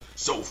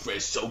So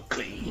fresh, so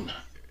clean.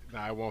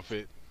 Nah, it won't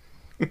fit.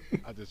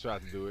 I just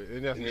tried to do it,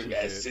 and that's what she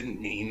That's said.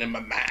 in me in my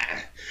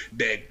mind.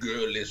 That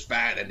girl is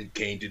fine and it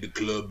came to the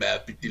club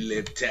about 50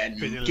 left time.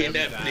 You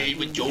cannot play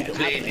with your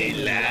planet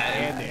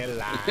line.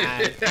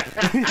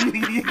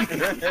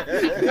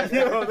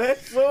 Yo, that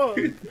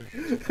song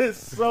is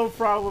so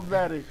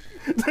problematic.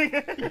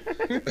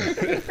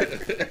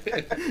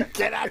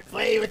 Can I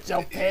play with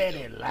your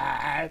panty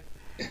line?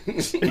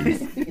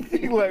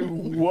 Like,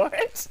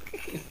 what?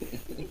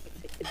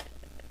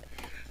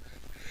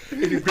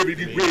 And it's ready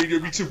to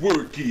reach to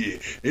work here.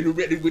 And they're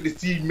ready with the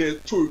female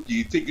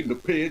turkey. Taking the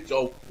pants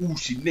off. Ooh,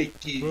 she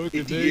naked.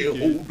 And the air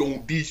hold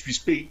on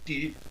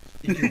disrespected.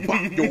 If you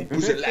pop your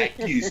pussy like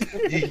this,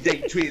 these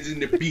ain't trends in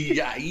the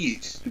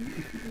BIS.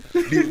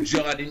 Lil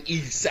John and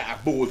East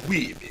Side boys with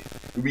me.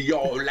 We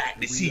all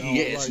like to see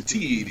ass and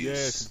titties.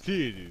 Yes,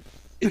 titties.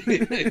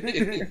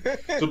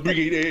 So bring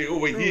it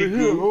over here,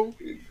 girl.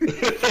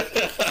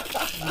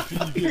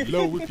 You get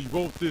low if you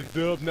want this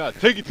dub. Now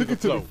take it to the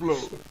floor.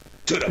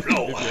 To the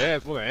floor. If your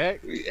ass wanna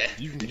act,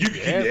 you can You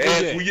get can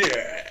ass for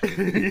yeah.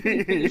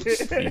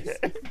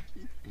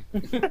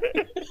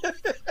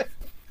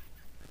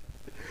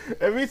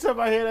 Every time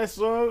I hear that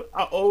song,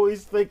 I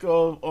always think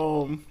of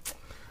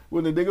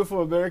when the nigga from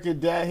American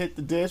Dad hit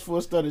the dance floor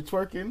and started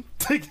twerking.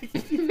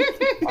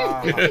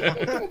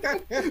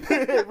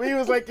 When he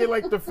was like in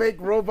like the fake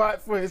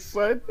robot for his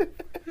son.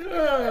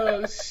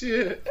 Oh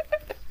shit.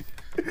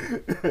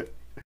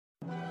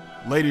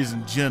 Ladies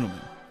and gentlemen,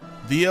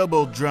 The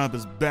Elbow Drop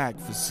is back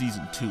for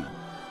season 2.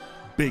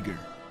 Bigger,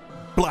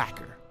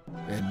 blacker,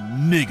 and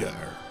nigger.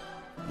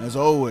 As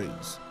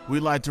always,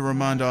 we like to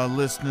remind our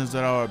listeners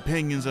that our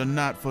opinions are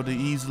not for the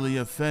easily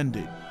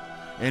offended.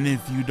 And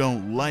if you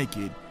don't like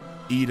it,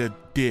 eat a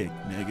dick,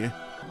 nigga.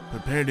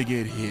 Prepare to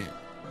get hit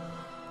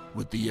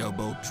with The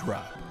Elbow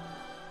Drop.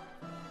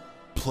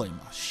 Play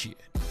my shit.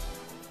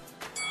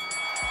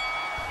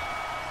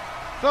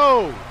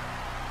 So,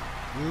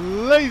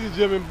 ladies and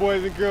gentlemen,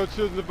 boys and girls,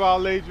 children of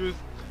all ages,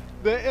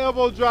 the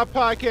Elbow Drop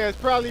Podcast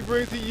proudly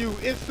brings to you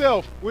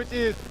itself, which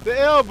is the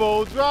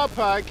Elbow Drop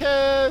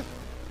Podcast.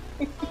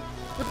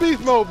 The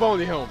Beast Mode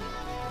Boney Homie,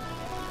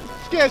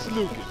 Sketch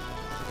Lucas,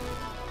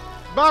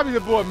 Bobby the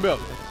Boy Miller,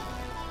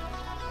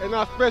 and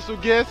our special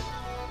guest,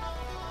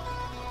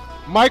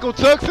 Michael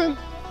Tuckson.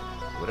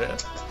 What up?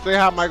 Say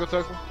hi, Michael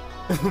Tuckson.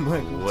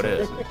 What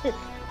up?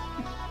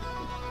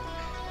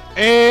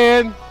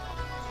 And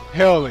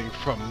hailing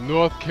from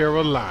North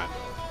Carolina,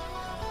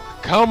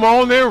 come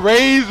on and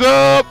raise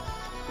up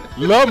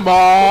Lamar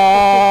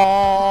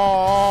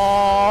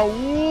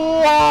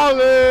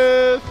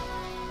Wallace.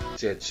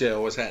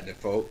 Chill, what's happening,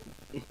 folks?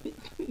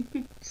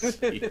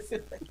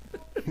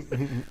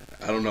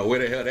 I don't know where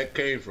the hell that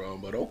came from,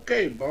 but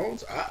okay,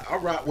 Bones. I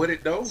rock with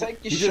it though.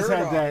 Take your He just shirt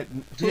had off. that.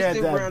 He had Twist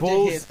it that around your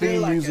Bulls head, feel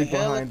theme like a music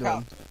behind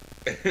him.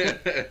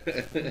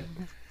 helicopter.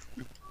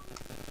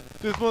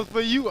 This one's for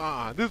you,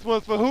 This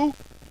one's for who?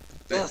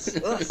 Us.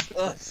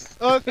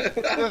 Us.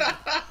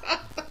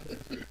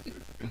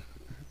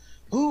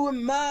 Who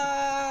am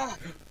I?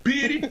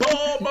 Pity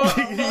Palmer.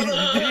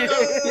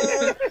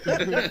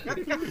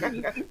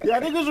 Yeah, I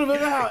think just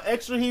remember how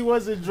extra he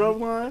was in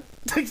Drumline.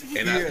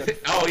 And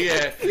oh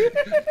yeah.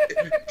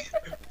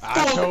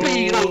 I Full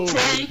speed on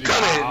train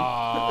coming.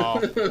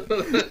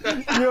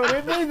 Yo,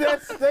 they made that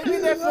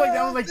like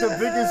that was like the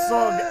biggest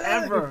song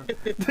ever.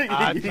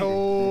 I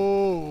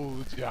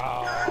told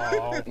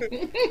y'all.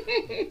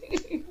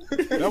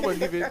 That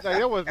wasn't even that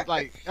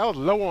was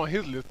low on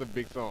his list of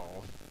big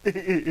songs.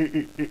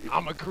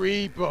 I'm a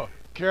creeper,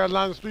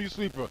 Carolina street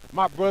sweeper,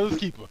 my brother's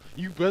keeper.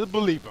 You better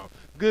believe him.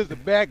 Good as a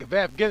bag of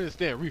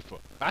Afghanistan reefer.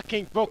 I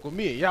can't fuck with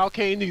me, and y'all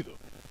can't either.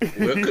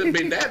 Well, it couldn't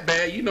be that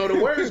bad. You know the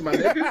words, my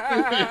nigga.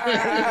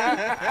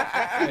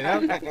 Hey,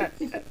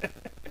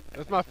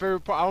 that's my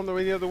favorite part. I don't know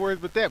any other words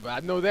but that, but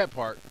I know that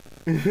part.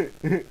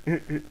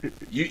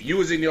 You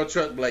was in your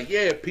truck like,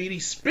 yeah,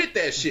 Petey, spit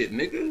that shit,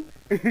 nigga.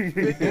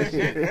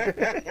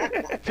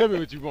 Tell me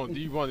what you want. Do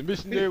you want a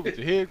missionary with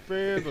your head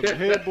fans on the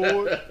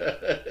headboard?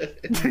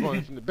 Do you want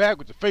it from the back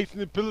with your face in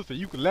the pillow so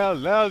you can laugh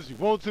as loud as you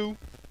want to?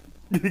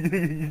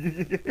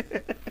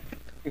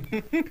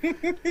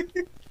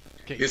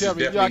 This is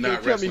definitely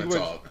not wrestling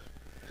talk.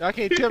 Y'all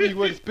can't tell me you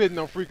wasn't spitting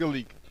on Freak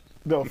League.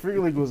 No, Freak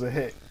League was a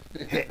hit.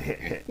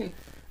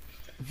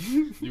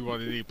 You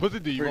want to need pussy?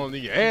 Do you want to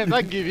need your ass?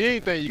 I can give you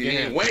anything you can ain't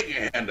handle.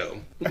 waiting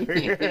handle.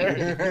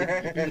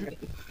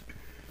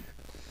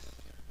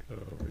 Oh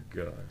my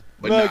god.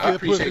 But no, I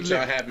appreciate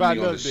y'all having me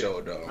on the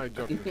show, though.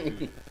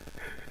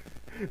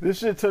 This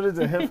shit turned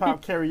into hip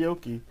hop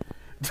karaoke.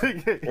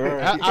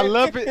 I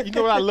love it. You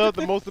know what I love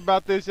the most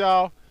about this,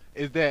 y'all,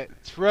 is that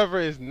Trevor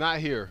is not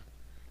here,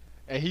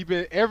 and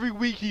every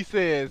week he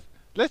says,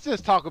 "Let's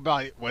just talk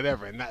about it,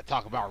 whatever, and not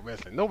talk about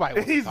wrestling." Nobody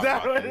wants to talk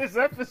not about on this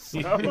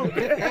episode.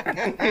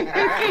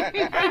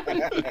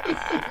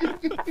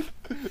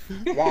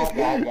 Wah,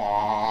 wah,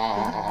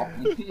 wah.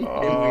 And we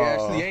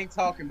actually ain't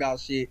talking about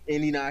shit,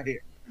 and he not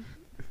here.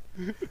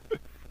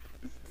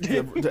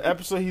 The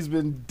episode he's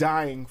been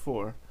dying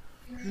for.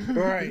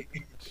 Right.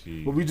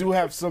 Jeez. But we do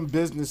have some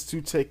business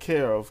to take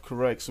care of,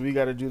 correct? So we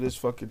got to do this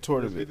fucking Yes, we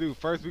tournament. do.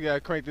 First, we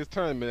gotta crank this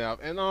tournament out.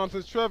 And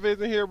since Trevor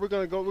isn't here, we're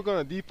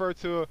gonna defer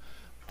to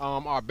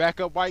our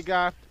backup white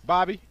guy,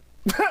 Bobby.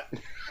 I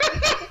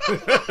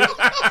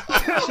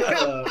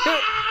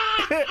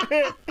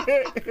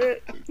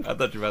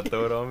thought you were about to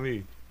throw it on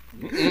me.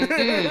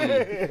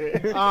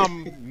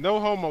 No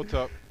homo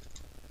tuck.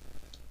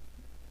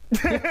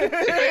 You're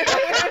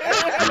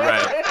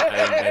right.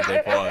 I didn't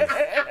say pause. I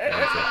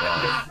didn't say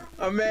pause.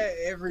 I'm mad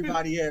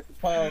everybody had to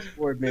pause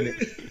for a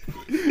minute.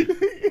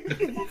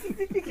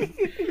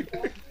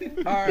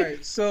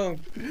 Alright, so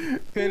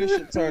finish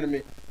the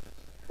tournament.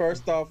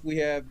 First off, we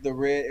have the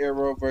Red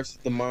Arrow versus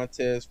the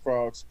Montez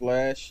Frog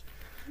Splash.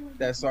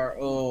 That's our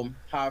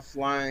high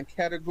flying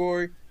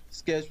category.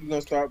 Sketch, we're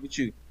gonna start with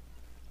you.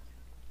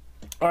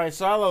 All right,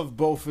 so I love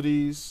both of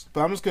these,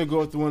 but I'm just gonna go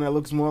with the one that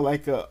looks more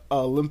like a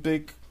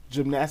Olympic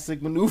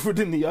gymnastic maneuver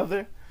than the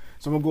other.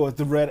 So I'm gonna go with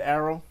the Red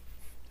Arrow.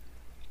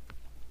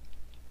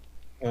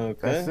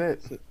 Okay.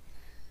 That's it.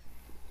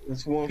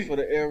 That's one for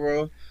the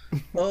arrow.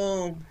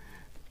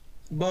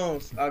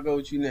 Bones, I'll go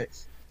with you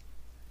next.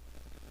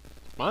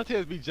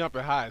 Montez be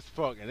jumping high as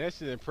fuck, and that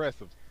shit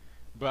impressive.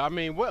 But I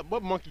mean,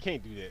 what monkey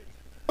can't do that?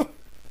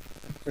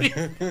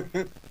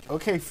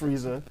 Okay,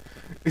 Frieza.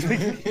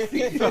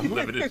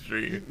 Limited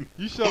stream.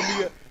 You show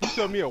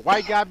me a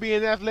white guy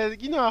being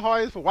athletic. You know how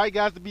hard it is for white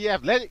guys to be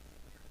athletic.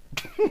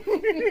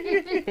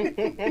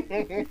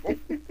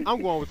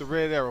 I'm going with the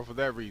Red Arrow for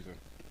that reason.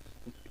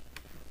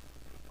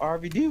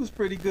 RVD was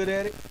pretty good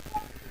at it.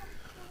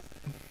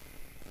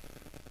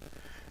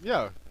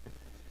 Yeah,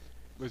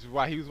 which is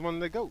why he was one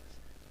of the goats.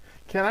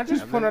 Can I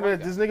just Yeah, point man, out white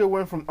that this nigga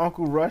went from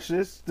Uncle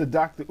Rush's to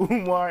Dr.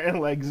 Umar in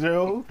like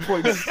 0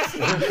 to 60?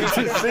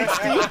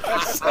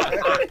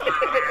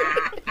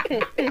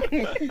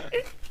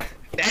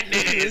 That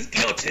nigga is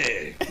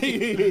guilty.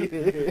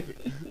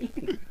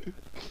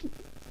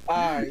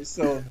 Alright,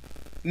 so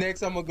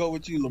next I'm gonna go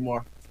with you,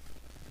 Lamar.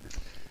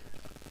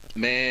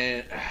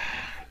 Man,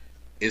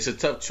 it's a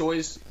tough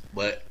choice,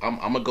 but I'm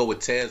gonna go with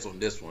Taz on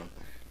this one.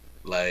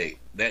 Like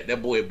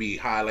that boy be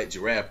high like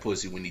giraffe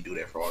pussy when he do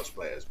that frog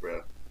splash,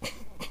 bro.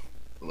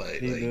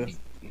 Like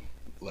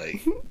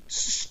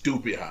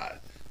stupid high.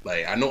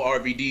 Like I know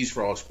RVD's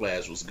frog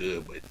splash was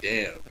good, but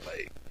damn,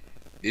 like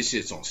this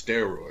shit's on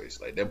steroids.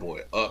 Like that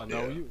boy up I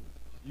know there.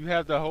 you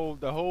have the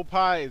whole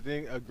pie is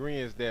in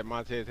agreement that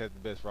Montez has the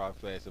best frog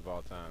splash of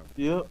all time.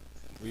 Yep.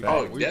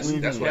 That's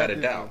without a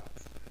doubt.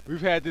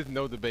 We've had this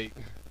no debate.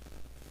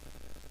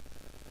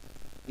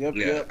 Yep.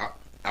 Yeah,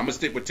 I'm gonna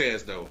stick with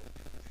Taz though.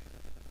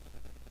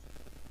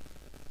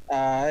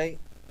 Alright.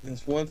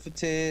 That's one for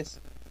Tez.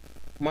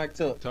 Mike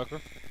Tuck.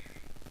 Tucker.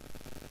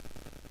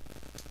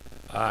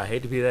 I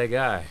hate to be that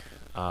guy.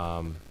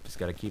 Just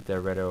gotta keep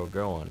that red arrow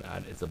going.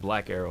 It's a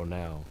black arrow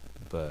now,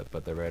 but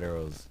the red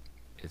arrows,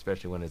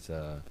 especially when it's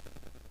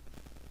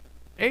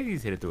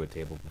he's hit it through a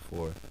table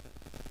before,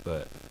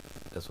 but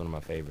that's one of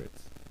my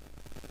favorites.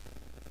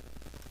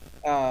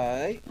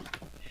 Alright.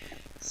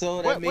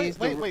 So that means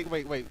Wait.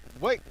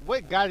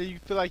 What guy do you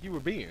feel like you were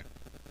being?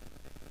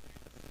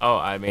 Oh,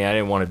 I mean, I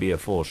didn't want to be a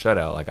full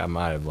shutout. Like I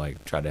might have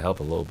like tried to help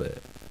a little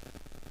bit.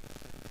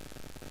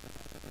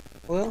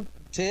 Well,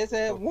 Tez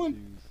had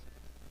one.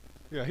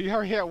 Yeah, he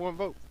already had one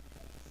vote.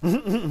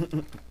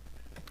 It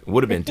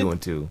would have been 2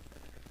 and 2.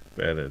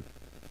 But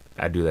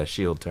I do that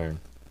shield turn.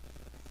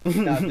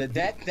 Now,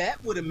 that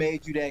would have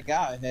made you that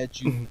guy had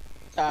you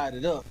tied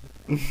it up.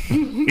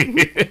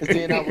 'Cause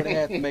then I would have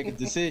had to make a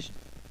decision.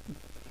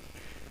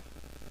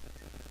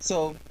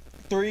 So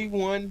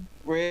 3-1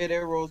 Red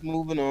Arrows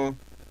moving on.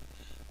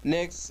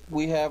 Next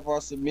we have our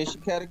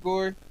submission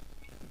category.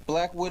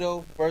 Black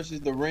Widow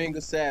versus the Ring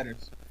of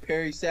Saturns.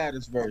 Perry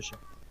Saturn's version.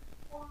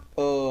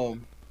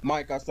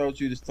 Mike, I'll start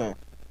with you this time.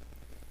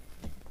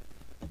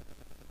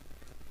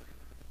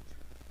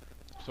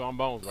 So I'm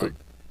Bones, right?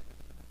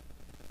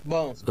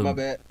 Bones, my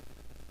bad.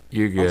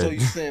 You're I'm so good.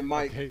 used to saying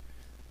Mike. Okay.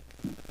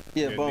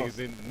 Yeah, Bones.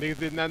 Niggas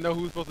did not know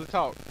who was supposed to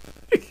talk.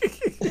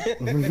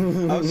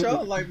 I'm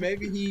sure like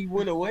maybe he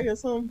went away or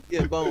something.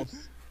 Yeah,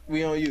 Bones.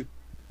 We on you.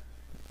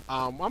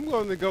 I'm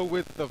going to go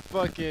with the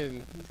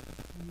fucking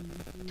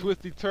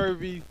twisty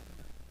turvy,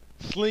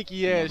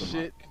 slinky ass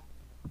shit.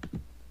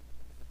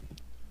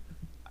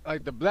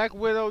 Like the Black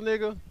Widow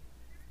nigga.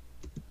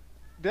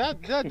 Did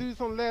I do this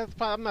on the last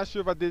pod? I'm not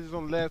sure if I did this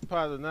on the last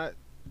pod or not.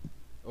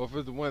 Or if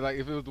it's the one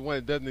if it was the one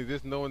that doesn't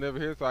exist, no one ever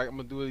hears, so I'm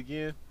gonna do it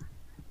again.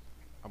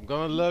 I'm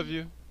gonna love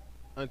you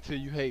until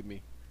you hate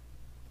me.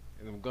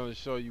 And I'm gonna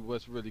show you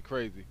what's really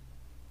crazy.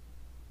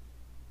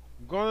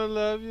 I'm gonna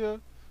love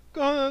you,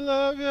 gonna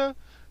love you,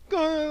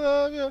 gonna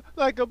love you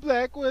like a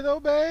Black Widow,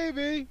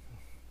 baby.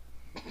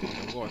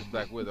 I'm going to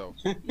Black Widow.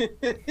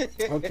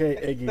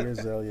 Okay, Iggy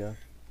Azalea.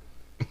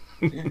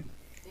 You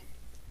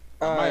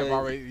might have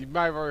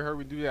already heard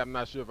me do that. I'm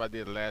not sure if I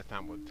did the last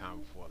time or the time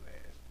before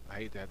last. I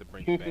hate to have to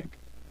bring you back.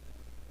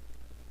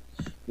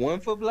 One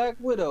for Black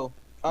Widow.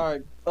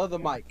 Alright, other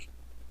Mike.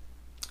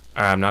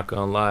 I'm not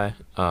gonna lie.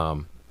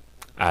 I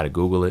had to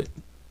Google it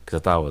because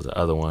I thought it was the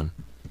other one.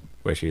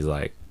 where she's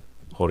like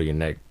holding your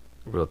neck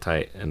real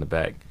tight in the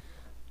back.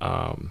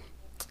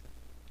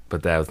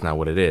 But that's not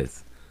what it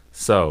is.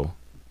 So,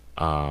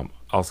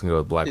 also go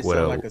with Black It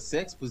Widow. sounds like a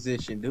sex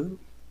position, dude.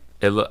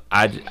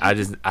 I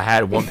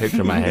had one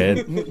picture in my head,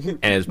 and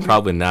it's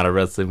probably not a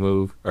wrestling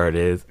move, or it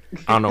is.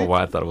 I don't know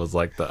why I thought it was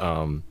like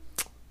the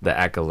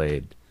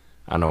Accolade.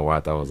 I don't know why I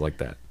thought it was like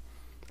that.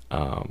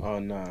 Oh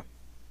no.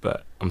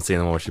 But I'm seeing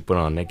the one where she put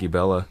on Nikki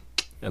Bella.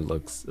 It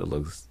looks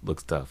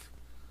tough.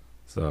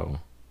 So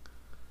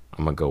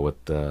I'm gonna go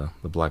with the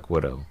Black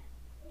Widow.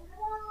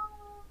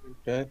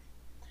 Okay.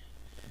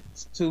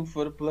 It's 2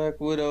 for the Black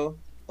Widow.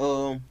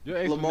 Your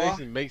Lamar.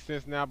 explanation makes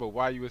sense now, but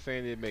why you were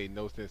saying it made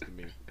no sense to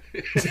me.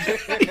 Like,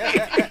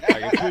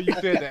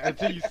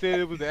 until you said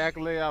it was the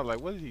Accolade, I was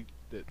like, what is he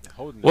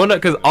holding? Well, no,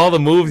 because all the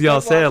moves y'all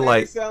That's why I said,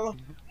 like it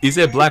sound you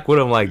said Black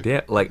Widow. I'm like,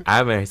 damn, like I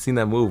haven't seen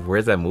that move.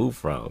 Where's that move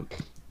from?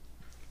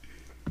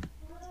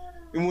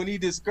 And when he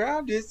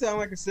described it, it sounded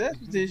like a sex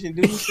position.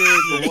 Dude said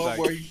the one like,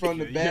 where he from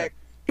the yeah. back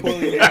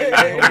pulling your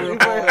head real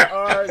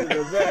hard.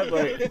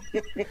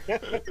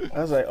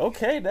 I was like,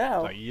 okay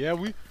now. Like, yeah,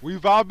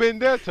 we've all been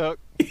there, Tuck.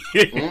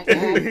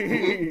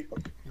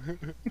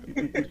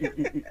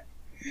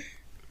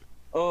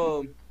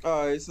 All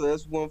right, so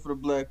that's 1 for the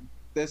Black.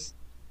 That's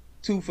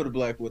 2 for the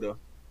Black Widow.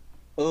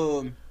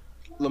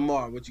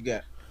 Lamar, what you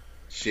got?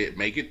 Shit,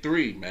 make it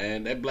 3,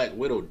 man. That Black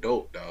Widow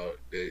dope, dog.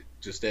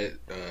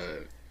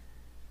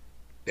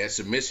 That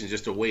submission,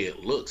 just the way it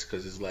looks,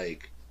 because it's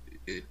like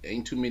it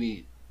ain't too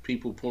many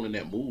people pulling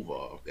that move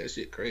off. That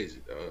shit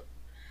crazy, dog.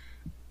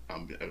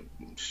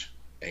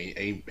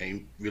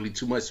 Ain't really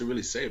too much to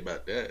really say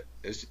about that.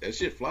 That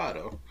shit fly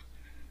though.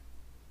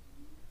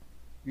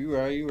 You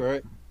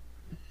right.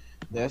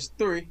 That's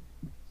 3.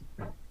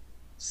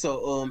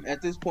 So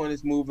at this point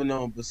it's moving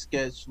on, but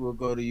Sketch will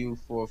go to you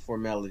for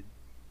formality.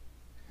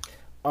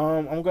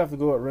 I'm gonna have to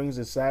go with Rings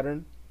of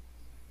Saturn.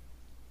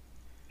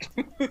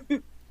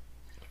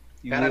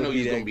 You How'd I will know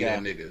you was gonna be guy.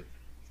 that nigga?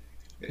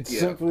 Yeah.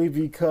 Simply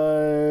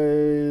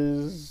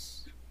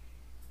because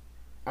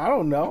I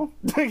don't know.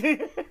 Cause you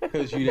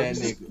that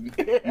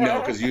nigga.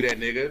 No, because you that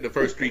nigga. The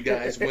first 3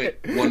 guys went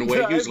one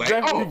way. He was like,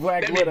 Definitely oh,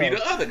 Black that may be Widow.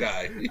 the other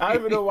guy. I don't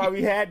even know why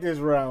we had this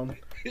round.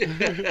 We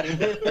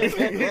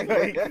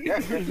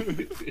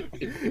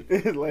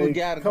Like,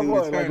 gotta come do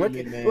the on, like, look,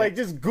 tournament, man. like,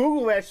 just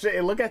Google that shit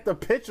and look at the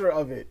picture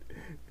of it.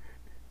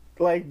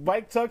 Like,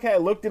 Mike Tuck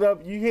had looked it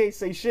up. You can't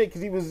say shit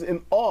because he was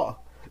in awe.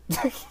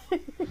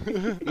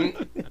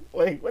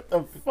 Like, what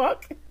the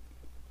fuck?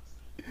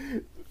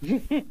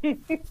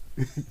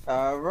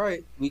 All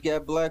right, we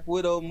got Black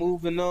Widow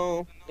moving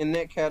on in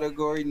that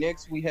category.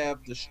 Next, we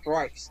have the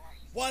strikes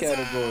What's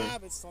category.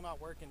 up? It's still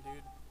not working,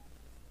 dude.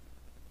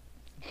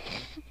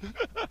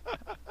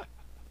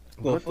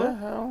 What the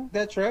hell?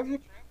 That Trevor?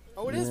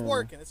 Oh, it is Yeah.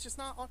 working. It's just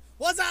not on.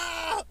 What's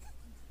up?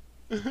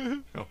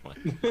 Oh my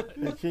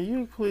god. Can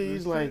you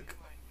please, like,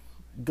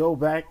 go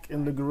back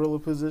in the gorilla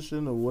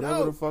position or whatever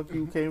No. the fuck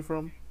you came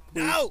from?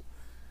 No.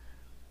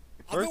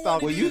 I've First been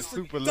off, wanting well, to do you this for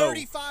super low.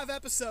 35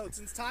 episodes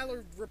since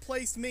Tyler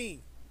replaced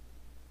me.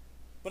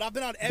 But I've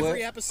been on every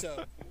What?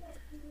 episode.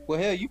 Well,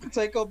 hell, you can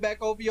take her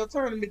back over your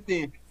tournament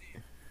then.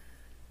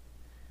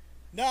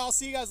 No, I'll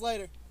see you guys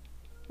later.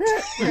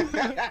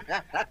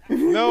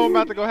 No, I'm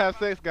about to go have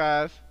sex,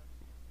 guys.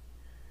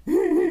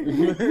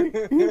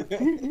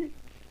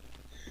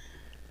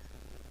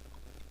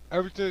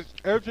 Ever since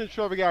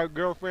Trevor got a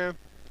girlfriend,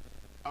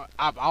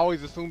 I've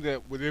always assumed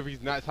that whenever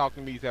he's not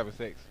talking to me, he's having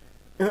sex.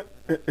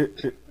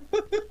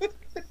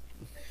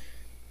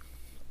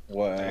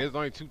 Wow. There's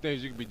only 2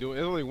 things you can be doing.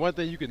 There's only one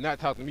thing you can not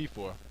talk to me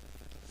for: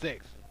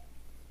 sex.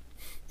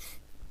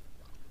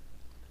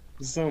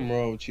 There's something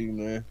wrong with you,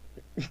 man.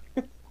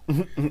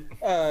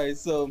 Alright,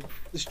 so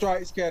the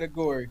strikes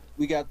category.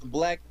 We got the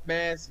Black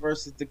Mass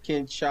versus the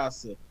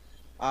Kinshasa.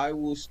 I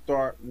will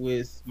start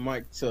with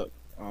Mike Tuck.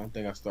 I don't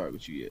think I started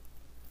with you yet.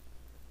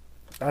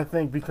 I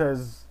think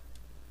because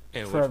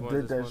And which Trev one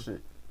did is that this one?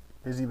 shit.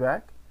 Is he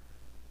back?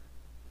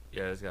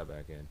 Yeah, let's got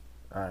back in.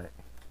 Alright.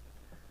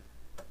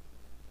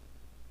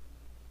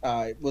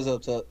 Alright, what's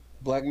up, Tuck?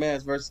 Black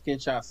Mass versus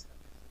Kinshasa.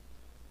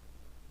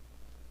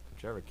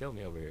 Trevor killed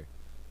me over here.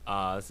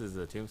 This is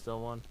a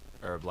Tombstone one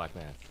or a Black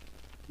Mass.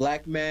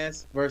 Black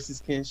Mass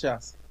versus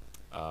Kinshasa.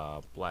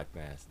 Black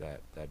Mass.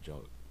 That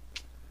joint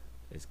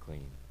is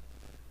clean.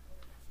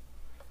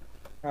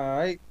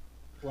 Alright.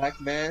 Black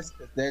Mass,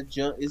 that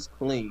junk is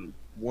clean.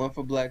 1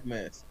 for Black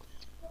Mass.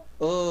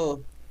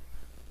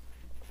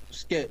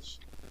 Sketch.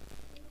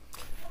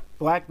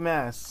 Black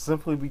Mass,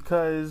 simply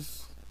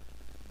because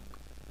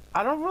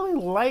I don't really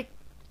like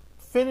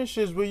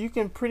finishes where you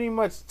can pretty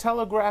much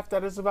telegraph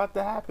that it's about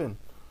to happen.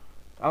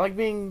 I like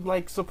being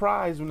like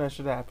surprised when that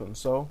shit happens.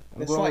 So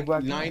I'm It's going with like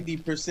Black Mass.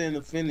 90%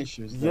 of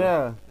finishers. Though.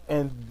 Yeah,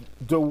 and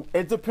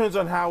it depends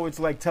on how it's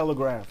like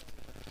telegraphed.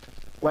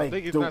 Like I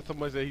think it's not so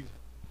much that he's.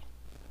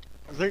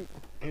 I think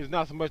it's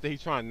not so much that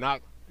he's trying to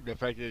knock the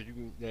fact that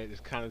that it's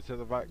kind of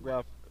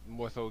telegraphed.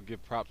 More so,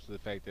 give props to the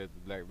fact that the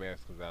Black Mass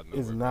comes out of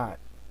nowhere. it's not.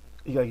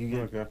 You get,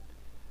 Okay. I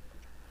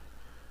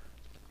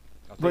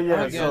but think-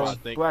 yeah, I so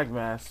think Black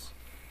Mass.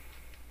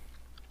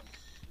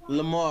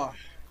 Lamar.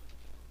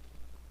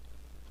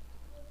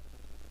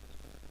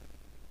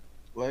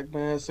 Black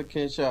Mass or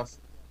Kinshasa?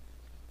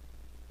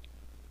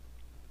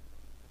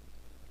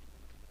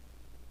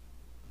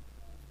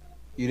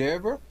 You there,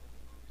 bro?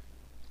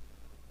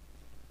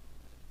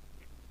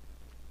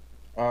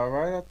 All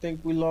right, I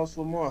think we lost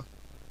Lamar.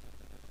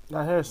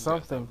 I hear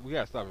something. We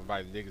gotta stop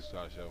inviting niggas to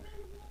our show.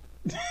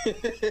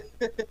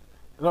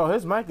 No,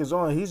 his mic is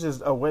on. He's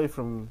just away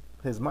from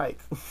his mic.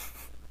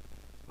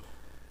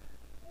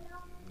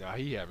 Nah,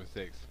 he having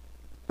sex.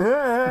 That's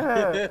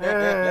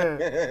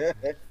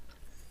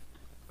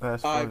All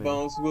funny. right,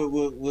 Bones.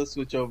 We'll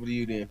switch over to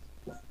you then.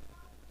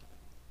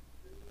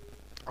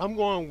 I'm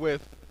going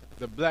with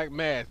the Black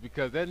Mass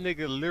because that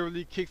nigga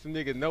literally kicks a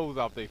nigga nose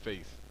off their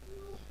face.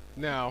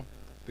 Now,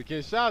 the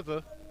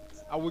Kinshasa,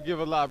 I would give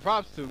a lot of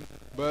props to,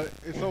 but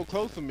it's so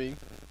close to me.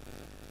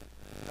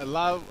 A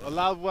lot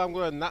of what I'm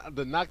gonna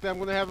the knock that I'm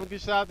gonna have on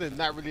Kinshasa is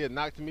not really a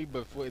knock to me,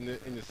 but in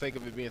the sake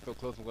of it being so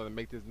close, I'm gonna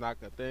make this knock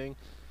a thing.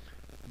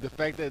 The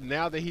fact that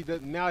now he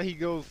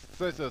goes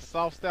such a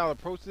soft style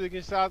approach to the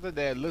Kinshasa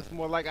that it looks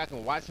more like I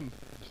can watch him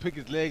pick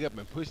his leg up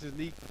and push his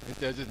knee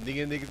instead of just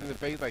kneeing niggas in the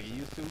face like he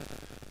used to.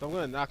 So I'm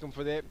gonna knock him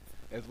for that,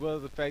 as well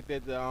as the fact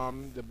that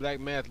the Black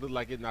Mass look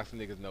like it knocks a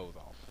nigga's nose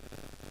off.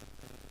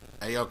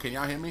 Hey, yo, can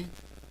y'all hear me?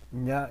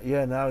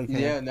 Yeah, now we can.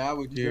 Yeah, now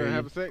we You hear gonna you.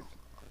 have a sex?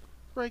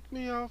 Break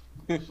me off.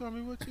 Show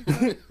me what you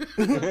got.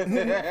 For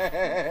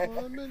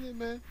a minute,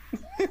 man.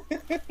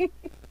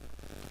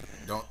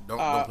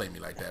 Don't play me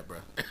like that, bro.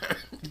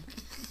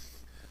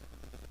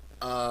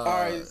 All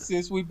right,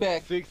 since we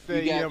back, 6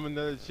 we got- a.m.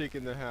 another chick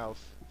in the house.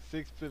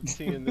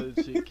 6:15 another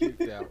chick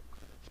kicked out.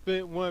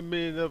 Spent 1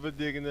 minute of her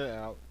digging her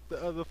out.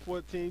 The other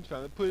 14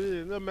 trying to put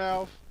it in her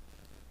mouth.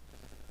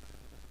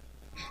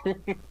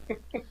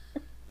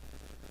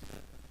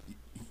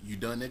 You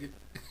done, nigga?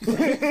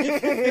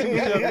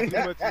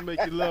 Too much to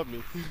make you love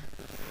me.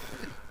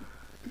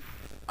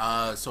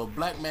 So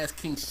Black Mass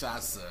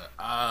Kinshasa.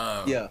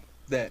 yeah,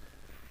 that.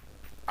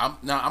 I'm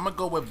gonna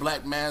go with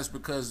Black Mass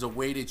because the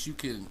way that you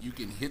can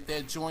hit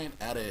that joint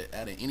out of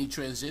any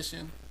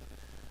transition,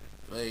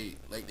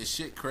 like the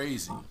shit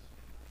crazy.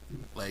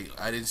 Like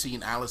I didn't see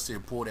Alistair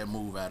pull that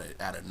move out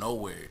of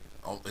nowhere.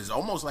 It's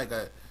almost like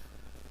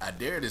I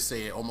dare to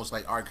say it, almost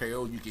like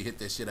RKO. You can hit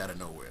that shit out of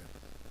nowhere.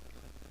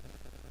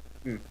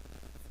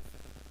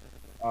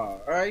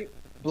 All right,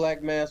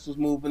 Black Mass was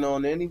moving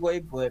on anyway,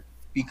 but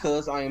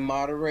because I am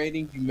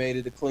moderating, you made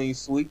it a clean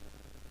sweep.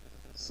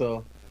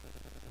 So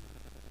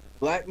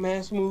Black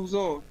Mass moves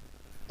on.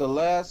 The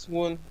last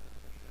one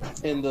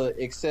in the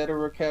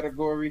etc.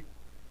 category,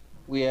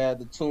 we had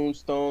the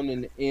Tombstone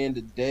and the End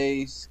of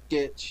Days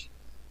sketch.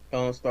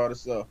 Don't start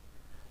us off.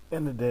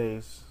 In the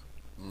days.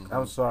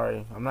 I'm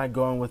sorry. I'm not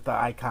going with the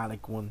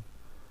iconic one.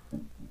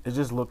 It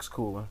just looks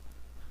cooler.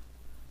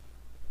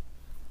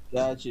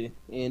 Gotcha.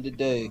 End of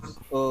Days.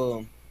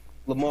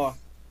 Lamar.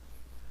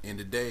 In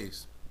the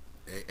days,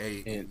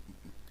 you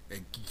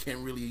can't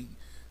really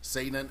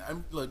say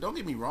nothing. Look, don't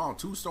get me wrong.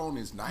 Tombstone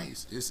is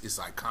nice. It's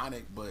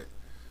iconic, but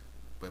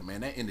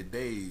man, that In the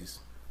Days,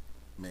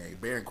 man,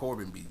 Baron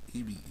Corbin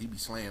he be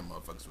slaying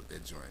motherfuckers with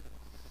that joint.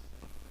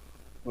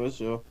 For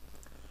sure.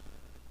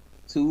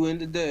 2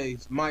 End of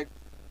Days. Mike.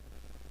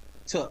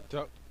 Tuck.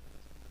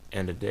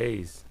 And the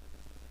days.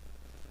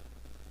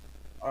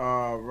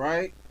 All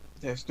right.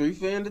 That's 3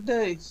 for End of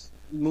Days.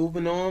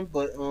 Moving on,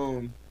 but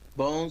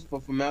Bones for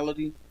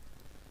formality.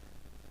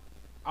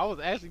 I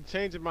was actually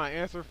changing my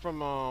answer from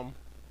the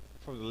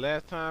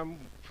last time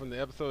from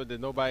the episode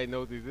that nobody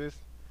knows exists,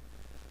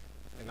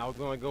 and I was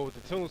going to go with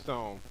the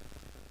Tombstone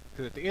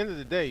because at the end of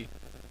the day,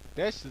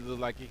 that shit look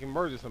like it can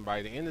murder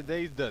somebody. The End of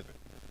Days doesn't.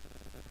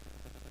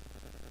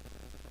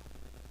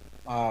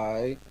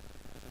 Alright.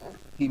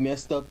 He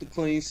messed up the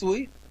clean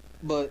sweep,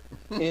 but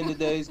End of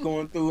Days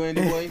going through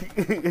anyway.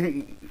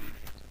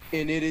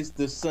 And it is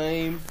the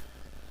same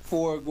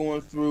 4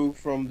 going through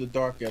from the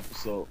Dark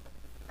episode.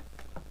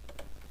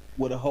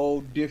 With a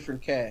whole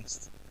different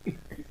cast.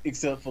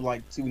 Except for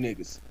like 2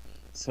 niggas.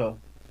 So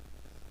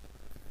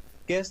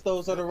guess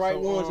those are the right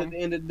ones at the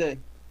end of the day.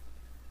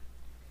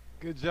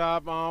 Good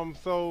job.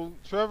 So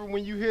Trevor,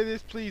 when you hear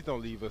this, please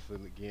don't leave us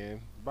again.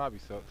 Bobby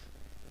sucks.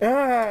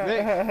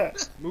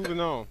 Next, moving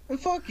on. And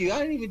fuck you, I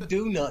didn't even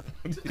do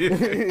nothing.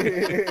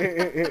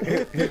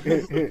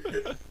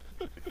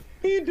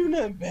 He didn't do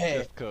nothing bad.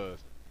 Just cuz.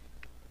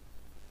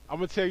 I'm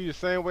gonna tell you the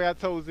same way I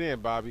told Zen,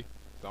 Bobby.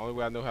 It's the only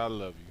way I know how to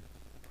love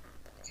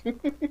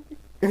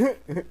you.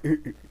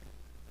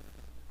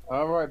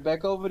 All right,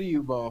 back over to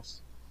you,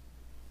 boss.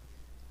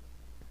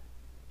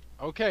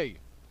 Okay.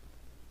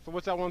 So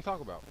what y'all want to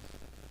talk about?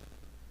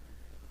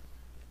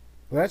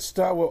 Let's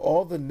start with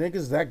all the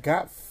niggas that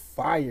got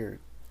fired.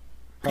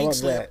 How Pink about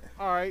slip. that?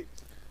 All right.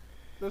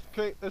 Let's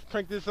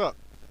crank this up.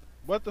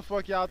 What the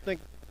fuck y'all think?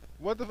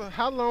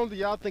 How long do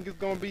y'all think it's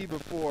gonna be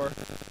before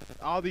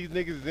all these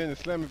niggas is in the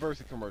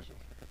Slammiversary commercial?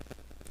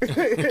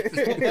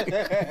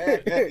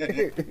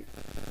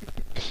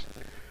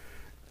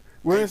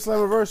 We're in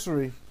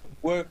Slammiversary.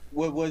 Were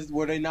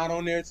they not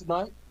on there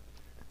tonight?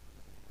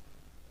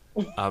 I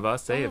was about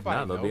to say, if Nobody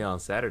not, they'll be know. on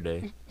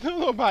Saturday.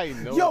 Nobody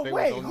knows. Yo, they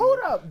wait, was on- hold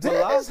up. Didn't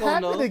Well, I this don't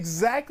happen know.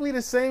 exactly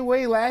the same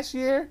way last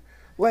year?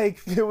 Like,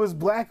 it was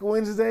Black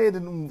Wednesday, and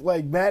then,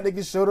 like, mad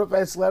niggas showed up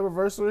at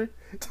Slammiversary?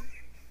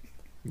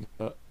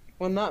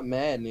 Well, not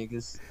mad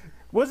niggas.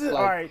 Was it?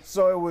 Like, Alright,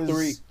 so it was...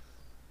 3.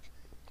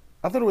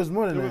 I thought it was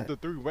more It than was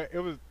that. it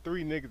was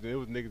 3 niggas, and it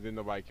was niggas that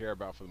nobody care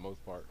about for the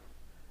most part.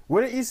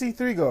 Where did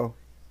EC3 go?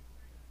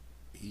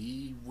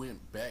 He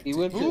went back. He to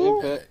went to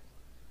Impact.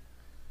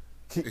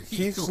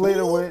 Keith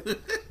Slater went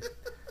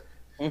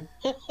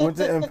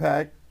to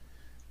Impact.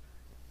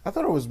 I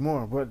thought it was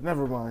more, but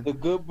never mind. The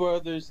Good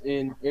Brothers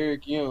and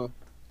Eric Young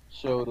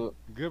showed up.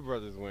 Good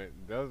Brothers went.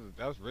 That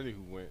was really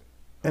who went.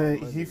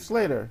 And Heath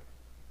Slater.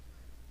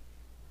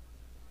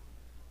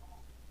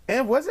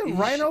 And wasn't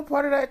Rhino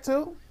part of that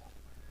too?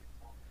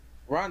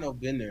 Rhino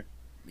been there.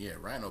 Yeah,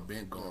 Rhino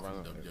been gone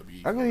from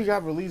WWE. I think he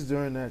got released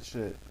during that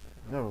shit.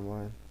 Never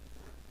mind.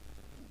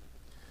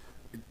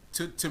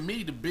 To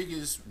me, the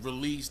biggest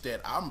release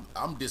that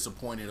I'm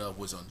disappointed of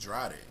was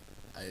Andrade.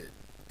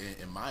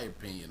 In my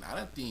opinion, I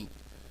don't think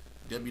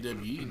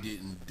WWE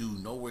didn't do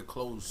nowhere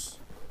close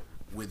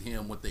with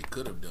him what they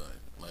could have done.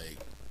 Like,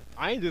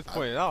 I ain't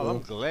disappointed at all.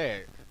 I'm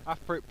glad. I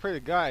pray to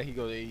God he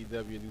go to AEW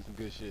and do some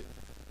good shit.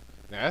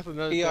 Now that's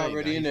another He thing.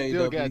 already in He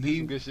still AEW. got to do He-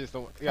 some good shit.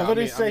 So, I thought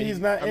they say mean, he's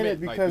not I in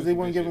meant, it like, because do they some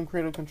wouldn't good give him shit.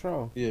 creative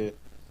control. Yeah.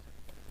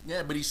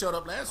 yeah, but he showed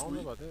up I last don't know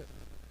week. about that.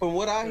 From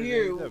what I Yeah,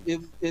 hear,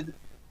 yeah.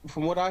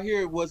 from what I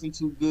hear, it wasn't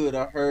too good.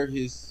 I heard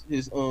his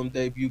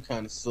debut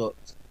kind of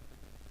sucked.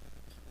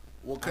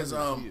 Well, because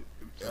I didn't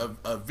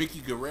see Vicky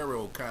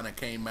Guerrero kind of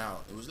came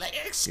out. It was like,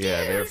 excuse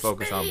Yeah, they were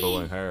focused me. on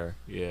booing her.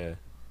 Yeah.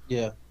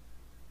 Yeah.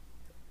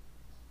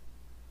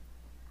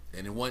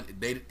 And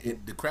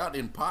the crowd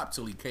didn't pop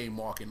till he came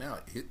walking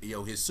out.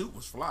 His suit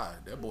was fly.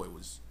 That boy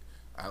was.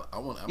 I'm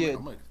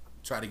gonna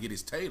try to get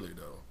his tailor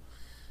though.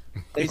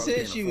 They Probably said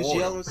can't she was afford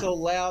yelling him. so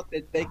loud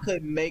that they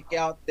couldn't make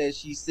out that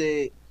she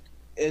said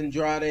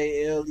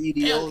Andrade El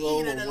Idolo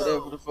or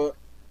whatever the fuck.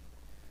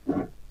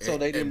 So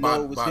they didn't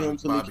know it was him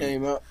till he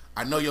came out.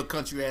 I know your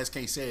country ass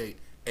can't say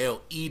El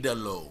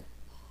Idolo.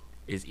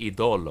 It's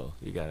idolo.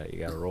 You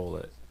gotta roll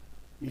it.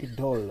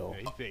 Idolo. Yeah,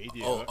 he said he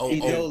did.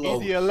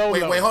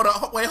 Idolo. Wait,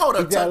 hold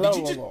up, Tuck.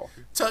 Idolo.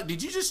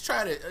 Did you just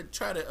try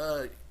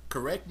to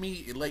correct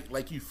me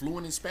like you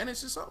fluent in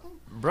Spanish or something?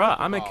 Bruh,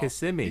 I'm in Oh,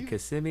 Kissimmee. he-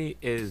 Kissimmee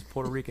is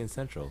Puerto Rican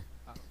Central.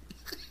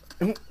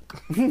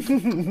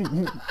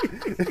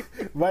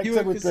 Mike You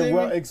took in with the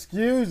well, Kissimmee?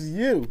 excuse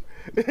you.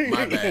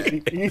 My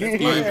bad.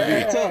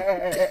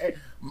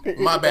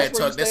 My bad, That's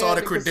where Tuck. you That's stay all at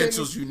the in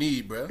credentials you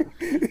need, bro.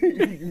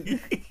 He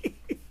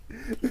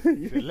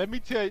said, let me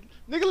tell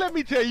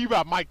you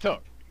about Mike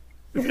Tuck.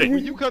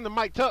 When you come to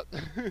Mike Tuck,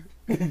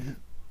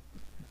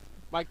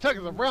 Mike Tuck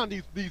is around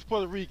these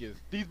Puerto Ricans,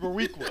 these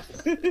Boricuas.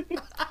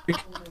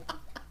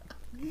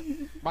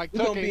 Mike We're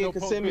Tuck gonna ain't be no in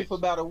punk Kissimmee bitch. for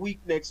about a week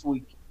next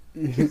week.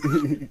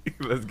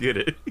 Let's get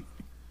it.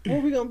 Where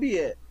we gonna be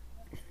at?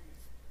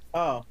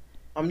 Oh,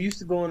 I'm used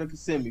to going to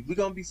Kissimmee. We're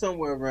gonna be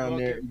somewhere around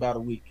there Okay. in about a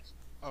week.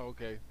 Oh,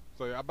 okay.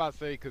 So I'm about to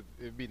say, because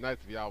it'd be nice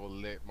if y'all would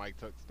let Mike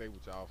Tuck stay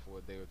with y'all for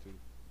a day or two.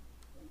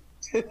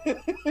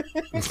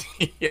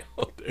 Yeah,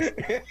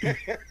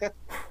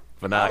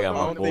 but now I got I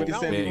my don't full think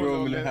it's any thing.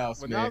 room in the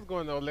house, When I man. was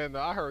going to Orlando,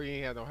 I heard he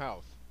ain't had no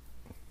house.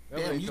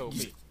 That's Damn, what he told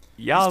me.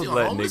 Y'all still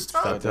let Nick homeless,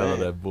 stop Todd? telling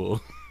that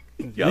bull.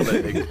 Y'all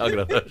let Nick talking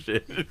about that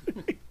shit.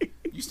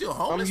 You still I'm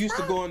homeless, used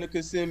to bro? going to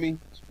Kissimmee,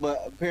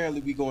 but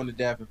apparently we going to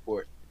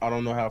Davenport. I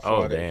don't know how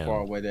far damn. far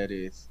away that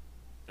is.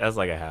 That's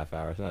like a half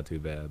hour. It's not too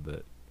bad,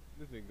 but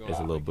This nigga going It's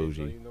a out little the gate,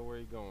 so bougie. You know where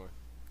he going.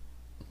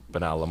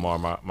 now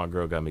Lamar, my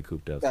girl got me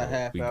cooped up, About so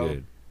half we hour.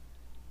 good.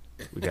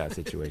 We got a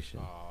situation.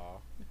 Aw.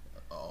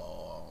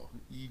 Oh,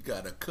 you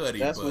got a cutty,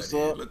 That's buddy. what's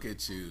up. Look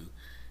at you.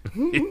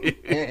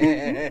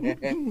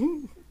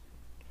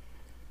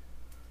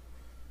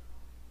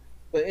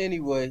 But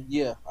anyway,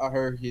 yeah, I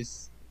heard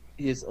his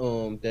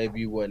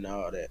debut wasn't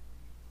all that.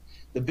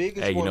 The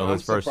biggest Hey, you one know I'm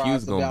his first surprised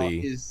feud's gonna about be-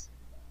 is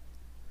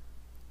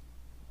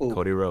Who?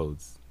 Cody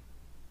Rhodes.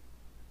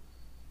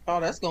 Oh,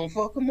 that's gonna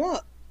fuck him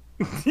up.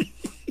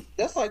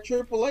 That's like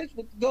Triple H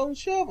with the golden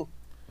shovel.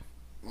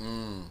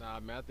 Nah,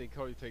 man, I think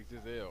Cody takes his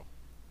L.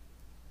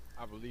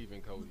 I believe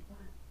in Cody.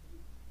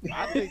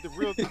 I think the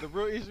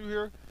real issue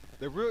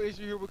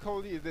here with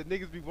Cody is that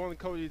niggas be wanting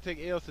Cody to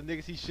take L's to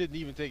niggas he shouldn't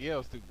even take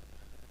L's to.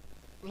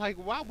 Like,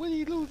 why would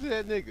he lose to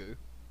that nigga?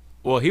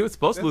 Well, he was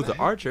supposed to lose to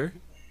Archer.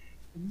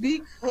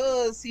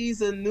 Because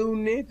he's a new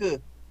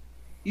nigga.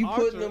 You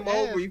Archer putting him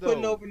over. You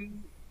putting though. over.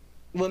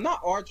 Well,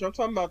 not Archer. I'm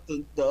talking about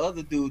the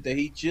other dude that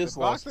he just The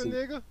lost to. boxing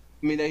nigga?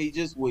 I mean, that he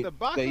just The that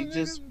boxing he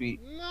just nigga?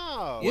 beat.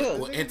 No. Yeah. The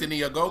Well, nigga- Anthony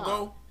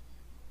Agogo?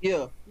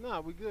 Yeah,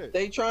 Nah, we good.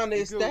 they trying to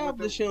We good with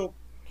establish him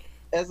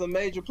as a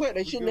major player.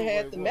 They shouldn't good have where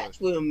had he the was. match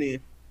with him then.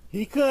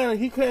 He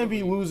couldn't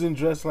be losing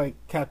dressed like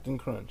Captain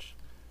Crunch.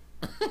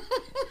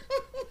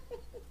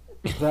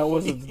 That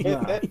wasn't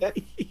nah.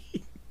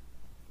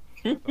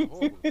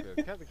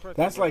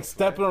 That's like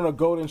stepping on a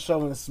golden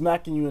shovel and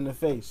smacking you in the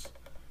face.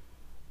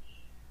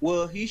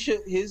 Well,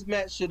 his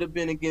match should have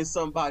been against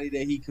somebody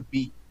that he could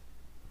beat.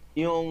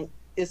 You don't.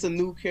 It's a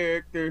new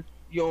character.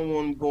 You don't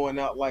want him going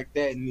out like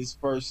that in his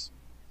first,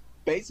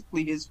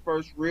 basically his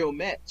first real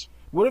match.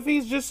 What if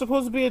he's just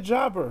supposed to be a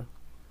jobber?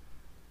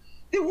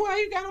 Then why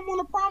you got him on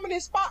a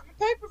prominent spot in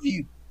the pay per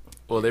view?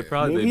 Well, they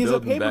probably Maybe he's a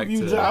build him back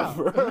pay-per-view to.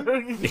 jobber.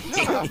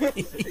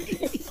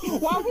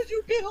 Why would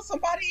you build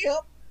somebody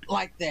up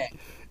like that?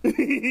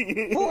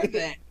 For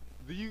that?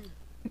 Do you?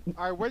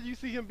 All right, where do you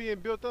see him being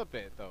built up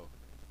at though?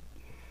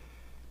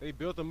 They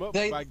built him up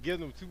by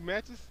giving him 2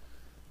 matches.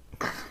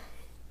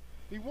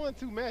 He won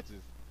 2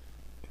 matches.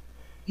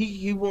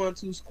 He won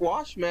 2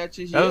 squash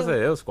matches. I was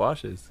say it was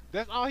squashes.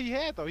 That's all he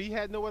had though. He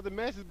had no other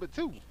matches but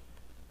 2.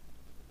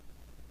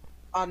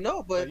 I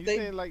know, but So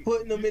they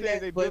putting them in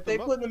that. But they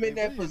putting them in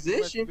that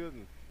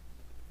position.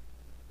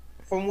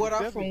 From what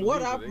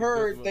I've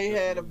heard, they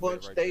had a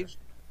bunch.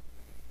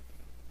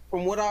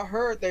 From what I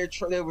heard,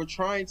 they were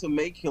trying to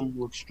make him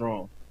look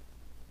strong.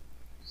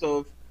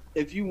 So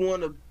if you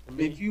want to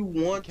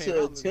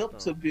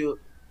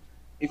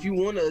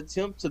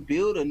attempt to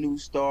build a new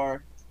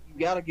star, you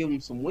got to give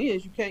them some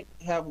wins. You can't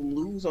have them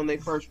lose on their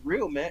first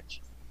real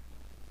match.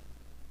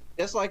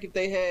 That's like if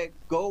they had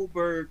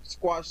Goldberg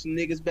squash some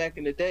niggas back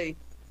in the day,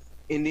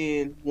 and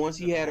then once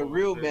he had a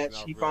real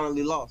match, he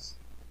finally lost.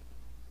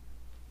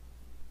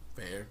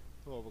 Fair.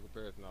 Horrible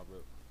comparison, not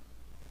real.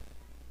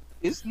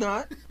 It's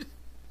not.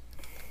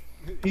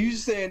 You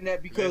saying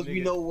that because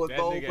we know what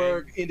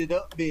Goldberg ended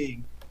up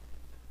being.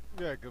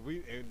 Yeah, because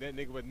that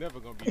nigga was never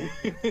gonna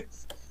be.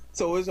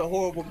 So it's a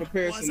horrible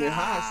comparison in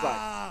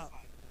hindsight.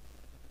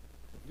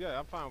 Yeah,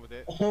 I'm fine with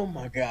that. Oh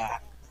my god.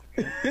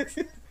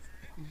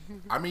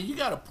 I mean, you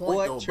got a point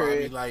What, though,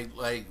 Trey? Bobby.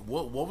 Like,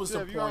 what was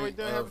the You already point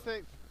done of?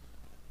 having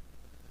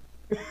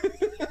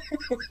sex?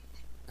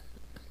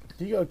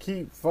 You gonna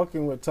keep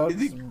fucking with Tuck's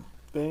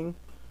thing?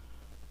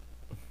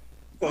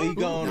 So he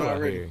gone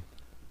already.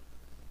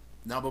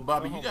 No, but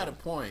Bobby, you got a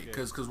point.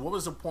 Because what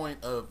was the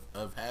point of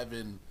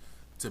having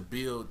to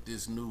build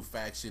this new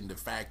faction, the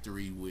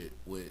Factory, with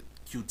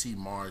QT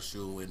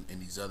Marshall and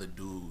these other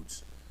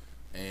dudes?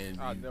 And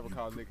I'd never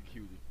call a nigga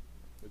cutie,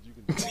 but you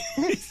can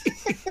do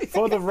it.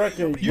 For the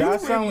record, y'all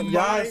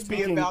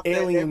speaking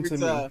alien to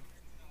me.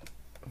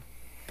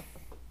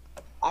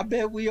 I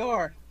bet we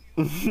are.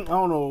 I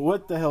don't know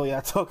what the hell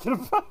y'all talking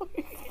about.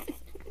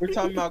 We're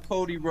talking about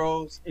Cody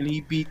Rhodes, and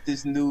he beat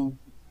this new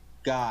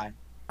guy.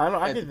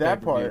 I get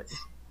that part.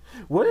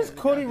 What is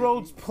Cody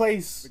Rhodes'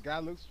 place The guy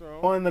looks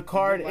strong. on the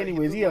card Like,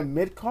 anyway? Is he a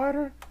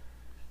mid-carder?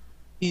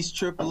 He's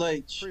Triple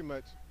H Pretty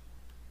much.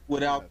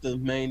 without the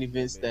main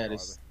event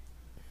status.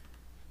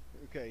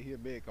 Okay, he a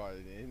mid carder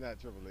then. He's not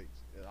Triple H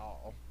at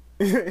all.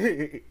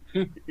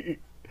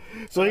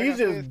 So Like he's I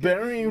said, just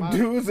burying my-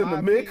 dudes in my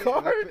the opinion-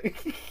 mid-card?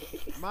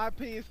 My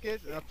opinion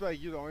sketch, and I feel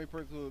like you're the only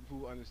person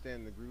who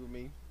understand and agree with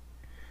me.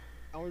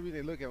 The only reason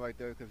they look at it like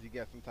that is because he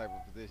got some type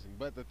of position.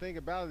 But the thing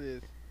about it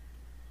is,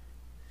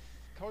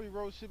 Cody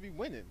Rhodes should be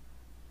winning.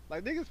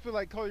 Like, niggas feel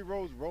like Cody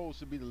Rhodes' role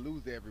should be to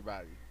lose to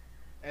everybody.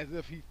 As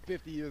if he's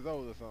 50 years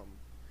old or something.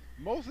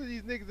 Most of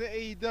these niggas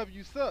in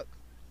AEW suck.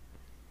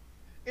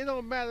 It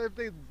don't matter if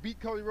they beat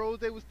Cody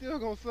Rhodes, they was still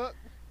gonna suck.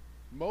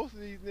 Most of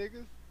these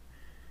niggas.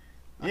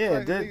 I feel Yeah,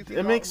 like the niggas he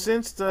it makes lost-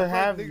 sense I to feel like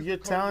have niggas your who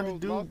Cody talented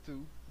Rhodes dude lost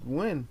to,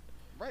 win.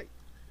 right.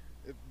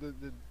 If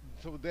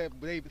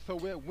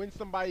when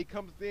somebody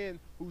comes in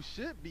who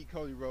should beat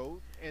Cody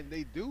Rhodes, and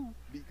they do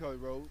beat Cody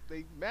Rhodes,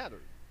 they matter.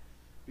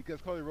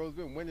 Because Cody Rhodes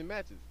been winning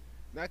matches.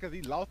 Not because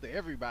he lost to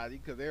everybody,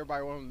 because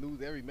everybody wants him to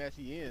lose every match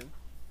he in.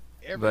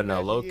 But no,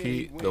 match low he in, key,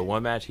 he the win.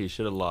 one match he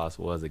should have lost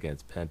was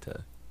against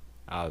Penta.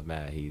 I was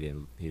mad he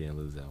didn't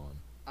lose that one.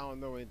 I don't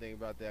know anything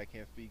about that. I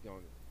can't speak on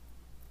it.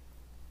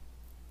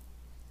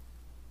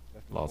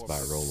 That's Lost by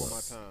a before roll-up. my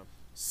time.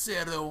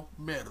 Zero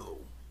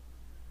medal.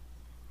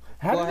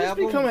 How Well, did this have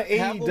him- become an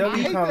have him- I AEW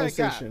hate that guy.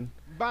 conversation?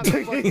 By the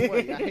fucking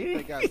way, I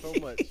hate that guy so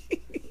much.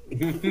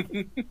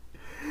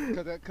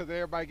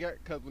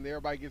 Because when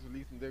everybody gets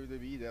released in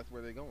WWE, that's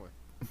where they're going.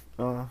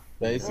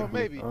 Basically. Well,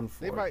 maybe they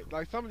unfortunately. might.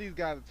 Like some of these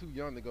guys are too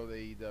young to go to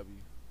AEW.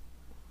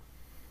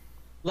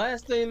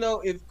 Last thing though,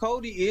 if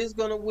Cody is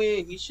gonna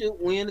win, he should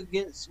win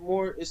against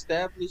more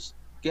established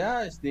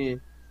guys then.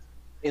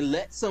 And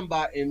let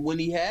somebody, and when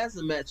he has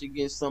a match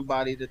against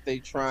somebody that they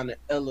trying to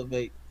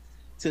elevate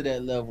to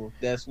that level,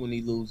 that's when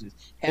he loses.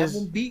 Have Is-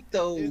 him beat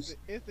those.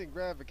 Instant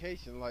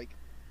gratification, like,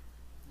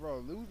 bro,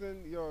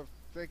 losing your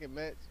second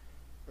match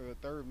or the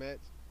third match,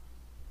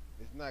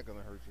 it's not gonna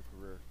hurt your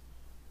career.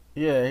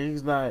 Yeah,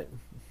 he's not.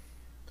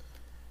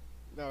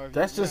 No, if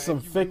That's you- just now, some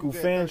if you fickle lose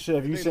that fan third- shit.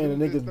 If if you they saying the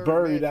lose this nigga's third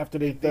buried match, after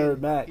their and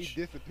third then match. he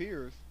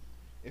disappears.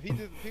 If he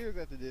disappears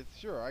after this,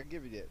 sure, I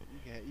give you that.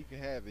 You can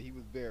have it. He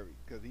was buried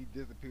because he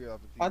disappeared off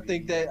the TV.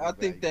 I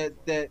think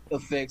that that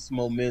affects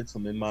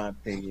momentum, in my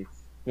opinion.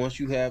 Once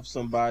you have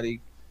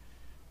somebody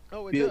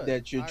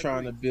that you're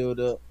trying to build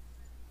up,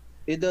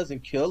 it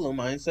doesn't kill him.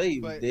 I ain't say he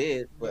was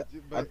dead, but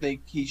I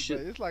think he should.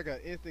 But it's like an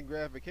instant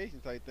gratification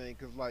type thing,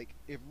 because like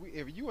if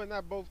you and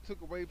I both took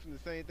away from the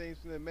same things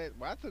from that match,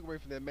 what I took away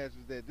from that match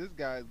was that this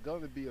guy is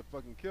gonna be a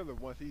fucking killer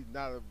once he's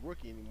not a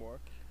rookie anymore.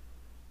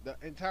 the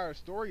entire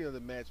story of the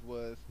match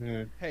was,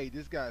 Mm. hey,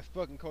 this guy's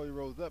fucking Cody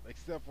Rhodes up,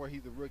 except for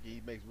he's a rookie,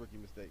 he makes rookie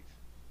mistakes.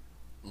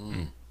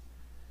 Mm.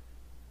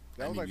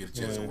 That I was didn't like get a the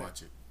chance to story.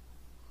 watch it.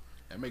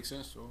 That makes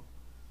sense, though.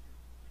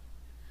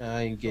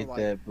 I ain't get like,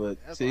 that, but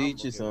that's to what I'm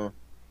each his looking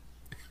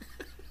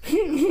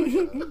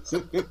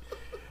own.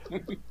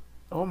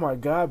 Oh my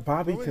God,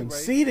 Bobby So anyway.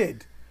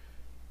 conceded.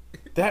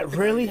 That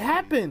really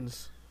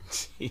happens.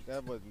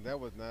 That was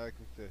not a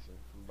concession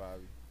from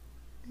Bobby.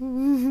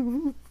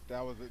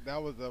 That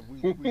was a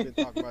we've been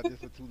talking about this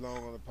for too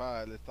long on the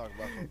pod. Let's talk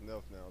about something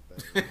else now.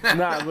 Thing.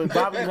 Nah, but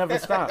Bobby never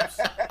stops.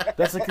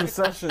 That's a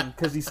concession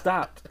because he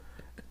stopped.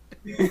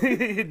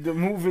 The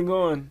moving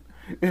on.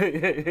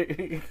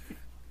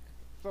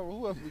 So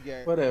who else we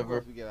got? Whatever. Who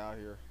else we got out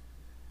here?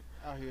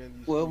 Out here in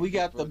these Well, we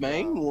streets got the for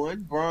main jobs?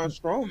 one, Braun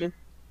Strowman.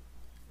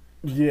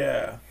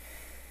 Yeah.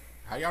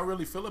 How y'all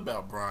really feel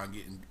about Braun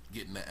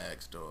getting the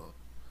axe, dog?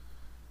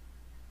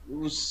 It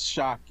was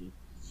shocking,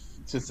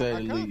 to say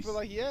I the kind of least. feel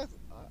like he asked.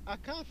 I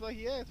kind of feel like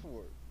he asked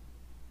for it.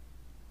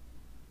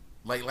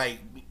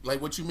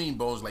 Like what you mean,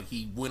 Bones? Like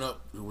he went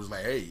up, it was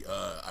like, hey,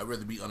 I'd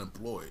rather be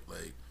unemployed,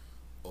 like,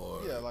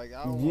 or Yeah, like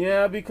I don't.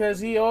 Yeah, because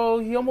he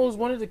almost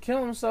wanted to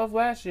kill himself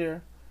last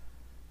year.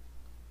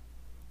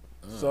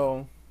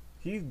 So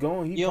he's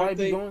going. He You don't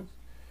probably be going.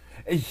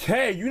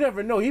 Hey, you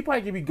never know. He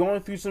probably could be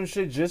going through some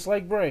shit just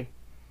like Bray.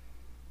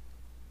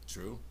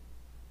 True.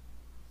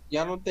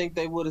 Y'all don't think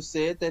they would have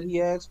said that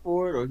he asked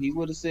for it, or he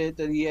would have said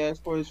that he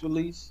asked for his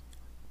release?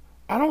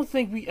 I don't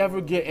think we ever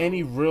get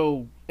any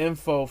real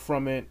info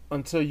from it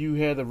until you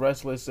hear the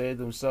wrestlers say it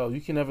themselves.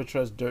 You can never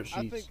trust dirt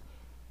sheets.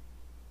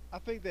 I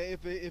think that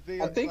if they,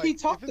 I think like, he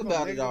if talked it's on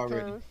about it negative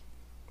already. terms,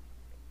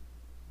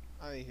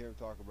 I didn't hear him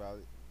talk about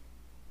it.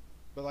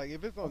 But like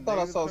if it's on thought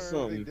I negative saw terms,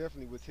 something. they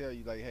definitely would tell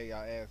you like, hey,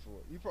 I asked for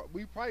it.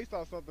 We probably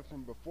saw something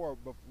from before,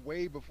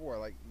 way before,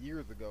 like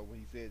years ago, when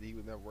he said he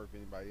would never work for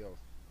anybody else.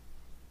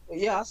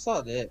 Yeah, I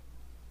saw that.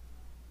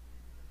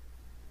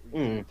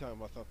 You talking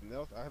about something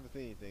else? I haven't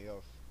seen anything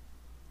else.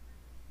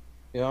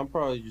 Yeah, I'm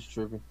probably just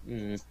tripping.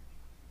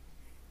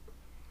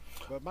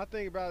 But my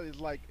thing about it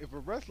is like, if a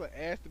wrestler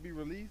asks to be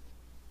released,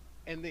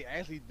 and they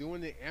actually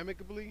doing it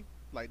amicably,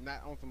 like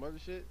not on some other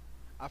shit,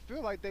 I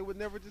feel like they would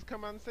never just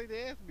come out and say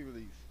they asked to be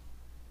released.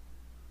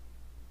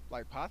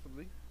 Like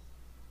possibly.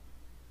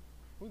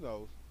 Who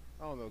knows?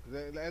 I don't know,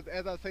 because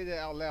as I say that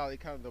out loud, it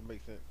kind of don't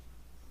make sense.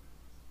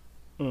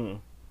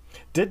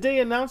 Did they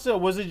announce it, or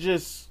was it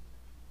just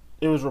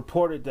it was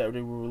reported that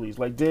they were released?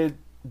 Like, did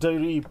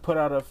WWE put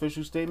out an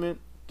official statement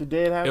the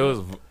day it happened? It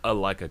was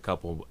like a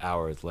couple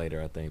hours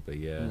later, I think, but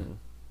yeah.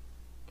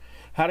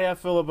 How do I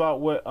feel about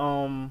what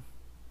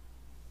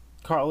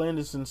Carl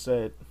Anderson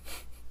said?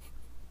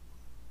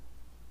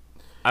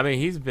 Tell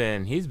he's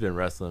been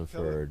wrestling us-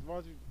 for why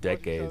don't you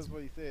decades. tell us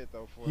what he said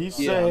though. He Yeah,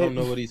 said- I don't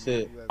know what he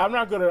said. I'm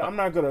not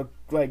gonna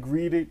like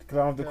read it because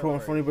I don't have the quote in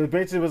front of me. But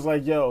basically, it was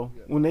like, "Yo,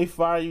 Yeah. when they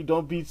fire you,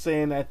 don't be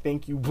saying that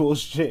thank you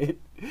bullshit.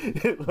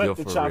 Let Yo,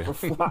 the for chopper real.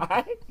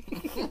 fly."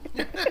 Pretty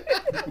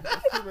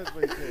much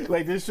what he said.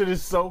 Like, this shit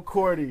is so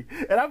corny,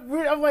 and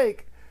I'm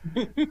like,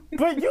 but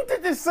you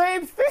did the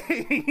same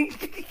thing.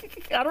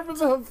 I don't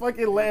remember him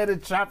fucking letting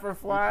the chopper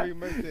fly. He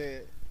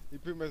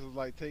pretty much was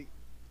like, take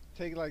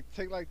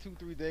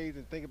 2-3 days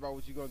and think about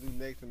what you're gonna do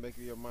next and make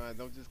up your mind.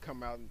 Don't just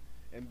come out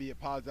and be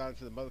apologizing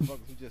to the motherfuckers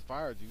who just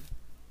fired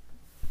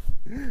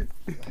you.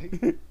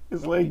 Like,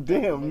 It's like,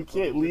 damn, you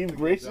can't leave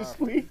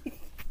graciously.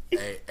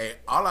 Hey,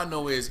 all I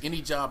know is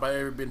any job I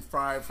ever been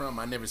fired from,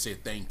 I never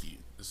said thank you.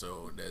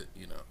 So that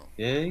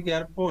Yeah, you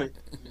got a point.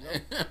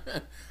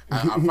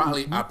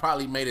 I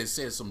probably made it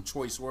said some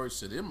choice words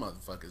to them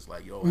motherfuckers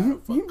like, yo, how the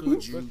fuck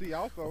could you? but see,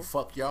 also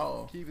Fuck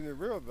y'all. keeping it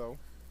real though,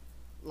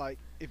 like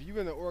if you're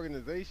in an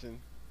organization,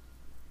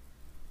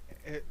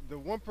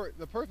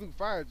 the person who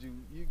fired you,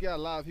 you got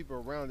a lot of people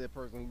around that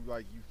person who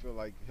like you feel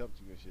like helped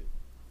you and shit.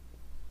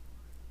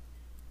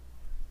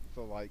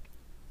 So like,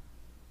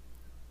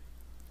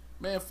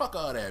 Man, fuck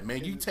all that,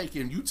 man. You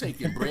taking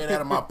bread out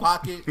of my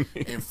pocket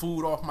and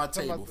food off my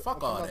talking table. about Fuck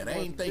the- I'm all talking that. I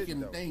about ain't the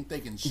thinking shit, they ain't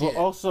thinking But shit.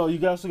 also,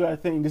 you also got to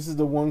think this is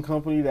the one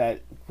company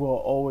that will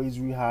always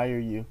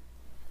rehire you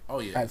Oh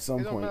yeah. at some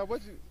it don't point. matter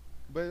what you,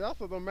 but it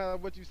also don't matter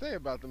what you say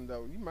about them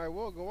though. You might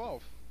well go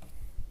off.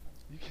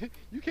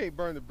 You can't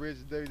burn the bridge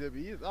to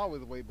WWE. It's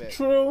always a way back.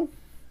 True.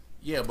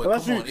 Yeah, but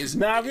Unless come you, on, it's we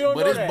don't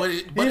know that.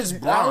 but it's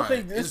Braun. I don't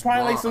think it's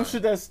probably like some Braun.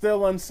 shit that's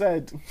still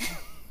unsaid.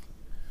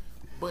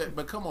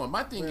 But come on,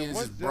 my thing Man, is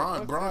once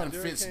Braun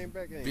Jerry fits came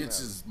back, it ain't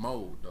Vince's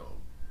mold though.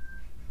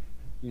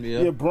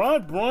 Yeah,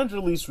 Braun's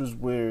release was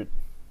weird.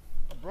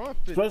 Braun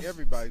fits Especially-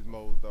 everybody's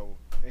mold though.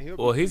 And he'll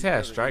be Well, he's had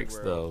better strikes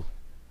anywhere else.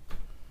 though.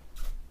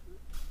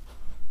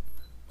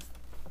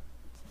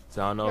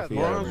 So I don't know You if he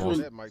gotta had a Braun's elaborate more. on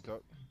that, Mike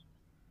Tuck.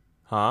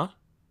 Huh?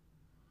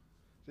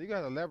 So you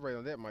gotta elaborate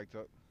on that, Mike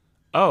Tuck.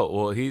 Oh,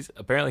 well, he's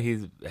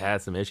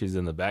had some issues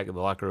in the back of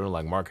the locker room.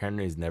 Like Mark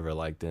Henry's never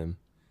liked him,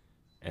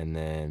 and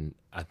then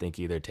I think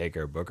either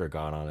Taker or Booker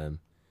got on him,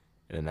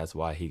 and then that's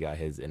why he got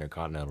his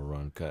Intercontinental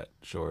run cut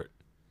short.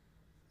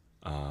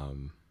 Oh,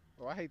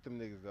 I hate them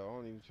niggas though. I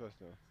don't even trust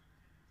them.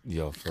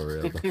 Yo, for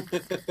real.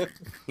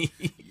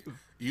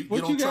 You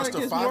What don't you got trust a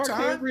against Mark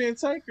 5-time? Henry and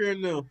Taker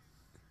and them?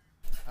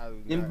 I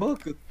do In not.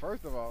 Booker.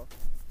 First of all,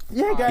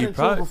 Yeah, he got He into it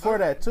probably- before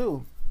that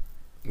too.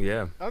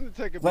 Yeah.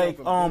 Undertaker Like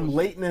built some bullshit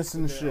lateness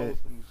and with that shit, old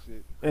school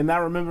shit. and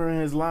not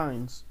remembering his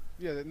lines.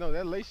 Yeah, no,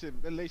 that late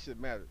shit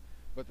mattered.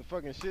 But the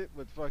fucking shit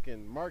with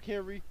fucking Mark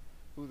Henry,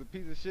 who's a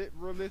piece of shit,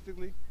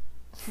 realistically,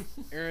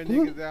 airing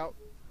niggas out,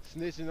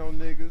 snitching on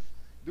niggas,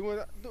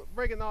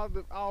 breaking all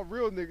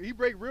real niggas. He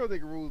break real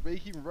nigga rules, but he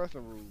keeping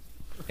wrestling rules.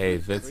 Hey,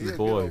 So Vince's he a good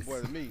boys. old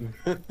boy to me.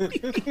 So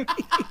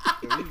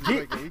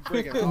he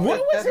breaking all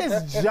What that.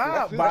 was his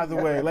job, by the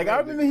way? Like I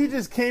remember he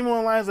just came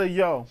on lines like,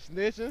 "Yo,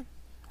 Snitching.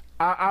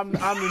 I'm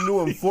the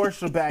new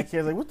enforcer back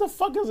here." Like, what the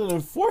fuck is an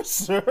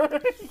enforcer?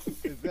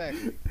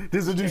 Exactly.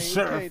 There's a new Came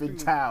sheriff in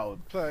to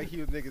town. Play like he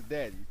was niggas'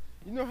 daddy.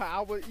 You know how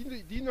I would?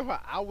 Do you know how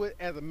I would,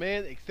 as a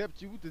man,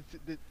 accept you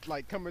to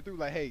like coming through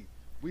like, hey,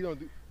 we don't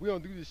do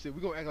this shit.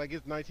 We gonna act like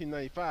it's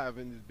 1995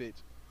 in this bitch.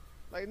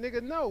 Like,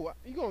 nigga, no.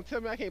 You gonna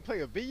tell me I can't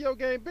play a video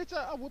game, bitch?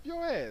 I'll whoop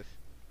your ass.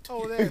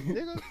 Old ass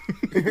nigga.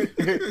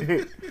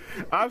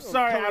 I'm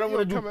sorry, come- I don't you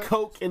want to don't do come at-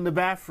 coke in the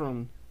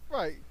bathroom.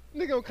 Right.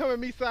 Nigga gonna come at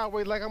me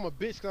sideways like I'm a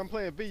bitch because I'm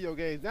playing video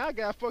games. Now I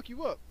gotta fuck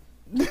you up.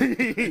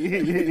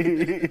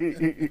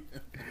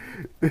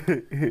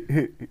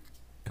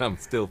 I'm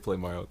still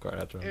playing Mario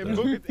Kart after I'm And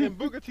done.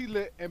 Booker T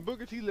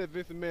let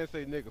Vince McMahon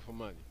say nigga for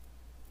money.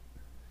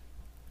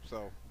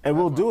 So. And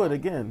we'll that's do my it problem.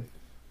 again.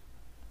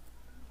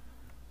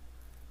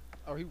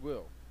 Oh, he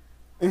will.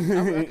 I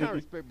kind of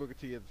respect Booker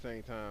T at the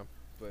same time,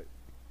 but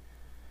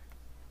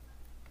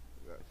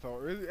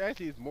so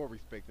actually it's more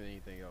respect than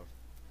anything else.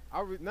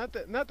 Not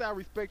that I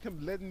respect him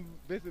letting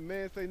Vince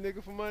McMahon say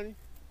nigga for money.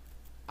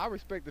 I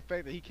respect the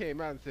fact that he came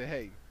out and said,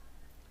 "Hey,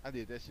 I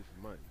did that shit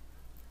for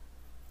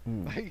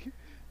money."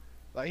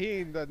 Like he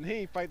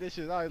ain't fight that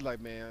shit out. He's like,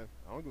 "Man,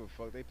 I don't give a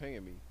fuck. They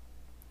paying me."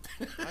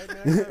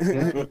 Like,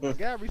 man, I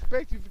gotta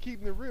respect you for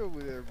keeping it real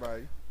with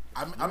everybody.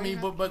 I mean,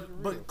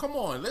 but come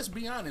on, let's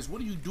be honest. What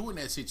do you do in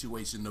that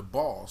situation? The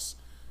boss,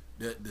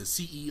 the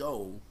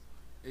CEO,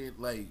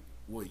 like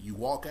what? You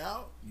walk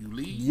out, you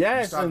leave, you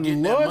Yes, start and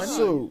getting that money.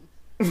 lawsuit.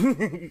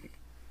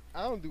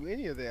 I don't do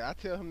any of that. I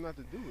tell him not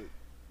to do it.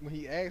 When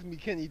he asks me,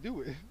 can he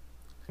do it?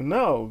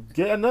 No,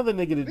 get another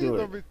nigga to do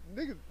it.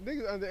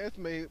 Niggas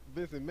underestimate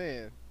Vince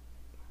McMahon.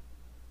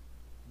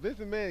 Vince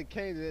McMahon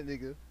came to that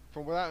nigga,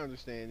 from what I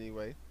understand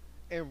anyway,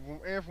 and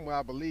from what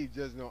I believe,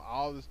 just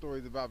all the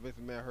stories about Vince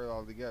McMahon heard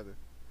all together.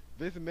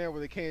 Vince McMahon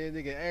would have came to that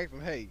nigga and asked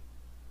him, "Hey,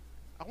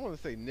 I want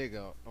to say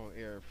nigga on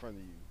air in front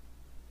of you.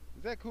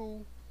 Is that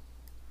cool?"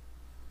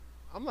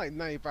 I'm like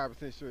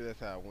 95% sure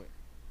that's how it went.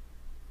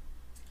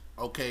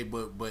 Okay,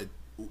 but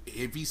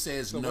if he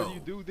says So no, what do you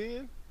do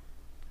then?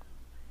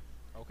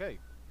 Okay,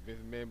 Vince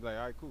McMahon be like,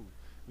 "All right, cool."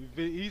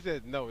 He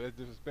says no, that's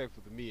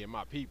disrespectful to me and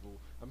my people.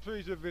 I'm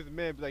pretty sure Vince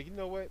McMahon be like, "You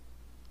know what?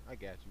 I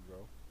got you, bro.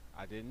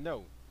 I didn't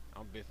know.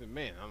 I'm Vince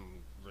McMahon. I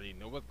don't really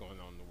know what's going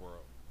on in the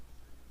world."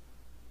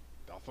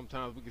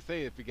 Sometimes we can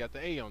say it if we got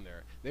the A on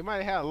there. They might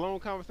have had a long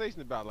conversation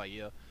about like,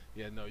 yeah,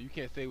 no, you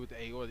can't say it with the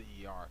A or the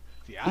ER.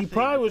 See, I He say it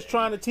probably with was the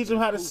trying A. to teach him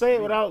how to say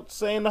it without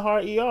saying the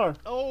hard ER.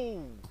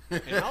 Oh,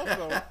 and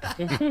also,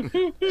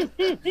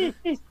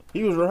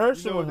 He was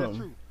rehearsing with that's him.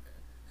 true.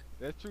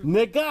 That's true.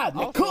 Nigga,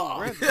 Also,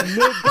 nigga, Randy-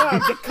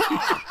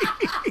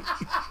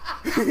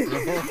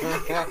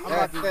 nigga. I'm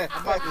about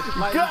to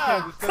slightly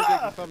change the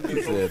subject to something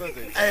that's said-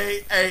 subject.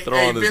 hey, Throw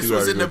on the Vince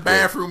was in the dude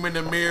bathroom in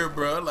the mirror,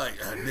 bro. Like,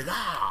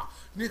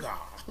 nigga.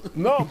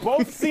 No,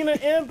 both Cena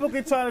and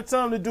Booker trying to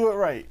tell him to do it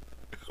right.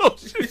 Oh,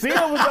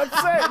 Cena was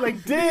upset,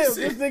 like, damn,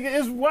 this nigga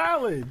is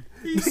wildin'.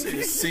 He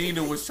said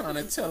Cena was trying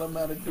to tell him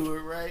how to do it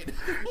right.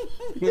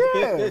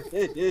 Yeah.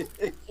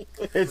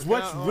 It's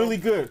what's really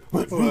good.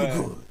 What's really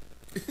good.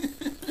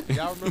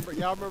 Y'all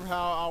remember how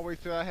I always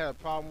said I had a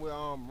problem with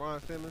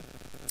Ron Simmons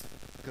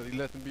because he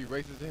lets them be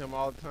racist to him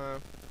all the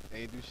time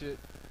and he do shit.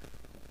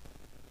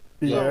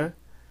 Yeah.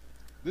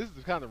 This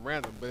is kind of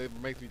random, but it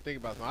makes me think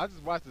about something. I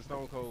just watched the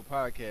Stone Cold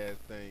podcast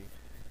thing,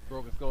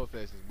 Broken Skull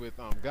Sessions, with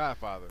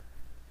Godfather.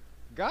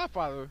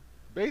 Godfather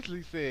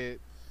basically said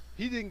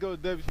he didn't go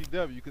to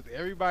WCW because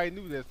everybody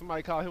knew that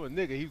somebody called him a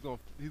nigga, he's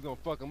gonna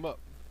fuck him up.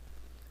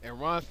 And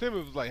Ron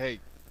Simmons was like, "Hey,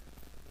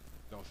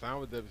 don't sign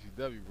with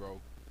WCW, bro,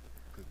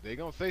 because they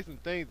gonna say some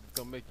things that's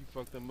gonna make you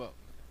fuck them up."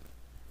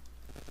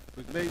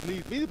 Which leads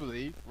me to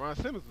believe Ron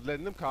Simmons was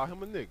letting them call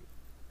him a nigga.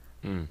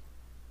 Mm.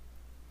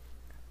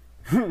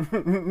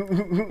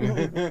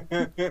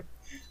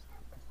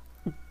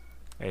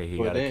 Hey, he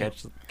Well, got a damn.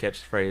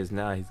 catchphrase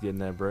now. He's getting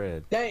that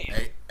bread. Damn.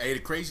 Hey, the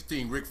crazy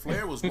thing, Ric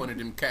Flair was one of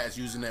them cats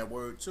using that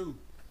word too.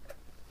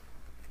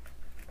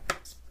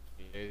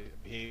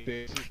 He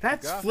said shit to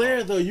That's Godfather.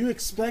 Flair, though. You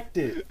expect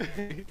it.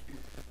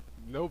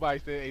 Nobody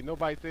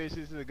said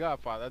shit to the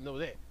Godfather. I know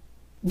that.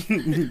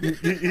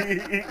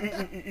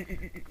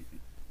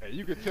 And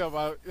you could tell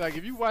by, like,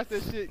 if you watch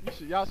that shit,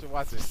 y'all should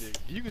watch that shit.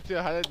 You can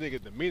tell how that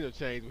nigga demeanor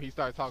changed when he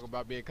started talking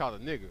about being called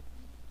a nigga.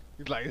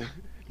 He's like,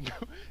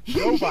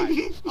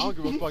 nobody. I don't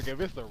give a fuck if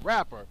it's a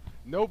rapper.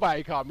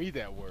 Nobody called me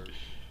that word.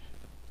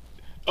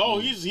 Oh,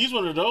 he's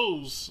one of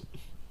those.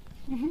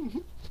 Yeah,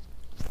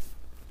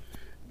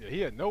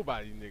 he a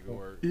nobody nigga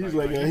word. He's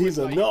like, he he's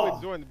a wouldn't no.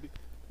 join the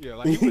yeah,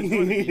 like he wouldn't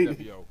join the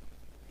BWO.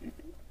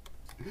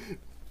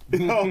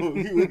 No,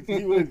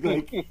 he would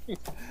like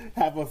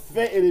have a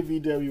fit in the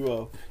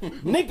VWO.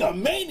 Nigga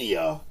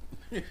mania.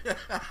 The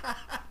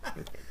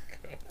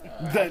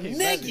My ass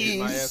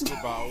niggas.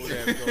 football old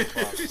ass Ghost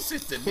Pop. This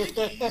is the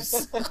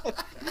niggas.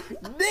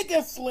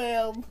 Nigga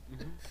slam.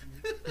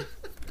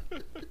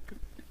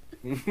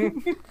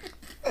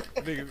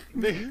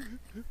 Nigga.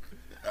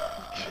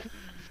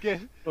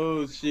 Sketch,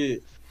 Oh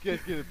shit. sketch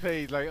get a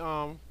page like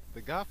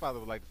the Godfather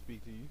would like to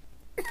speak to you.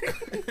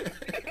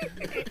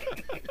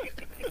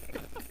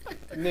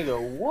 Nigga,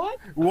 what?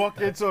 Walk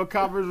into a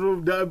conference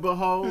room, nothing but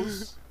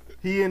hoes.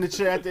 He in the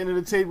chair at the end of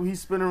the table. He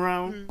spin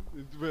around,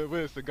 With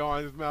a cigar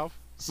in his mouth.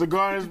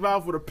 cigar in his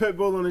mouth with a pit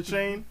bull on the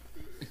chain,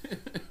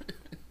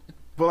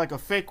 but like a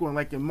fake one,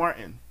 like in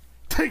Martin.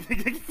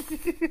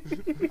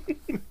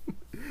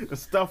 A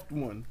stuffed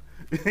one.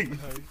 Okay,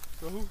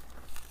 so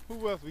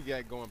who else we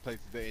got going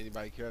places that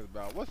anybody cares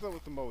about? What's up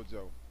with the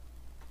Mojo?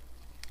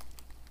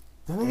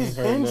 That nigga's Ain't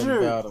heard nothing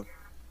injured. about him.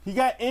 He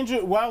got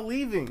injured while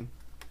leaving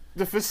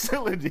the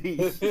facility.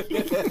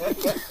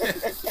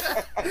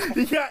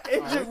 He got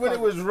injured when it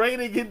was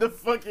raining in the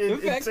fucking The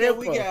fact that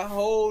we got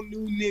whole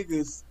new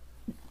niggas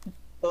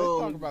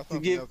talk about to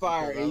something get else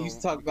fired, because I and you used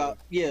to don't talk about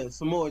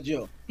Samoa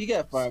Joe. He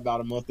got fired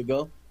about a month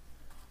ago.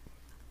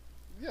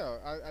 Yeah,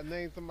 I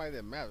named somebody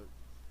that mattered.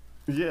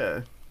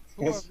 Yeah.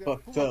 Who That's else, who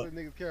fucked else up.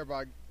 the niggas care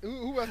about?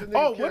 Who else the niggas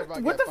Oh, care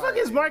about? what the got fuck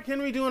fired? is Mark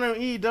Henry doing on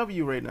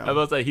AEW right I was now?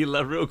 about to say he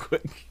left real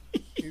quick.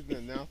 He's an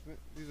announcement.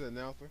 He's an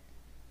announcer.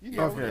 You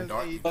know, Okay. because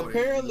Dark- AEW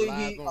Apparently,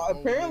 relies he on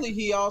apparently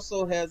he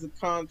also has a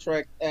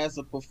contract as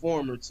a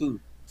performer too.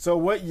 So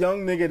what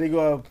young nigga they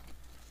gonna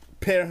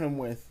pair him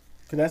with?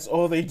 Cause that's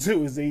all they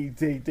do is they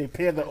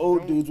pair the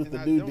old dudes with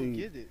the new dude.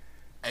 Get it.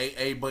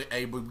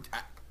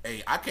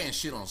 I can't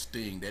shit on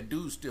Sting. That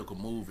dude still can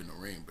move in the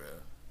ring, bro.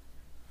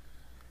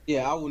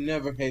 Yeah, I would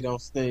never hate on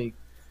Sting.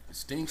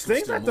 Sting's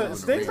Sting's still not moving the in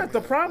Sting's ring, not the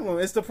bro. problem.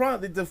 It's the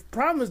problem. The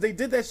problem is they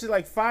did that shit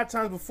like 5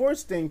 times before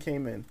Sting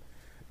came in,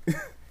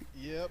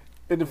 Yep.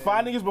 and the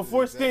 5 niggas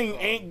before that's Sting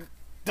all.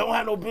 don't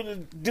have no business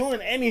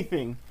doing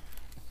anything.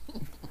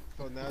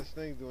 So now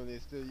Sting's doing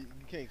it. Still, you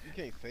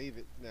can't save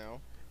it now.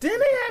 Didn't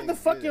they have the Sting's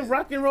fucking dead.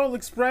 Rock and Roll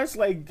Express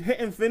like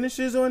hitting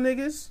finishes on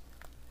niggas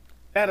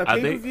at a I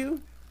pay per think-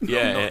 view?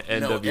 Yeah,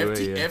 No,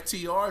 NWA. Yeah.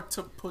 FTR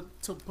to put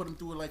him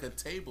through like a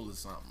table or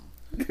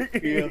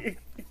something.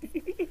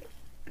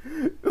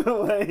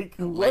 Like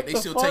what Like they the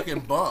still fuck?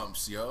 taking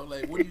bumps, yo.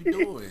 Like what are you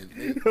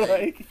doing?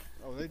 Like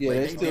Oh, they, Yeah, they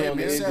they still on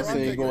the damn end near of the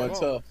scene going bumps.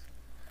 tough.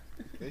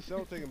 They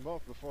still taking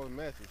bumps before the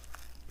matches.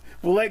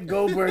 we'll let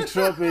Goldberg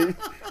trumpet.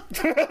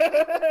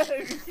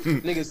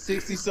 Nigga,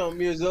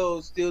 60-something years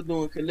old, still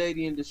doing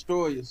Canadian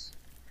destroyers.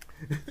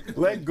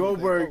 Let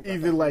Goldberg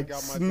even like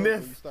Got my joke when you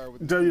sniff start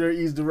with the-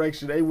 WWE's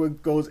direction. They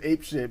would goes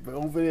ape shit, but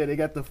over there they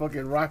got the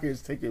fucking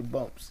Rockers taking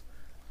bumps.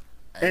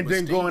 And but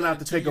then Sting going got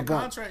out a to take a 2-year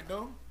bump. Contract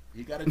though.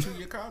 He got a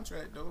 2-year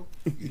contract though.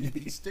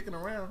 He's sticking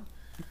around.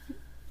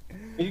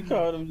 You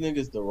call them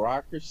niggas the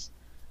Rockers?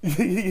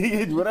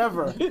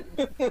 Whatever.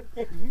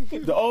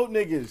 The old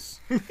niggas.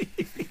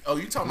 Oh,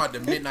 you talking about the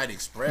Midnight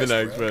Express?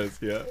 Midnight bro.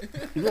 Express,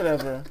 yeah.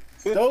 Whatever.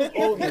 Those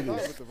old Start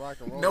niggas. with the rock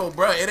and roll. No,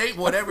 bro, it ain't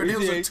whatever. Yeah,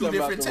 Those are he's 2 talking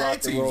about different the tag Rock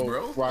and teams, Roll-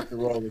 bro. Rock and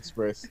Roll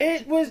Express.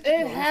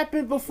 It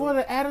happened before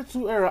the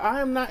Attitude Era.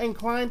 I am not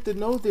inclined to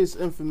know this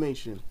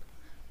information.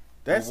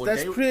 That's Well,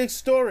 that's they-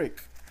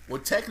 prehistoric.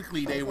 Well,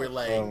 technically, they were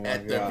like Oh my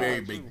at the God. very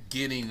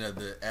beginning of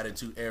the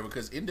Attitude Era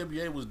because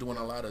NWA was doing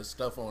a lot of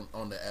stuff on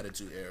the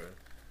Attitude Era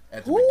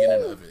at the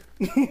beginning of it.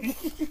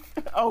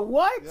 Oh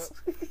what? Yep.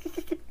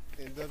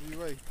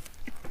 NWA.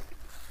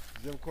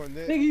 Jim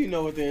Cornette. Nigga, you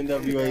know what the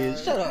NWA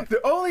is. Shut up. The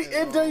only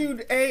And,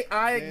 NWA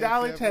I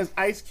acknowledge Kevin. has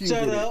Ice Cube.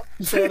 Shut in it. up.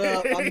 Shut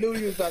up. I knew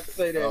you was about to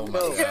say that. Oh my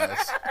No.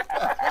 gosh!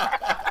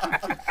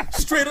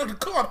 Straight up the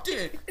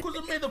Compton, cause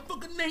I made the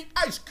fucking name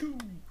Ice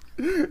Cube.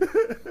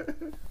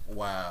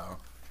 Wow.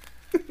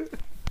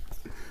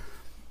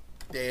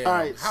 Damn. All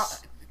right. How,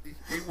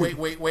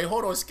 wait.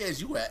 Hold on, Sketch.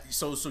 You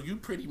so you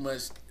pretty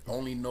much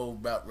only know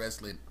about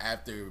wrestling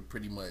after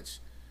pretty much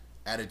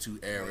Attitude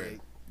Era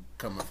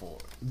coming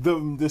forward.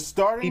 The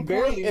starting He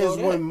barely point know is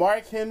that. when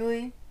Mark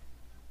Henry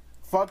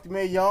fucked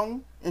Mae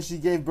Young and she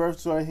gave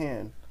birth to her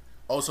hand.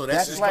 Oh, so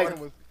That's just like-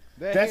 starting with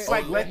That's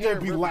like that Let There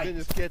hand Be Light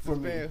represented Sketch's for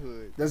me.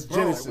 fanhood. That's Bro,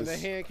 like, when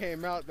Genesis. the hand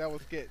came out, that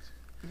was Sketch.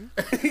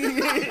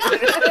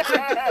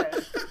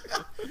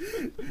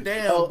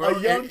 damn, bro.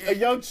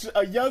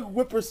 a young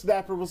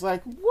whippersnapper was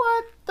like,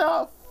 "What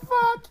the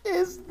fuck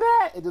is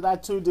that?" And then I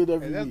tuned in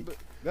every And week.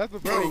 that's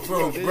what Bro,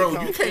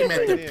 you came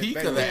at the peak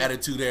of the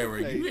Attitude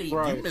Era. Hey, You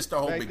right. missed the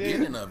whole Back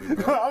beginning then- of it,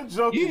 bro. I'm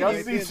joking. You- I've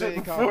back seen then shit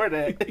they call- before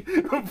that.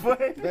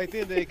 But Back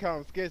then they called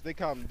him Sketch, they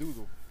called him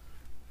Doodle.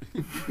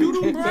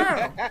 Doodle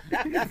Brown.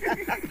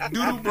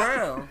 Doodle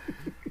Brown.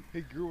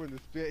 He grew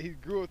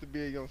up to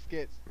be a young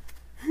Sketch.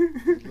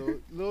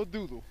 Little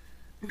Doodle.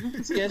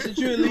 Sketch, did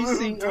you at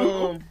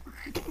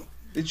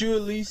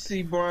least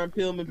see Brian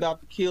Pillman about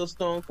to kill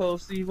Stone Cold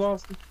Steve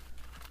Austin?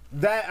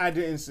 That I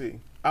didn't see.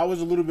 I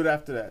was a little bit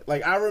after that.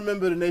 Like, I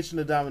remember the Nation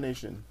of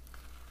Domination.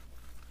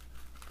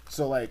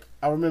 So, like,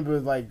 I remember,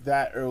 like,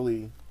 that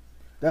early.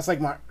 That's,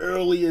 like, my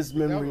earliest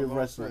memory of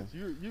wrestling.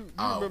 You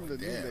remember the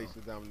New Nation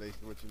of Domination,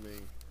 what you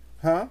mean?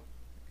 Huh?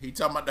 He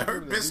talking about the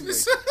Hurt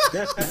Business? You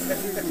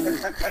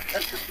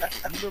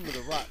remember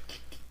The Rock.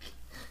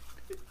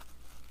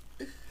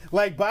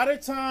 Like, by the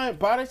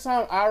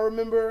time I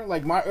remember,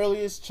 like, my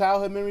earliest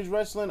childhood memories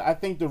wrestling, I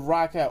think The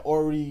Rock had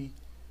already,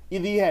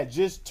 either he had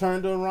just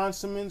turned on Ron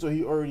Simmons or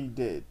he already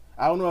did.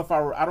 I don't know if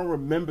I don't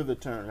remember the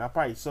turn. I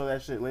probably saw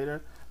that shit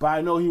later, but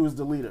I know he was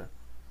the leader.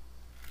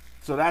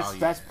 So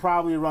that's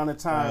probably around the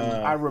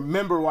time I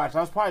remember watching.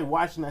 I was probably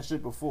watching that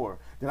shit before.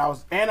 Then I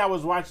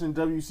was watching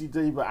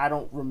WCW, but I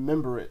don't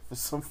remember it for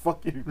some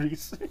fucking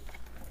reason.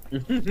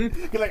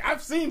 Like,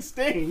 I've seen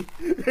Sting.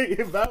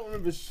 If I don't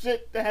remember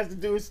shit that has to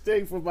do with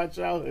Sting from my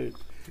childhood,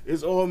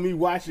 it's all me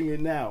watching it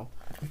now.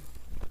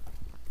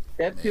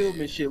 That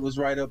Pillman shit was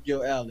right up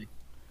your alley.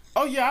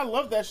 Oh yeah, I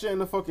love that shit in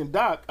the fucking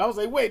doc. I was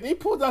like, wait, they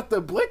pulled out the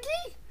blicky?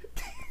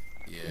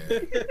 Yeah.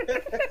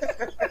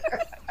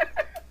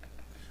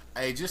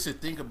 Hey, just to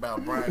think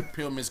about Brian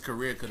Pillman's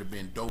career could have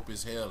been dope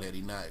as hell had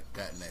he not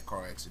gotten that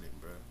car accident,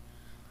 bro.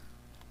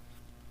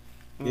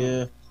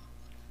 Yeah.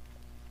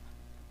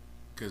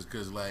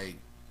 Cause like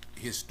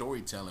his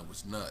storytelling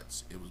was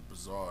nuts. It was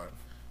bizarre.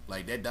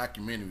 Like that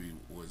documentary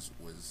was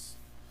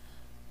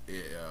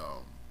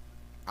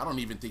I don't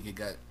even think it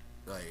got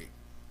like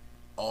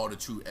all the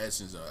true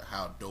essence of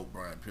how dope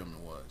Brian Pillman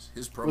was.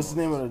 His promo What's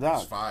the name of the doc?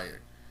 was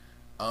fire.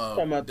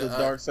 Talking about the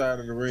Dark Side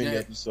of the Ring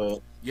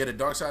episode. Yeah, the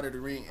Dark Side of the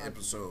Ring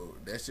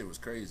episode. That shit was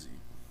crazy.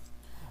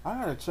 I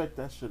gotta check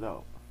that shit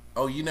out.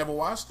 Oh, you never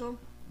watched them?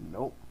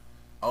 Nope.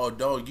 Oh,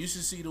 dog, you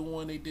should see the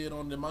one they did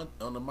on the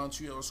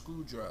Montreal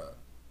School Drive.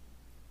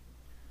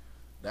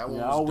 That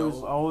one was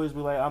dope. I always be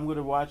like, I'm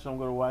gonna watch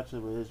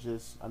it, but it's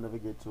just I never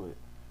get to it.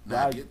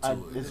 Get to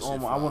it. It's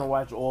on. I want to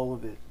watch all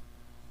of it.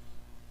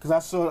 Cause I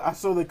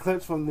saw the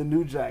clips from the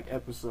New Jack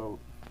episode.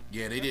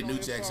 Yeah, they did New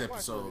Jack's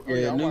episode.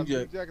 Yeah, New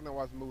Jack and I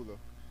watched Moolah.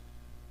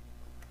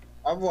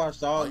 I've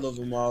watched all of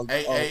them up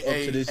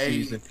to this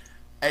season.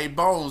 Hey,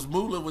 Bones,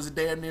 Moolah was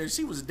damn near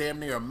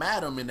a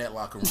madam in that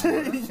locker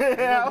room.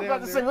 Yeah, I was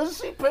about to say, wasn't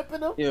she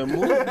pimping them? Yeah,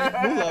 Moolah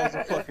was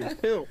a fucking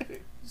pimp.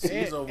 She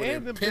was over there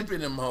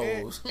pimping them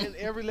hoes. And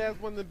every last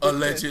one of them bitches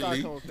Allegedly. had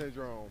Stockholm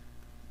Syndrome.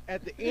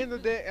 At the end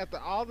of that, after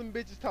all them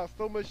bitches talked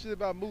so much shit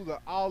about Moolah,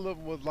 all of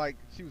them was like,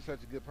 she was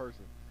such a good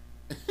person.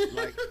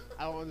 Like,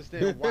 I don't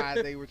understand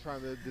why they were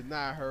trying to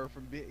deny her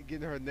from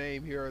getting her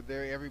name here or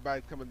there.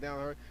 Everybody's coming down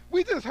on her.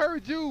 We just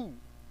heard you.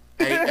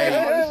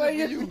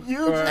 Hey,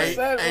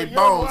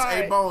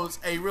 Bones,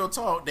 hey, real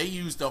talk. They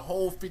used the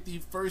whole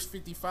first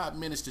 55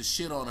 minutes to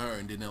shit on her,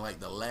 and then in like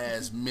the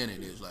last minute,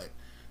 it's like,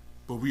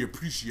 but we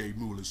appreciate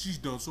Moolah. She's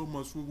done so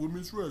much for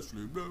women's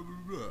wrestling. Blah blah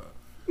blah.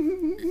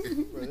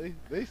 Bro,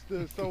 they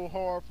stood so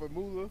hard for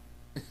Moolah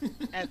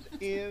at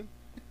the end.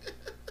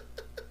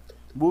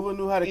 Moolah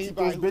knew how to keep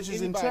those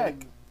bitches in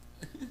check.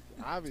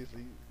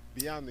 Obviously,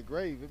 beyond the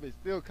grave, if it's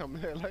still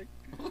coming there like.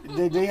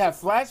 They have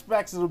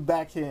flashbacks of the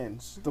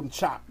backhands, them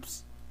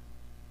chops.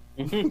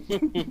 Woo!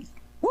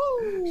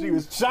 She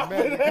was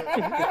chopping.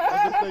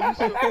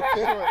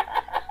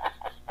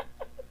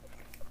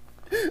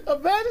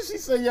 Imagine she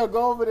said, "Yo,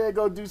 go over there and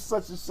go do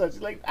such and such."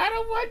 Like, I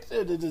don't want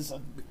you to just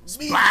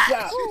meat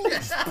chop.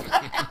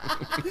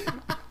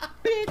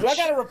 Do I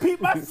gotta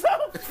repeat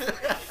myself?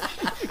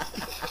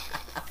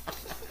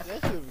 That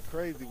shit was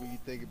crazy when you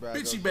think about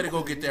it. Bitch, you better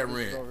go get that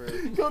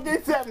rent. Go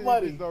get that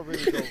money.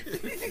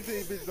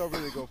 Bitches don't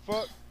really go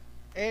fuck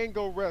and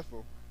go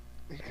wrestle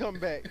and come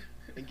back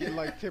and get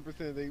like 10%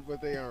 of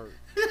what they earn.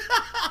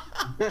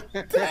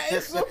 That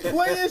is some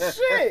player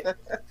shit.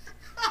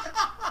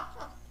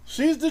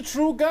 She's the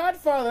true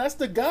godfather. That's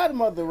the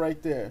godmother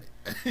right there.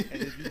 And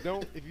if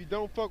you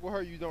don't fuck with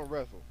her, you don't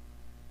wrestle.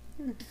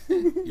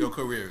 Your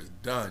career is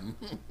done.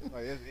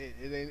 Like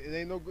it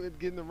ain't no good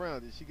getting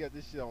around it. She got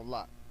this shit on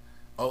lock.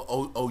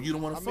 Oh, you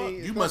don't want to fuck?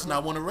 You must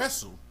not want to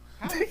wrestle.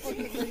 How the fuck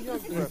is Mae Young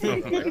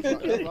wrestle?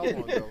 That's what I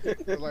want to know.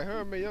 Cause like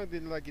her and Mae Young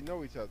didn't like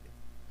know each other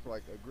for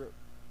like a grip.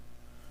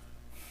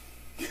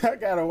 I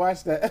gotta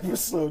watch that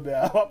episode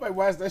now. I might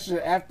watch that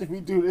shit after we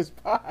do this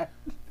pod.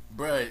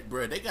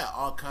 Bruh, they got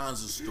all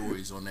kinds of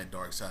stories on that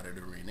Dark Side of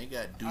the Ring. They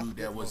got dude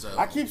that was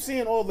I keep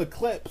seeing all the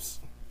clips.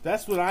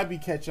 That's what I be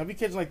catching. I be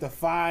catching like the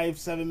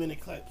 5-7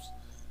 minute clips.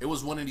 It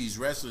was one of these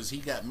wrestlers. He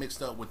got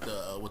mixed up with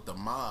the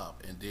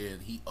mob, and then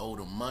he owed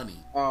them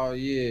money. Oh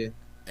yeah.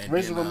 And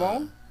Razor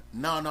Ramon?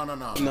 No.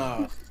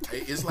 Nah.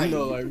 It's like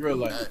like real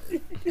life.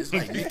 It's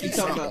like Nicky You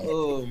talking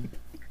something.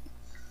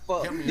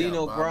 about fuck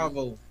Dino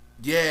Bravo?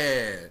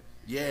 Yeah.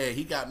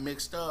 He got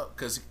mixed up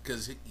because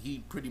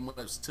he pretty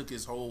much took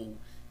his whole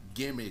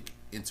gimmick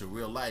into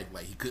real life.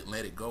 Like he couldn't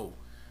let it go,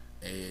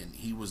 and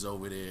he was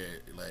over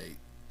there like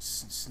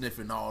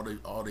sniffing all the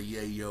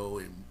yayo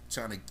and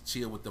trying to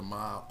chill with the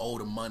mob, owe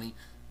the money.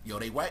 Yo,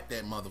 they whacked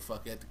that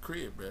motherfucker at the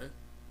crib, bruh.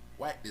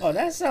 Whacked his Oh,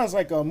 that sounds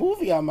like a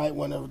movie I might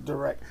want to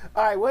direct.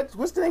 All right,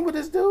 what's the name of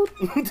this dude?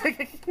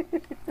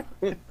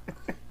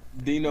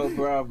 Dino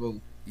Bravo.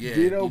 Yeah,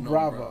 Dino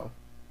Bravo.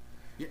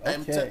 Yeah,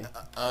 Okay.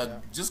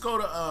 Just go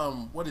to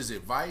what is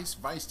it? Vice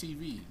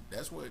TV.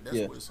 That's where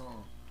it's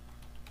on.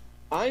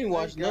 I ain't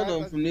watched none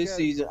of them from this guys-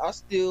 season. I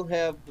still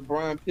have the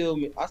Brian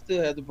Pillman. I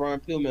still have the Brian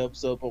Pillman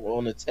episode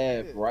on the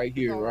tab Yeah, right it's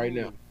here, on right Hulu.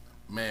 now.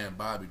 Man,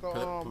 Bobby,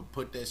 So,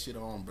 put that shit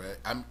on, bro.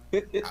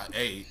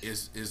 Hey,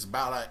 it's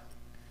about like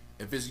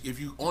if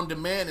you on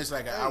demand, it's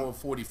like an hour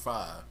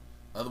 45.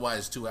 Otherwise,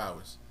 it's 2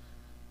 hours.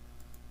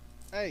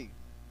 Hey,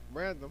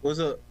 random. What's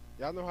up?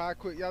 Y'all know how I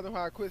quit? Y'all know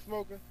how I quit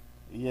smoking?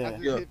 I Yeah.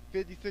 just Yeah. hit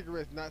 50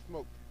 cigarettes, not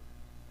smoked.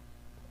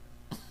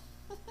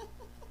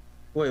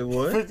 Wait,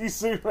 what? 50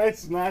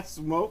 cigarettes not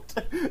smoked.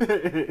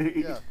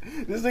 Yeah.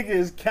 This nigga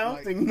is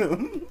counting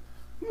them.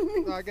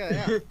 No, I got an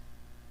app.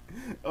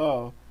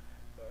 Oh.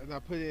 And I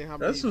put in how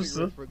many That's what's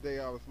cigarettes up. per day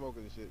I was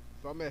smoking and shit.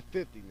 So I'm at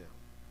 50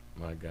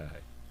 now. My guy.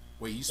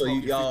 Wait, you So you-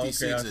 smoking y'all-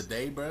 56 okay, a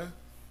day, bro?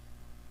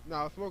 No,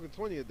 I was smoking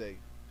 20 a day.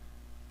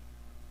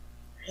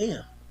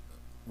 Damn.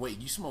 Wait,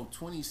 you smoke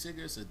 20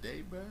 cigarettes a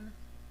day, bro?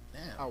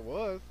 Damn. I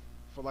was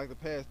for like the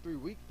past 3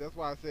 weeks. That's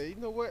why I said, you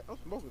know what? I'm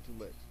smoking too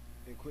much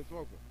and quit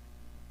smoking.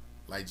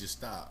 Like, just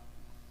stop.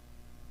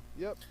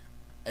 Yep.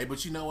 Hey,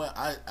 but you know what?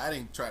 I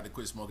didn't try to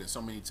quit smoking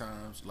so many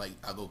times. Like,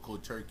 I go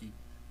cold turkey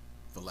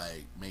for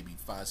like maybe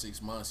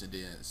 5-6 months, and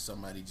then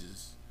somebody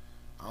just,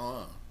 I don't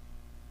know,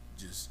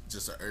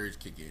 just an urge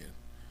kick in.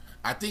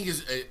 I think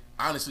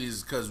honestly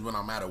it's because when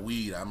I'm out of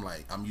weed,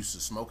 I'm used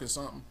to smoking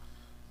something.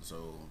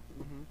 So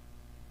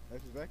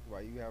That's exactly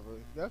why you have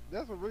a.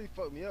 That's what really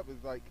fucked me up.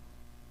 Is like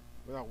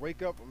when I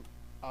wake up,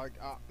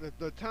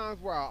 the times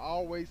where I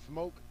always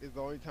smoke is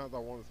the only times I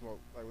want to smoke.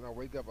 Like when I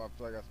wake up, I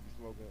feel like I should be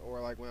smoking, or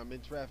like when I'm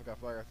in traffic, I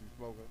feel like I should be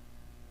smoking.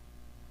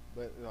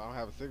 But I don't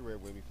have a cigarette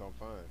with me, so I'm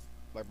fine.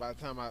 Like by the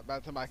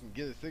time I can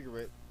get a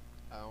cigarette,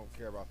 I don't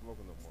care about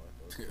smoking no more.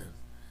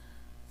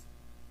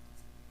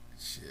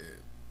 So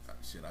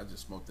shit, I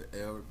just smoked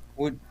the L.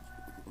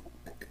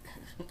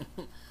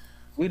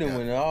 We done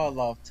went all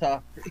off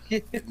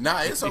topic.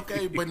 Nah, it's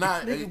okay, but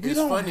not. Nigga, we It's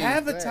don't funny.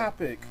 have a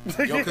topic.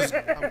 Yo, cause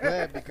I'm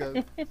glad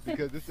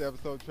because this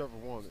episode Trevor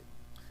wanted.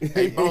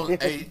 hey,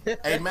 Bones, hey,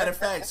 matter of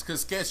fact,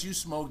 cause Sketch, you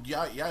smoke.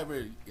 Y'all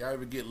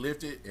ever get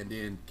lifted and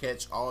then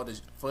catch all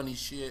this funny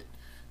shit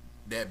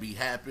that be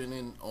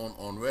happening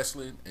on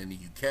wrestling, and then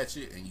you catch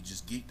it and you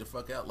just geek the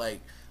fuck out.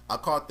 Like I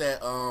caught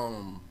that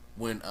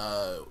when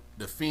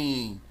the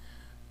Fiend,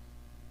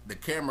 the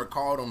camera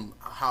caught him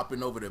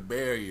hopping over the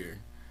barrier.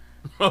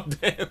 Oh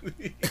damn!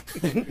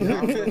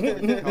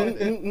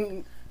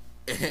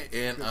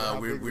 And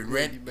we're you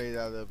ready, made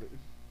out of it.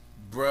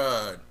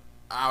 bruh.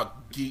 I'll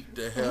geek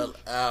the hell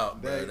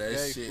out, bruh. That That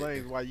shit.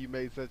 explains why you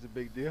made such a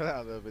big deal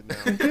out of it now.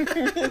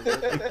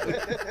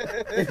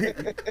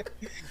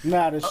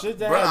 Nah, the shit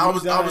that Bruh, had I me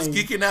was dying-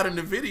 geeking out in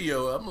the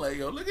video. I'm like,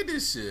 yo, look at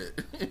this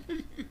shit.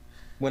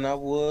 When I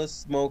was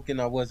smoking,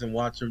 I wasn't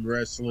watching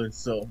wrestling,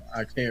 so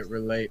I can't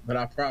relate. But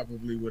I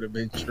probably would have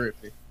been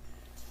tripping.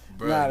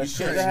 Bruh, Nah, the you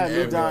shit catch that had me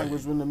dying everybody.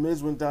 was when the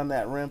Miz went down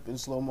that ramp in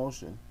slow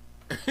motion.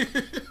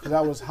 Cause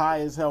I was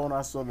high as hell when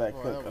I saw that Oh,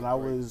 clip, that and was I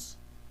great. was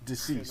And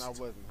deceased. I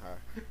wasn't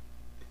high.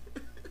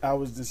 I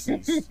was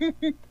deceased.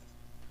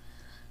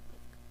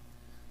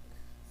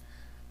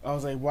 I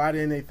was like, why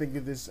didn't they think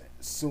of this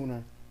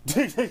sooner?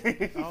 I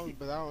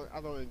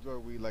don't enjoy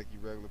weed like you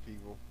regular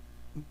people.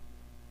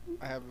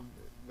 I haven't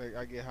like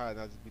I get high and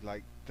I just be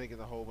like thinking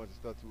a whole bunch of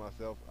stuff to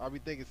myself. I be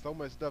thinking so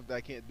much stuff that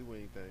I can't do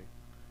anything.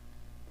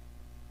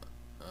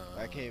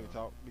 I can't even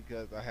talk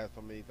because I have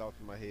so many thoughts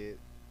in my head.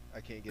 I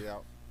can't get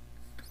out.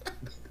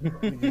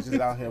 Niggas just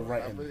out here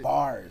writing really-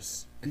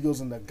 bars. He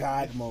goes into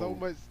God It's mode. so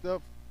much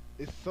stuff.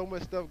 It's so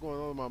much stuff going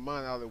on in my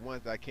mind all at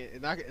once that I can't.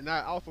 And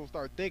I also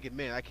start thinking,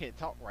 man, I can't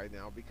talk right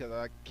now because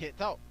I can't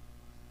talk.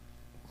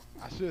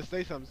 I should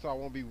say something so I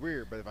won't be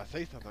weird. But if I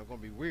say something, I'm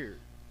gonna be weird.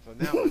 So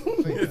now I'm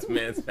gonna say This something.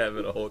 man's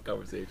having a whole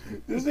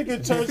conversation. This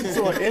nigga turns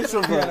into an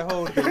introvert.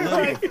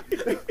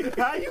 Like,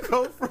 how you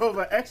go from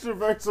an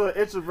extrovert to an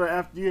introvert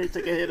after you ain't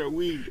take a hit of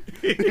weed?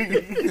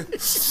 Literally,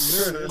 that's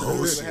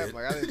what shit. happened.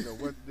 Like I didn't know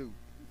what to do.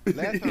 Last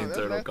time, that's the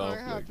Internal last time I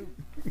had conflict.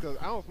 to, because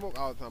I don't smoke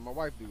all the time. My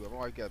wife do. My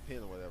wife got a pen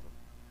or whatever,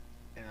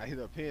 and I hit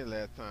a pen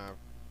last time.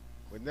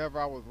 Whenever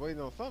I was waiting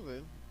on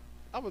something,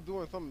 I was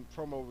doing some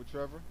promo with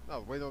Trevor. I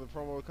was waiting on the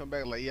promo to come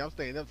back. Like, yeah, I'm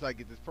staying up till I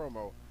get this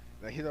promo.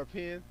 And I hit her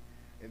pen,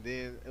 and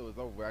then it was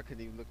over. I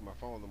couldn't even look at my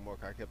phone no more.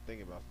 'Cause I kept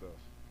thinking about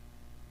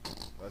stuff.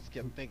 So I just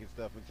kept thinking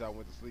stuff until I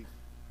went to sleep.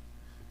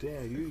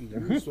 Damn,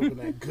 you smoking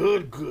that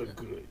good.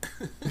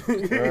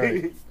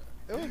 Right.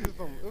 It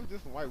was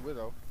just some White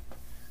Widow.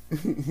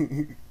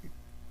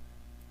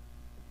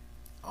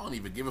 I don't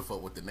even give a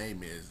fuck what the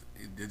name is.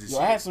 Did this Yo,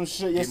 I had some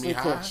shit get me yesterday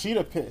called high?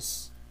 cheetah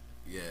piss.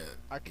 Yeah.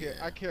 I care.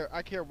 yeah.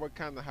 I care what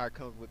kind of high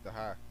comes with the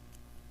high.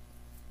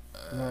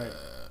 Right.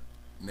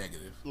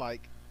 Negative.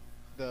 Like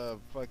the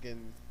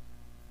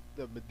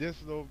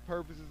medicinal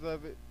purposes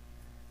of it.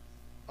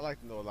 I like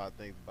to know a lot of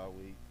things about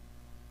weed.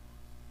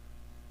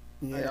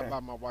 Like, I buy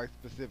my wife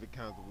specific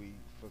kinds of weed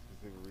for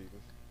specific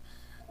reasons.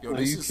 Yo,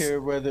 Do you care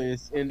whether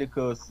it's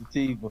indica or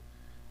sativa?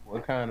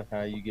 What kind of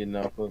high you getting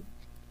off of?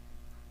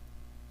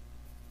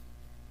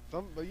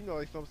 But you know,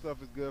 like some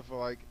stuff is good for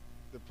like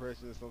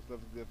depression, some stuff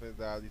is good for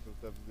anxiety, some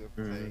stuff is good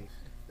for pain.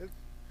 It's,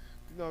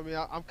 you know what I mean?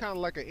 I'm kind of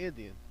like an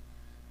Indian,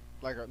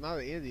 like not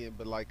an Indian,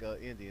 but like a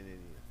Indian.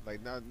 Like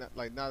not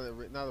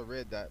a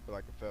red dot, but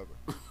like a feather.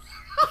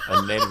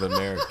 A Native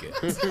American.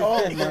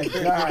 Oh my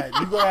God!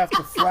 You gonna have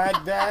to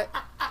flag that.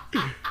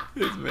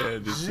 This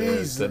man just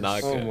Jesus. said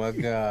Tanaka. Oh my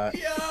God.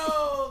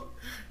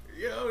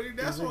 Yo,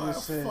 that's This why I nigga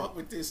said, fuck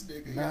with this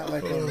nigga. Not yo.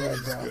 like a red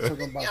dot. I'm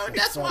talking about Yo, the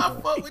that's why I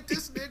feather. fuck with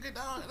this nigga,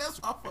 dog.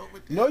 That's why I fuck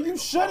with this No, nigga. you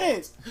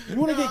shouldn't. You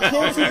wanna get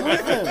canceled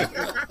with him.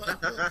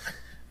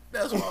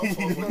 That's why I fuck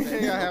with Okay,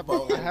 this I have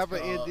nigga, I have an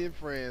dog. Indian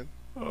friend.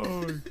 I got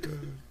an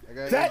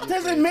That Indian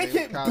doesn't friend. make His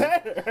it name is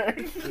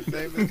better. His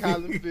name is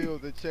Colin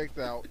Fields. It checks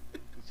out.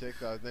 His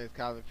name's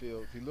Colin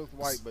Fields. He looks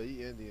white, but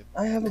he Indian.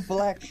 I have a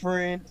black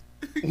friend.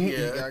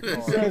 Yeah. Got He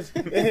caught. says,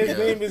 and his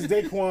name is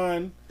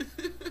Daquan.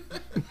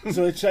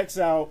 So it checks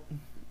out.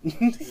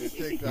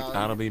 It checks out.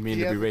 I don't be mean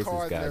He to has be the racist,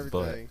 cards and guys,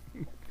 but everything.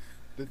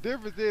 The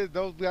difference is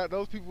those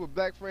people with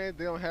black friends,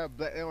 they don't have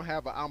black. They don't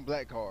have a I'm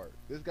black card.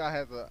 This guy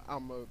has a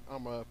I'm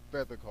a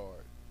feather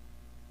card.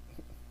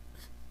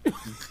 I'm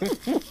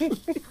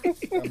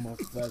a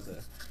feather.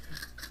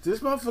 This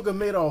motherfucker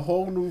made a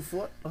whole new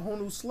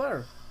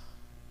slur.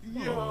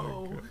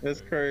 Yo.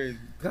 That's crazy.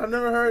 I've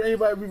never heard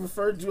anybody be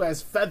referred to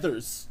as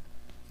feathers.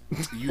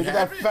 You Look at that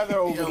haven't? feather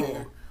over Yo,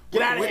 there.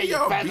 Get out of where here, you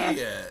y'all feather.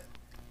 be at?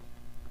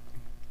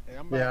 And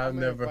I'm Yeah, I've I'm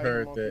never invite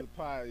heard him that. onto the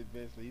pod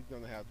eventually. He's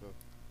gonna have to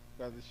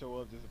show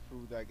up just to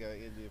prove that I got an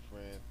Indian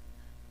friend.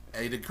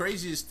 Hey, the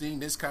craziest thing,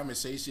 this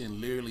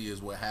conversation literally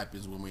is what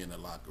happens when we're in the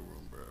locker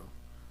room, bro.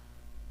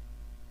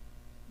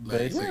 Like,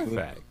 Basically.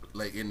 fact.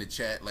 like in the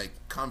chat, like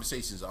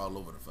conversations all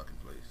over the fucking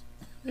place.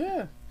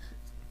 Yeah.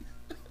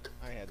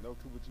 I had no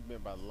clue what you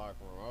meant by the locker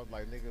room. I was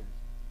like, nigga,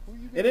 who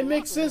you been And in it the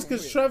makes locker sense room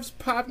because with? Trev's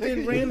popped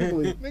in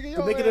randomly Nigga, to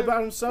your make it ass-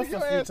 about himself Your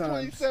a few ass times.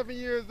 27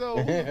 years old.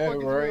 Who the fuck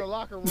is you in Right. the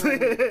locker room?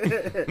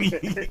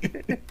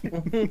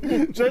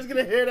 Trev's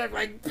gonna hear that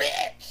like,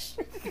 bitch!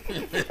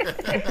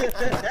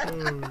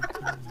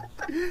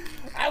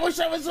 I wish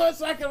I was on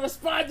so I could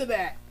respond to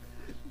that.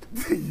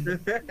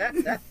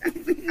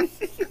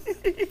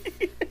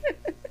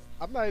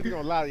 I'm not even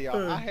gonna lie to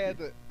y'all. I had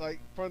to like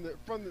from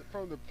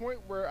the point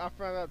where I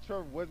found out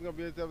Trevor wasn't gonna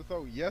be in this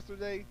episode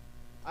yesterday.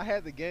 I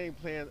had the game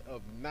plan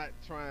of not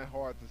trying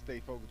hard to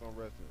stay focused on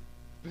wrestling,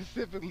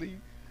 specifically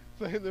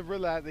for him to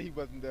realize that he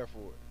wasn't there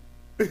for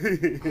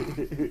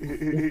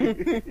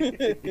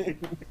it.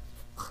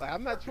 Like,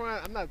 I'm not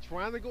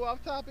trying to go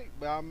off topic,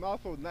 but I'm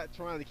also not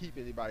trying to keep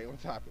anybody on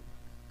topic.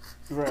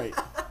 Right.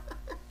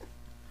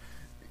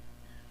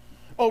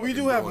 Oh, we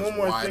do have Doors one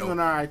more wide thing on open.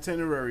 our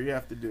itinerary you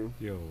have to do.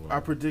 Yo,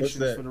 Our predictions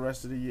that? for the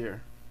rest of the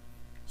year.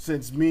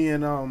 Since me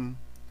and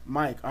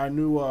Mike, our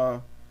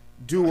new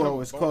duo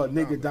is called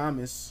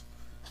Nigga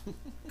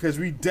because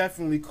we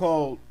definitely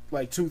called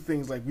like two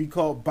things. Like we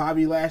called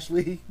Bobby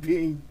Lashley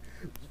being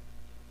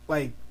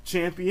like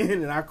champion,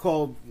 and I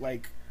called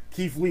like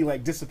Keith Lee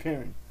like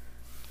disappearing.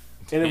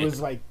 And it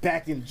was like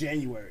back in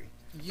January.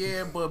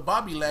 Yeah, but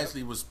Bobby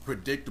Lashley was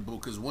predictable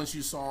because once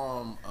you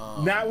saw him,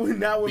 Not when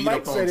beat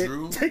Mike up on said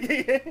Drew.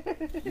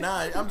 it.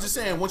 Nah, I'm just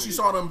saying once you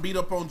saw them beat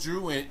up on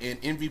Drew and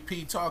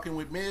MVP talking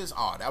with Miz,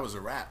 oh, that was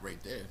a wrap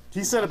right there.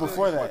 He said it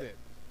before that.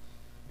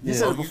 He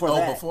said it before oh,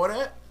 that. before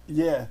that?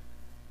 Yeah.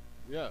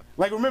 Yeah.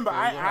 Like remember,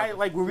 Yeah, I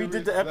like when we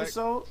did the Black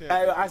episode, champion.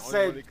 I Only one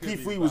said that could Keith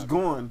be Lee was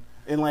Bobby. gone,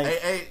 and like,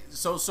 Hey,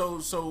 so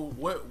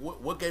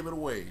what gave it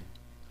away?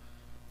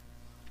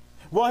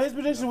 well, his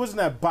prediction wasn't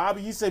that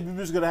Bobby. He said we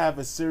was gonna have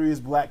a serious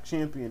black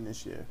champion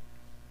this year.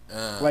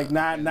 Like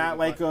not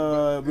like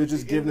we're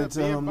just It giving ended it up to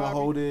being him to Bobby.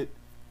 hold it.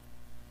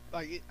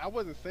 Like I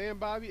wasn't saying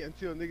Bobby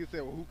until a nigga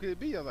said, "Well, who could it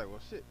be?" I was like, "Well,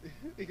 shit,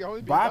 it can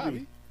only be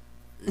Bobby.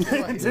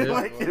 Bobby." And then,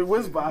 like it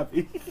was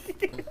Bobby.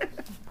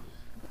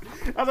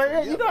 I was like,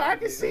 yeah, you know, I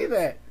can see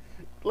that.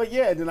 Like,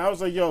 yeah. Then I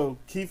was like, yo,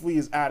 Keith Lee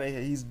is out of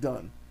here. He's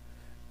done.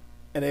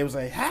 And they was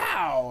like,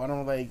 how? And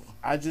I'm like,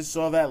 I just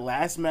saw that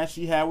last match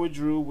he had with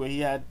Drew where he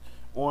had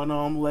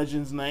on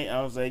Legends Night.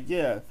 I was like,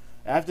 yeah.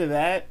 After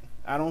that,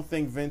 I don't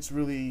think Vince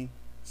really.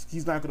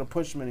 He's not gonna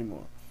push him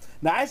anymore.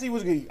 Now,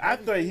 actually, I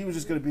thought he was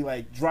just gonna be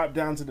like drop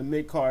down to the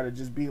mid card and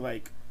just be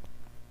like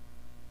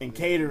in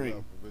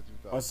catering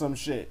or some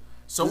shit.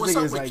 So This what's nigga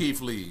up is with like-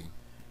 Keith Lee?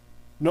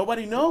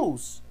 Nobody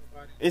knows.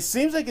 It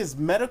seems like it's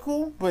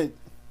medical, but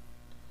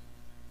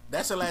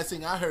That's the last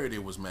thing I heard.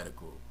 It was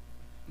medical.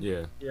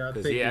 Yeah, Yeah, I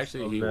because think he it's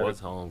actually so he medical. was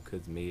home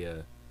because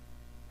Mia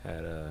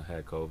had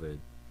COVID,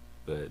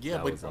 but Yeah,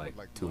 that but- was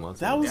like 2 months.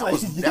 That ago. was That like-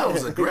 was that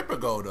was a grip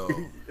ago though.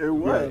 it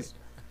was.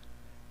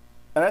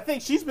 And I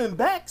think she's been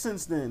back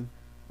since then.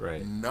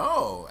 right.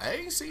 No, I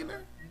ain't seen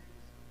her.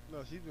 No,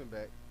 she's been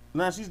back.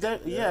 Nah, she's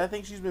dead. Yeah, I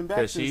think she's been back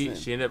Because since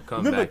she then. ended up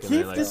coming Remember, back. and then,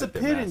 Keith like, took the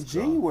disappeared in mask off.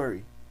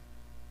 January.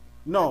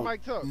 No,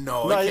 Mike Tuck.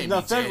 No, no, it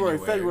can't be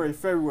February.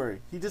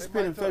 January. He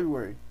disappeared in Mike Tuck.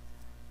 February.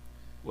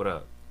 What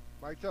up?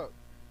 Mike Tuck.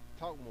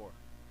 Talk more.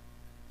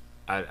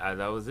 I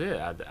that was it.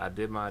 I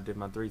did my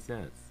 3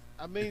 cents.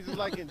 I mean, just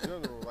like in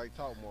general, like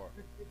talk more.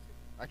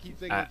 I keep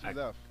thinking I- that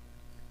you left.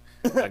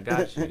 I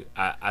got you.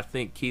 I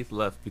think Keith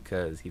left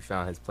because he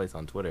found his place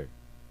on Twitter.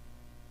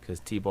 Because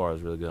T-Bar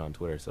is really good on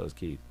Twitter, so is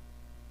Keith.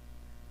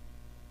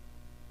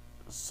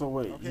 So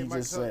wait, Okay, he Mike,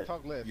 just said.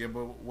 talk less. Yeah,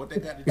 but what they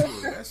got to do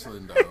with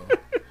wrestling,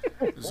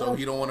 though? So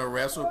he don't want to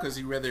wrestle because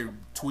he rather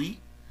tweet?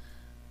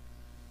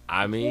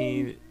 I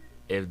mean,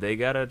 if they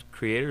got a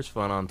creators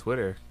fund on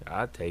Twitter,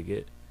 I'd take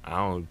it. I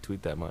don't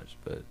tweet that much,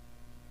 but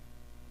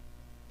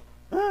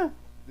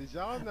Did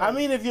y'all know? I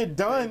mean, if you're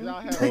done,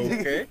 Y'all have,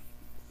 Okay.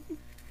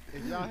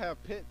 if y'all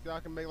have pets, y'all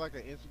can make like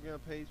an Instagram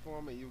page for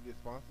them and you'll get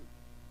sponsored.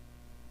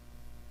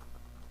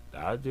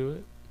 I'd do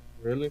it.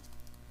 Really?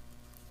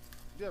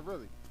 Yeah,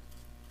 really.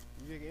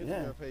 You make an Yeah.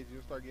 Instagram page,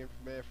 you'll start getting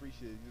mad free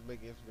shit. You just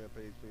make an Instagram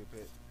page for your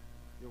pet.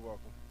 You're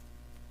welcome.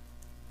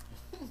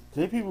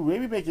 they people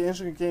maybe make an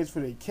Instagram page for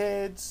their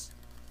kids,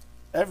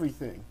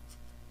 everything.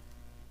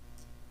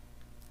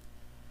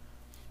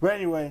 But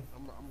anyway,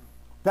 I'm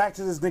back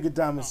to this nigga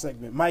diamond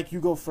segment. Mike, you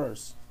go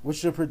first.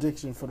 What's your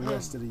prediction for the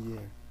rest of the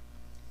year?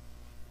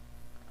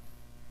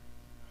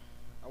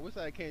 I wish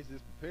I came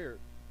just prepared.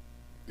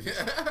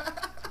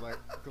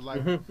 Cause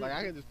like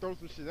I can just throw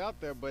some shit out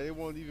there, but it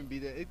won't even be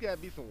that. It gotta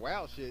be some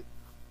wild shit,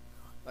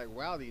 like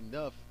wild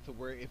enough to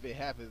where if it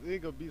happens, it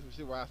ain't gonna be some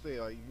shit where I say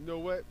like, you know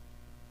what,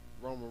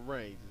 Roman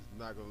Reigns is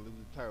not gonna lose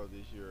the title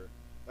this year.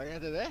 Like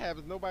after that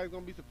happens, nobody's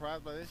gonna be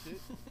surprised by that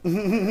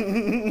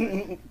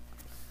shit.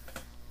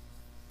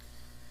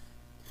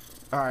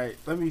 All right,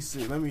 let me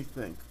see. Let me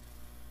think.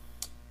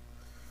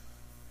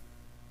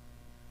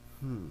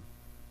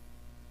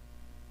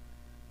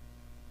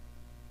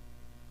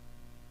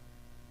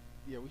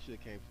 Yeah, we should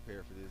have came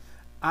prepared for this.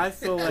 I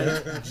feel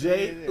like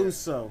Jay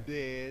Uso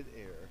Dead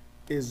air.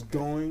 is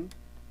going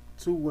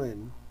to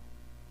win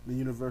the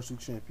Universal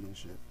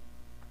Championship.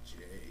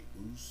 Jay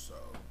Uso.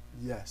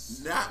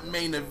 Yes. Not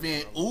main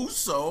event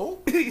Uso.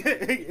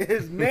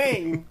 His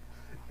name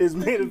is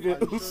main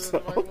event Are you sure that's the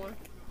right Uso. one?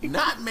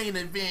 Not main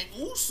event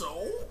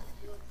Uso.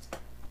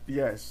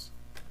 Yes.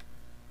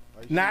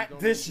 Are you sure you Not don't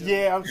this need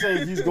year. I'm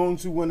saying he's going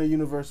to win a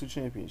Universal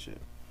Championship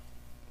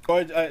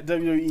or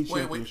WWE wait.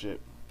 Championship.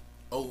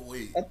 Oh,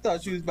 wait. I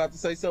thought you was about to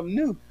say something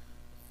new.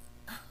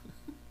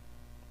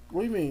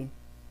 What do you mean?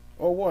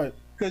 Or what?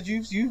 Because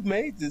you've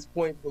made this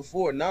point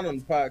before, not on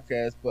the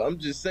podcast, but I'm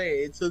just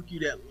saying it took you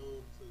that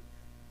long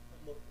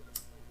to come up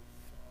with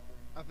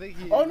I think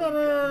he. Oh no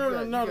you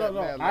got no!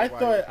 mad I like why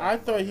you thought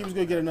talking about he was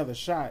gonna get that. another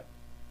shot,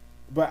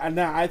 but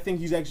now I think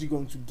he's actually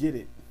going to get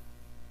it.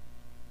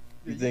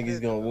 You think he's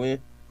gonna win?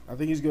 I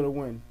think he's gonna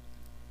win.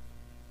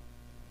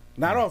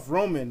 Not off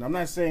Roman. I'm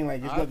not saying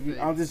like it's I gonna be,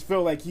 think- I just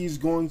feel like he's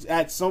going to,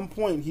 at some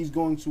point he's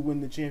going to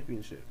win the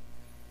championship.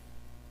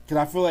 Cause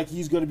I feel like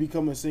he's gonna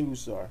become a single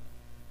star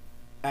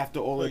after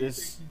all of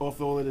this.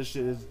 After all of this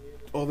shit is,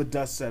 all the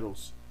dust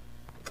settles.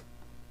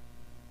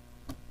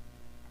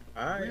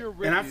 All right. Rhea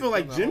And I Ripley feel is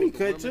like gonna Jimmy hold the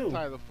could, women's too.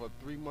 Title for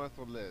 3 months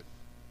or less.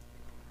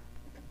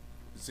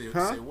 Say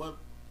Huh? what?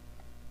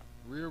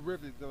 Rhea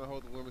Ripley is gonna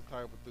hold the women's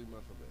title for 3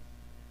 months or less.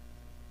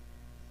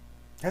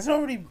 Has it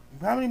already?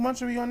 How many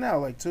months are we on now?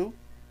 Like 2?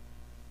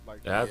 Like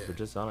Yeah, Yeah. we're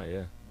just on it,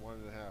 yeah. 1.5, 2,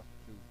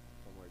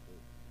 something like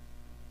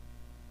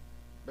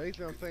that.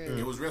 Basically, I'm saying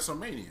It was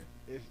WrestleMania.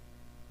 if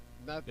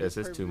not Yeah, this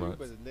it's just 2 pay-per-view, months.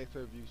 but the next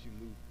pay-per-view she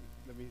loses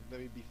it. Let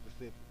me be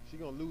specific. She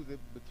gonna lose it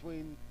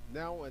between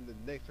now and the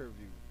next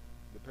pay-per-view,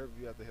 the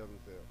pay-per-view after Hell in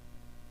a Cell.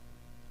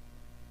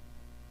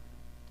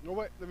 You know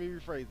what? Let me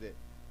rephrase that.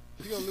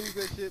 She gonna lose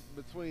that shit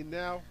between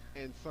now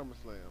and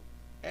SummerSlam.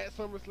 At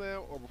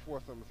SummerSlam or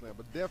before SummerSlam,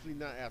 but definitely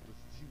not after.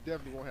 She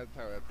definitely won't have the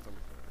title after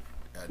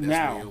SummerSlam. That's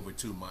Now. way over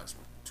 2 months,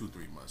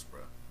 2-3 months,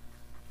 bro.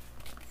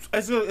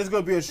 It's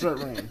gonna be a short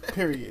reign.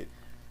 Period.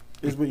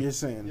 Is what you're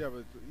saying. Yeah,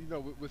 but you know,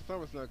 with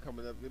SummerSlam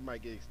coming up, it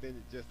might get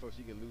extended just so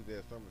she can lose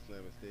that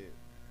SummerSlam instead.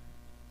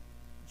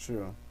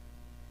 True.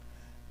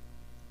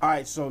 All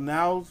right, so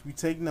now we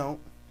take note.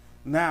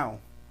 Now,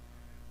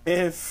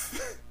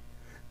 if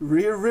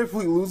Rhea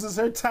Ripley loses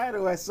her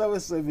title at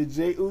SummerSlam and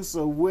Jey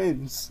Uso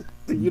wins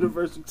the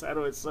Universal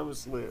title at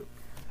SummerSlam,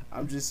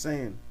 I'm just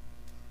saying,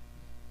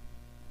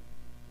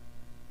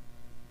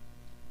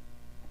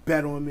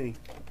 bet on me.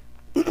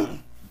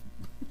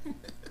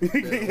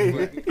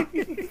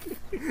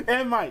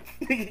 And Mike.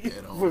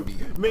 on me.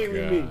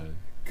 Mainly me. God.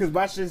 Because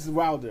my shit's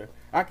wilder.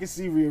 I can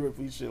see Rhea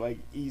Ripley shit like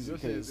easy. Your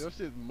shit, 'cause- your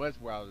shit's much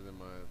wilder than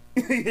mine.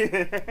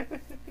 yeah.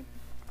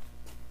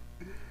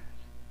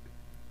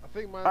 I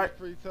think mine Alright. is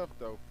pretty tough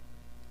though,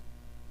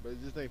 but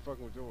it just ain't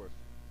fucking with yours.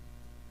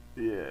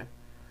 Yeah.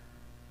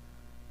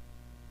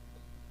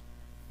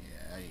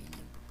 Yeah, I ain't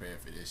even prepared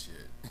for this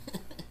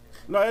shit.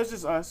 No, it's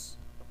just us.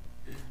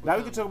 Now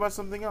we can talk about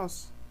something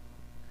else.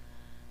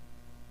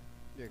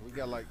 Yeah, we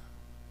got like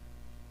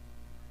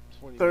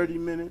 20 30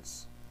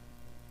 minutes.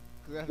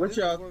 Cause after What this,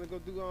 y'all- I'm gonna go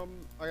do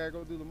I gotta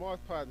go do the Mars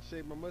pod and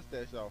shave my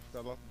mustache off.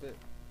 'Cause I lost a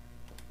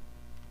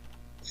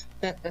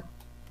bit.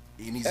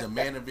 And he's a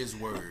man of his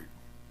word.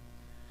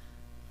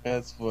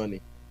 That's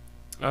funny.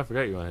 I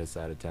forgot you on his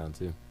side of town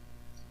too.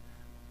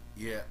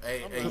 Yeah,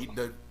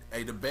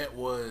 the bet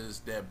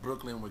was that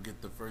Brooklyn would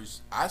get the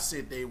first. I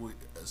said they would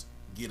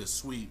get a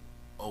sweep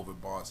over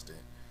Boston,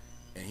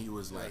 and he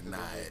was like, "Nah,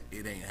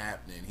 it ain't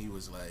happening." He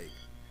was like,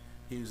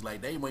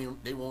 they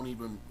won't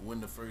even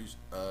win the first.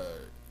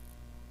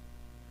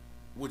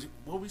 What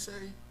we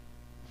say?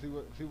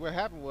 See what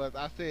happened was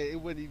I said it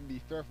wouldn't even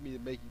be fair for me to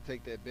make you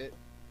take that bet,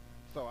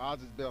 so I'll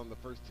just bet on the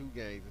first 2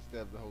 games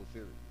instead of the whole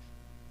series.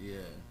 Yeah.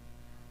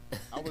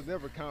 I was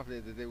never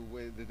confident that they would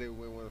win. That they would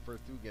win one of the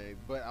first 2 games,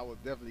 but I was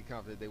definitely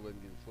confident they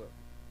wouldn't get swept.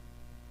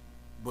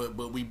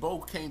 But we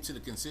both came to the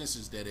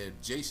consensus that if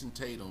Jason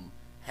Tatum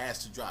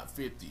has to drop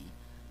 50,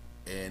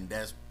 and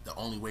that's the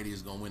only way that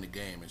he's gonna win the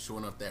game. And sure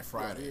enough, that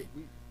Friday,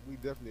 yeah, we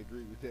definitely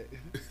agree with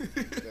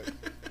that.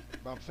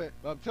 But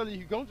I'm telling you,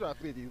 he's gonna drop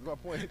 50. Is my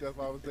point. That's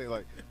why I was saying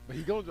but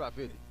he's gonna drop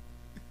 50.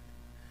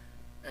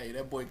 Hey,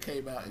 that boy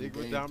came out in game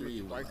 3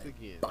 and was like,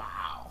 again.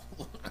 Bow.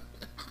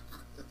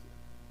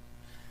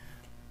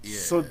 Yeah.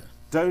 So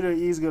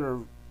WWE's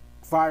gonna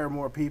fire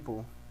more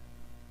people.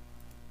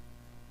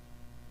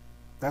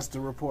 That's the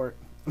report.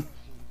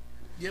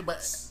 Yeah, but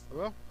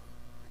Well,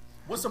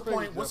 what's the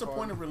point? What's the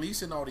point of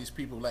releasing all these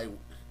people? Like,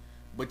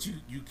 but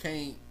you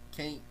can't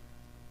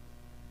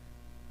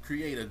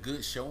create a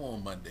good show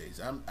on Mondays.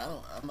 I'm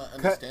not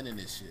understanding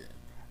this shit.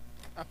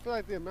 I feel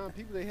like the amount of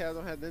people they have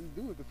don't have nothing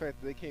to do with the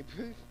fact that they can't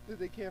put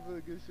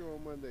a good show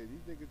on Monday.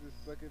 These niggas just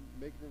fucking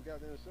making them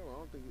goddamn show.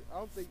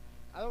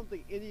 I don't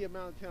think any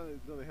amount of talent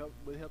is gonna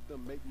help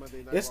them make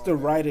Monday Night. It's Raw the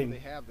better. writing. They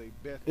have the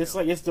best. It's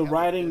talent. like it's the They have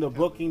writing, the best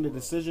talent booking, in the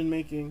world. decision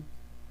making.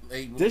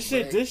 Like, This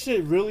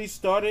shit really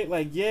started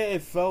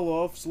it fell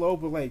off slow,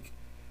 but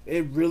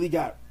it really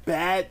got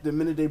bad the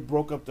minute they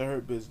broke up the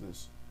Hurt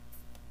Business.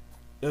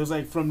 It was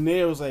from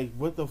there. It was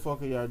what the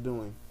fuck are y'all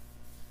doing?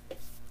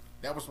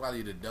 That was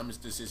probably the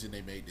dumbest decision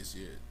they made this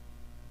year.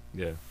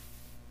 Yeah.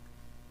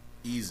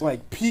 Easy.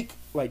 Peak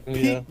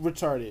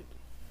retarded.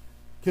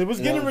 Cause it was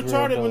getting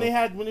retarded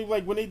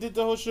when they did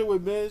the whole shit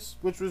with Miz,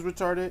 which was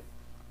retarded.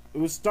 It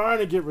was starting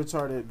to get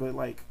retarded, but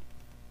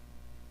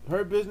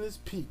Hurt Business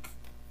peak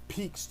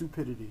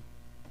stupidity.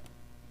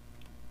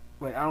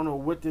 I don't know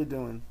what they're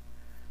doing.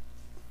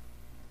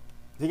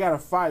 They gotta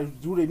fire.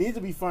 Who they need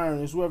to be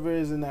firing is whoever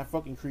is in that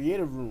fucking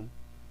creative room.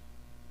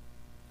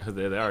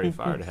 They already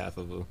fired half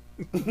of them.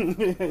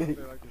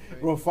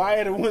 Well,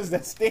 fire the ones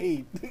that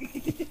stayed.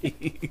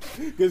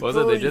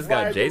 Wasn't they just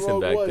got Jason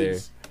back there?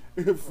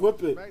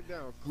 Flip it.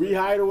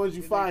 Rehire the ones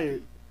you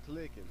fired.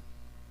 Clicking.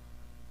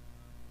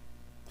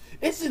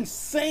 It's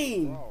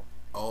insane. Wow.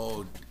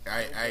 Oh,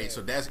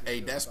 so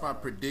that's my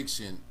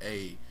prediction.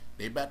 They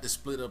about to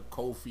split up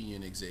Kofi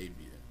and Xavier.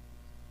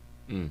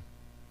 That's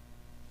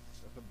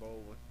a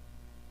bold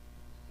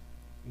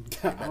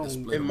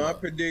one. And my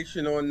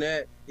prediction on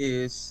that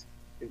is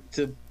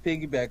to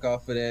piggyback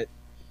off of that.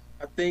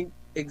 I think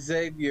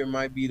Xavier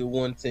might be the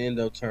one to end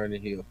up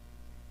turning heel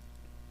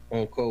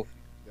on Kofi.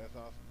 That's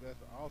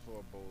also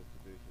a bold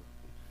prediction.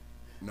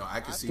 No, I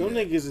can see Those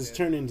that. niggas is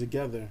turning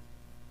together.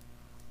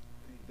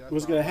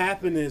 What's gonna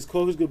happen is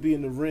Kofi's gonna be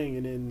in the ring,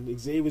 and then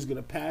Xavier's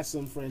gonna pass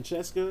him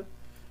Francesca,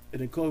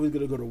 and then Kofi's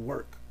gonna go to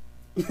work.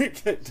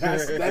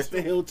 that's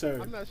the heel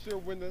turn. I'm not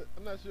sure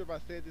if I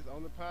said this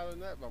on the pod or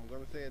not, but I'm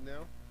gonna say it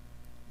now.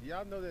 Do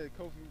y'all know that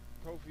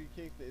Kofi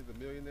Kingston is a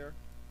millionaire?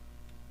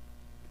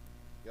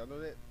 Y'all know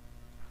that?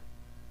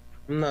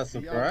 I'm not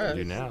surprised.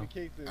 You now.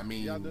 I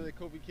mean, y'all know that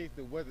Kofi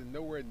Kingston wasn't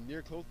nowhere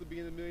near close to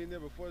being a millionaire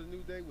before the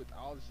New Day with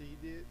all the shit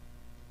he did.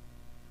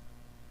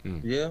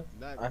 Yeah,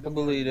 I can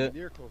believe that.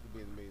 Near close to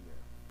being a millionaire.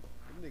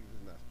 Them niggas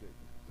is not splitting.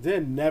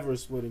 They're never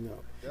splitting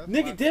up.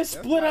 They're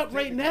split up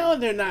right now,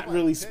 and they're not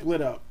really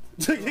split up.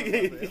 That's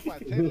why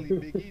technically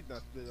Big E's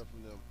not split up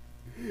from them.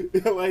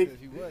 If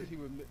he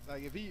would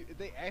if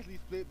they actually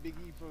split Big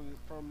E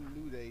from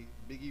New Day,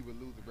 Big E would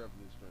lose the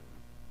revenue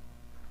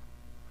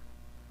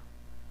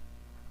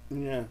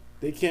stream. Yeah,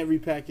 they can't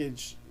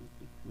repackage.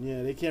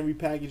 Yeah, they can't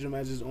repackage him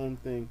as his own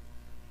thing.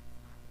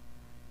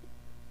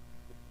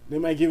 They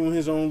might give him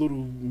his own little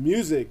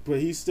music, but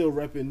he's still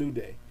repping New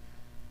Day.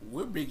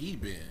 Where Big E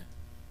been?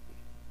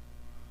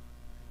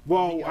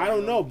 Well, I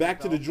don't know. Back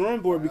to the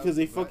drawing board because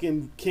they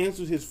fucking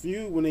canceled his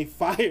feud when they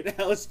fired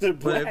Aleister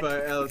Black.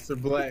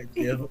 Aleister Black,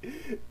 yo.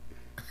 You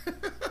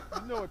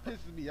know what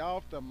pisses me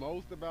off the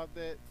most about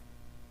that?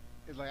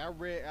 It's I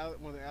read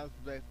one of Aleister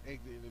Black's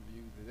exit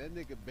interviews, and that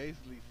nigga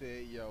basically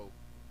said, yo,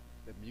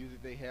 the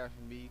music they have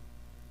for me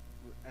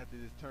after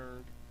this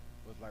turn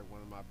was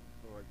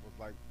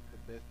was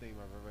the best thing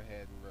I've ever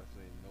had in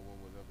wrestling. No one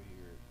would ever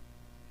hear it.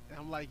 And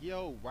I'm like,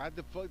 yo, why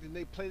the fuck didn't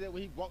they play that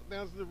when he walked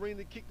down to the ring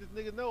to kick this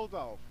nigga nose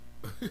off?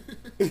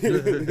 That's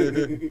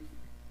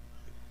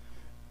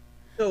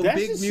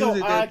big music so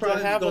that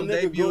probably have gonna a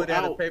nigga debut go it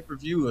at a out.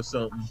 pay-per-view or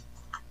something.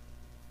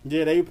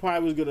 Yeah, they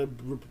probably was gonna.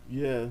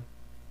 Yeah.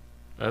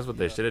 That's what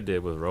they should have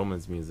did with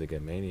Roman's music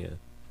at Mania.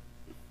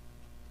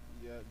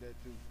 Yeah, that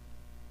too.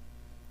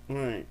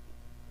 Right.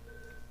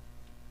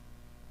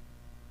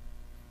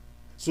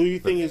 So you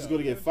think he's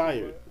gonna get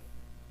fired?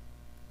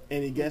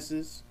 Any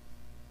guesses?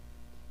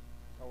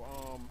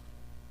 Oh,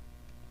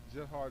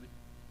 Jeff Hardy.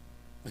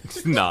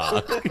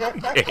 Nah,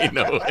 ain't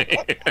no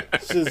way.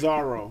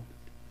 Cesaro.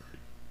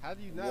 How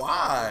do you not?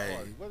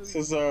 Why?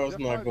 Cesaro's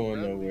not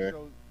going nowhere.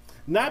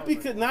 Not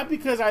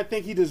because I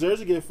think he deserves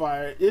to get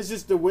fired. It's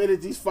just the way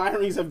that these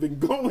firings have been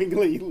going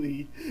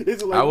lately.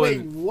 It's like,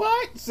 wait,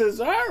 what?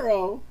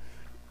 Cesaro?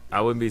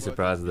 I wouldn't be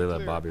surprised if they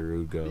let Bobby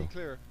Roode To go. be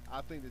clear,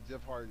 I think that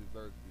Jeff Hardy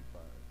deserves to be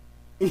fired.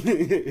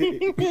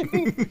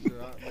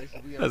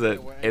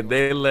 If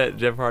they let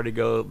Jeff Hardy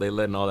go, they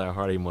letting all that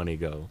Hardy money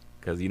go.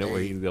 Because you know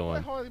where he's What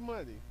going. Hardy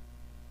money?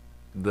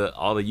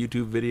 All the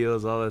YouTube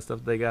videos, all that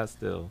stuff they got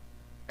still.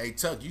 Hey,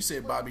 Tuck, you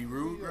said Bobby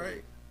Roode,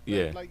 right?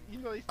 Yeah. Like, You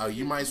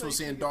might as well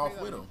send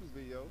Dolph with him.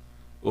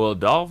 Well,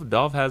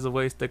 Dolph has a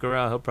way to stick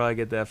around. He'll probably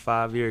get that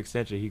 5-year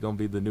extension. He gonna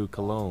be the new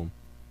Cologne.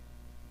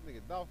 Nigga,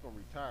 Dolph gonna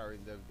retire in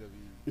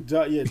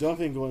WWE. Yeah, Dolph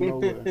ain't going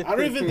nowhere.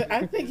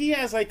 I think he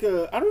has I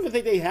don't even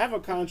think they have a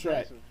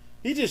contract.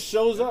 He just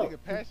shows up. Nigga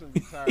Passion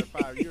retired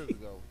 5 years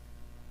ago.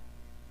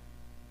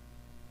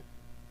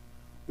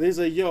 They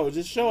say, yo,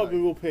 just show up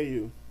and we'll pay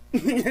you.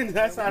 And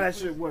that's how that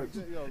shit works.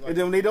 And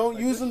then when they don't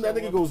use him, that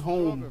nigga goes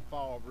home. And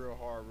fall real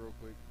hard, real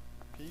quick.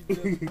 Can you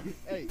just,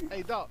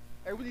 hey, Dolph.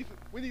 Hey, we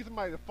need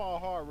somebody to fall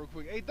hard real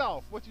quick. Hey,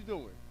 Dolph, what you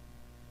doing?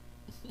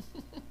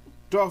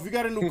 Dolph, you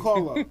got a new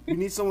call up. You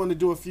need someone to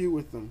do a feud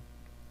with them.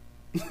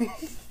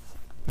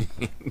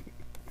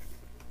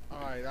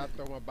 All right, I'll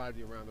throw my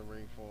body around the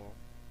ring for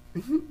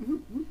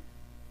him.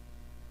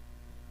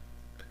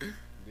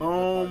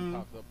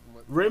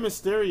 Rey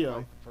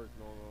Mysterio.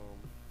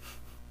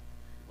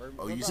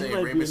 Oh, you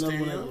saying Rey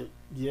Mysterio?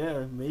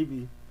 Yeah,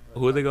 maybe.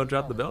 Who are they gonna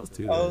drop the belts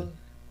to? Then?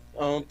 I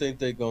don't think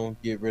they're gonna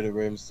get rid of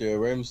Rey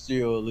Mysterio. Rey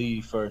Mysterio will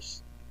leave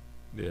first.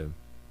 Yeah.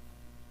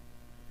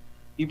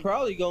 He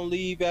probably gonna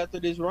leave after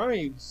this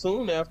reign.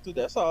 Soon after,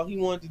 that's all he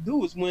wanted to do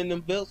was win them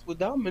belts with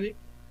Dominic.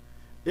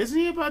 Isn't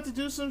he about to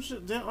do some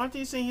shit? Aren't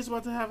they saying he's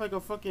about to have like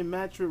a fucking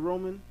match with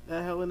Roman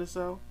at Hell in a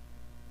Cell?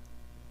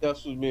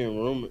 That's what's being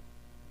rumored.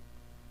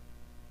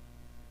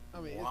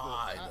 I mean,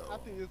 why I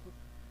think it's.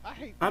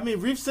 I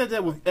mean, Reef said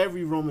that with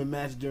every Roman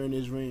match during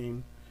his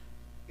reign.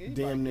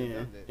 Damn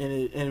near. And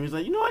it was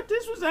like, you know what?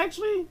 This was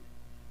actually.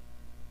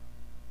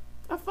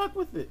 I fuck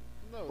with it.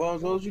 No, what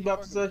was you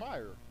about to say?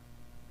 Fire.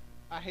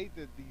 I hate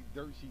that these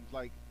dirt sheets,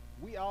 like,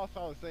 we all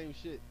saw the same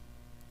shit,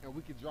 and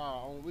we could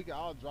all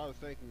draw the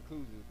same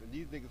conclusions, and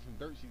these niggas from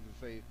dirt sheets will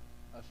say,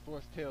 a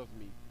source tells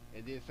me,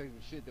 and then say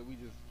some shit that we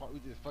just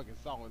fucking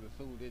saw and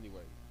assumed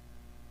anyway.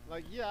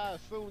 Like, yeah, I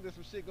assumed that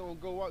some shit gonna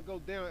go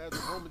down as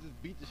a Roman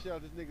just beat the shit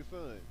out of this nigga's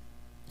son.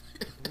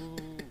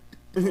 Ooh,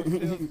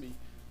 source tells me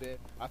that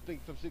I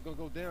think some shit gonna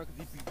go down because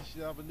he beat the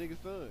shit out of a nigga's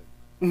son.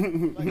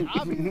 Like,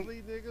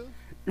 obviously, nigga.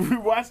 We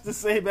watched the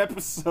same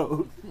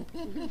episode.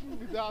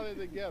 We all in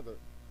together.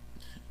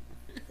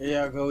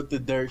 Yeah, I'll go with the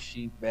dirt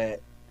sheet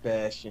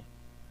bashing.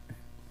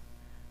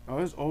 Oh,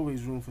 there's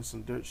always room for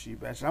some dirt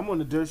sheet bashing. I'm on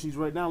the dirt sheets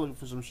right now looking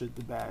for some shit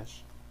to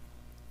bash.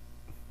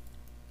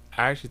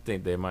 I actually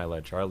think they might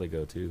let Charlie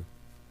go too.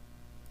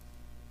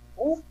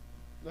 Oh,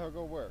 Let her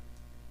go where?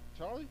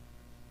 Charlie?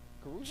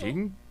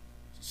 Caruso?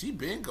 She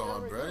been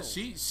gone, bruh.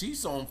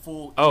 She's on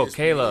full. Oh,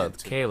 ESPN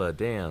Kayla,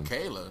 damn.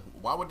 Kayla.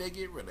 Why would they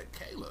get rid of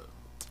Kayla?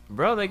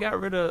 Bro, they got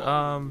rid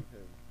of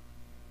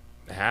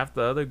half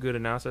the other good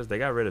announcers. They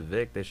got rid of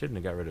Vic. They shouldn't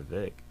have got rid of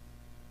Vic.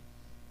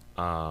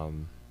 I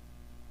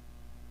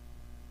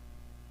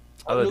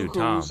knew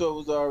Caruso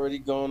was already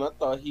gone. I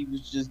thought he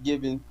was just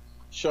giving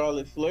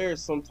Charlotte Flair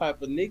some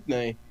type of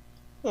nickname.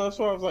 That's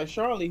why I was like,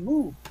 Charlie,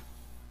 who?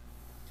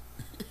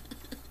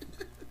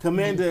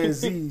 Commander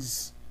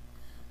Aziz.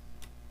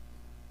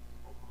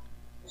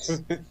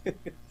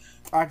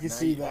 I can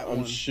see that one.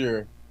 I'm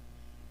sure.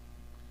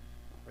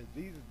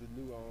 Aziz is the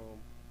new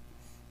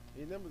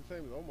he's never the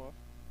same as Omar.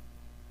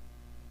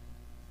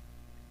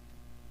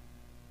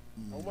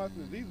 Omar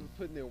and Aziz was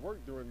putting in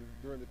work during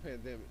the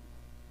pandemic.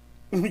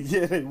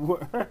 Yeah, they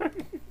were.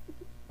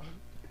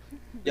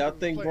 Y'all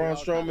think Braun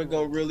Strowman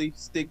gonna really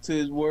stick to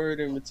his word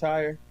and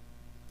retire?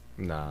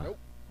 Nah. Nope.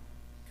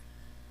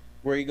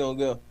 Where he gonna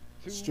go?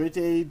 Straight to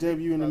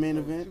AEW in the main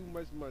event. Too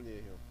much money in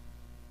him.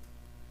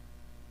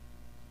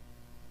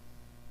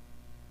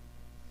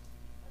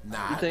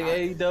 Nah. You think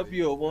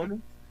AEW will want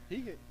him?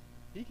 He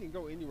can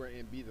go anywhere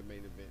and be the main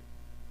event.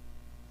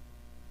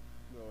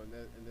 No, and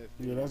that's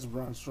yeah, that's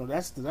Braun Strowman.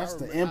 That's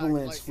the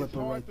ambulance flipper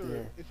right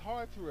there. It's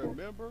hard to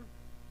remember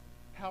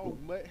how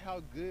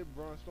good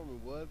Braun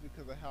Strowman was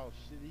because of how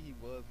shitty he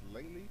was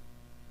lately.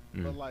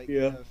 But like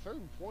at a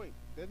certain point,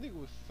 that nigga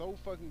was so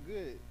fucking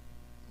good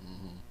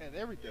at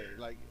everything.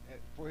 Like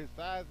for his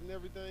size and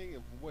everything,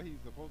 and for what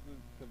he's supposed to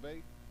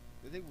convey,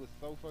 that nigga was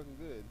so fucking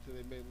good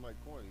until they made him like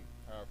corny.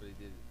 However they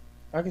did it.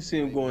 I can see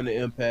him going to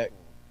Impact,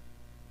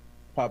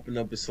 popping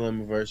up at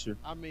Slammiversary.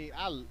 I mean,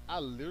 I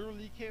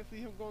literally can't see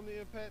him going to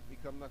Impact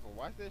because I'm not gonna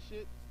watch that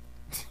shit.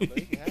 But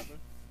it can happen.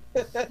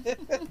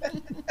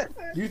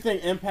 Do you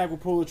think Impact will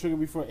pull the trigger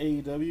before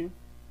AEW?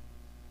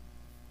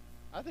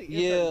 I think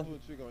Impact will pull the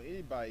trigger on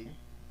anybody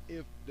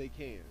if they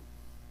can.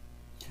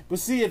 But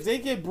see, if they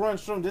get Braun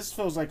Strowman, this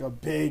feels like a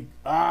big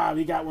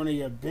we got one of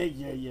your big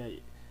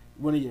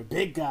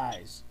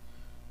guys.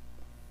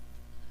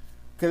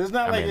 Cause it's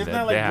not like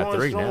Braun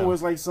Strowman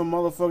was like some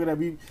motherfucker that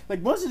we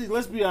like. Most of these,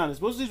 let's be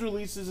honest, most of these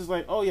releases is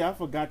like, oh yeah, I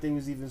forgot they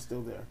was even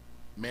still there.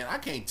 Man, I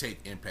can't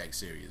take Impact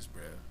serious,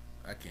 bro.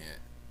 I can't.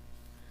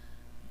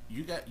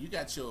 You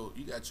got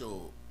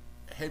your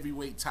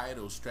heavyweight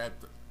title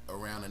strapped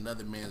around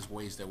another man's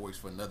waist that works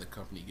for another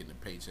company getting a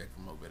paycheck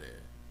from over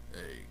there.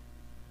 Hey,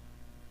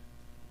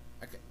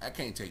 I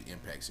can't take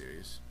Impact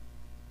serious.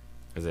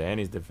 Because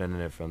Annie's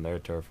defending it from their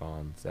turf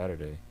on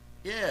Saturday.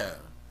 Yeah.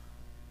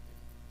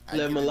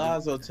 Let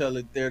Milazzo tell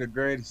it they're the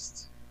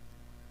greatest.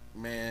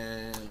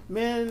 Man,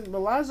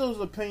 Milazzo's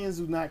opinions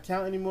do not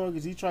count anymore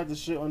because he tried to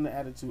shit on the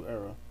Attitude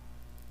Era.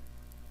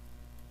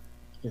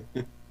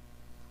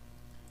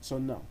 So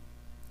no.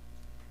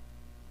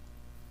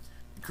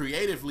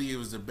 creatively, it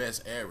was the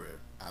best era.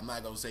 I'm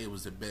not gonna say it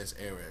was the best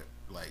era,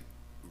 like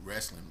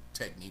wrestling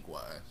technique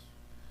wise.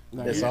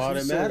 Now, That's all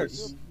that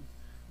matters.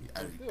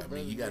 I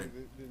mean, you gotta.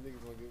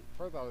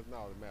 First off, it's not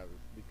all that matters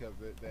because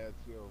the Attitude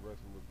Era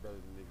wrestling was better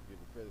than niggas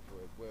giving credit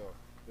for as well.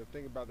 The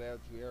thing about the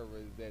Attitude Era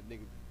is that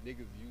niggas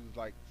use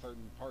like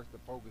certain parts to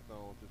focus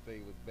on to say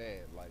it was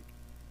bad. Like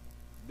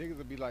niggas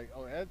will be like,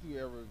 "Oh, Attitude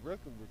Era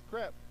wrestling was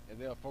crap," and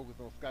they'll focus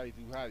on Scotty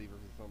 2 Hotty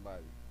versus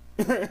somebody.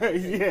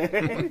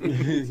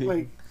 Yeah.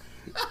 Like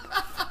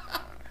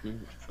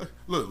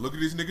look at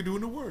this nigga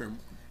doing the worm.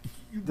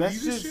 You that's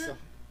believe this just shit?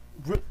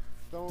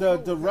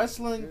 the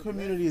wrestling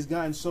community has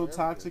gotten so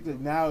toxic that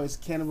now it's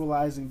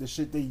cannibalizing the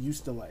shit they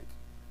used to like,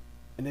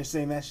 and they're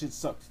saying that shit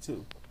sucked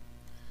too.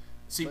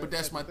 See, but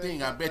that's my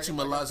thing. I bet you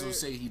Milazzo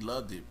say he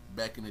loved it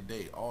back in the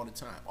day all the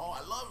time. Oh,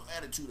 I love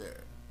Attitude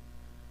Era.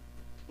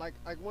 Like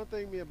one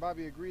thing me and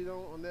Bobby agreed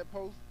on that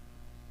post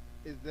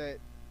is that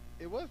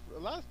it was a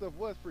lot of stuff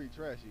was pretty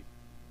trashy,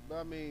 but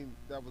I mean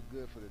that was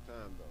good for the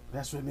time though.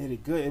 That's what made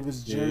it good. It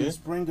was Jerry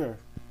Springer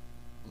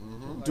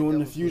Mm-hmm. doing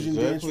Like, the fusion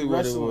dance with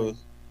wrestling.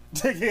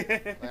 Like,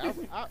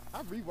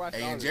 I rewatched.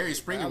 Hey, all and of Jerry it.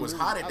 Springer Like, was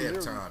hot at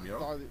that time, yo.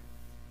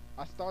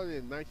 I started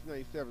in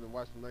 1997 and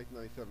watched from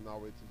 1997 all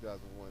the way to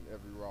 2001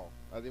 every Raw.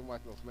 I didn't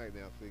watch no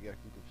SmackDown, so it got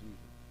too confusing.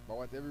 But I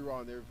watched every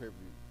Raw and every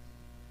pay-per-view,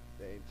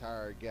 the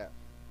entire gap.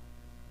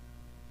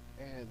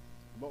 And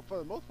for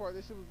the most part,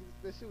 that shit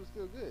was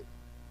still good.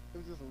 It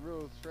was just some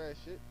real trash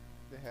shit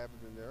that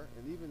happened in there,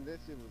 and even that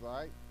shit was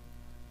alright.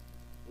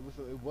 It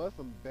was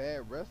some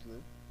bad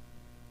wrestling,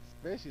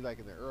 especially like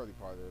in the early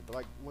part of it. But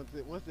like once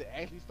it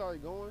actually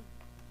started going,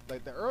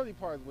 like the early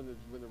part is when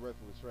the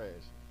wrestling was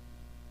trash.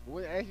 But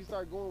when it actually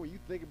started going, when you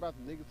think about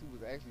the niggas who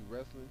was actually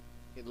wrestling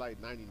in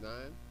like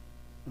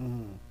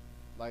 '99,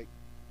 like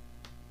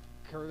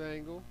Kurt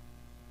Angle,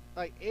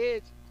 like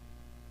Edge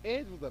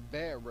was a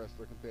bad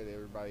wrestler compared to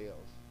everybody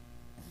else.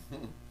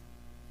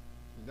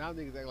 Now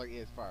niggas act like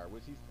Edge fire,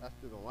 which I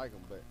still don't like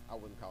him, but I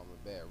wouldn't call him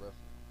a bad wrestler.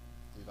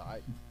 He's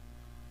alright.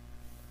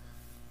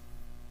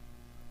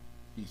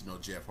 He's no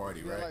Jeff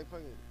Hardy, Yeah, right? like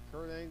fucking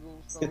Kurt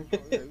Angle, Stone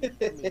Cold.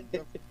 Yeah, I mean,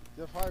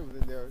 Jeff Hardy was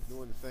in there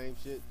doing the same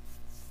shit,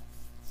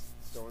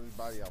 throwing his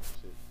body out and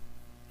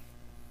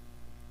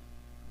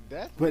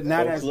shit. But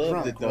not as loved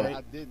drunk, it, though. right?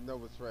 I didn't know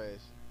was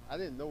trash. I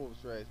didn't know it was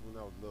trash when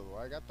I was little.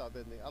 Like I thought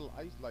that nigga.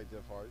 I used to like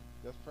Jeff Hardy.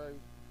 That's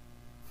crazy.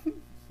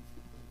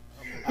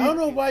 I don't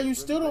know why you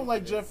still don't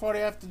like Jeff Hardy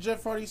after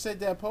Jeff Hardy said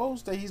that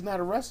post that he's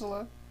not a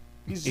wrestler.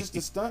 He's just a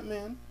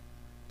stuntman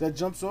that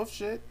jumps off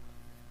shit.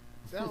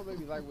 That don't make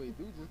me like what he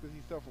do just because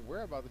he's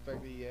self-aware about the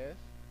fact that he ass.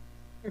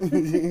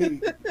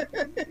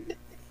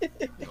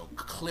 Yo,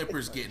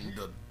 Clippers getting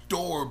the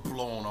door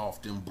blown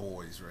off them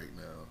boys right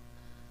now.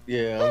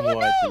 Yeah, I'm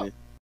watching it.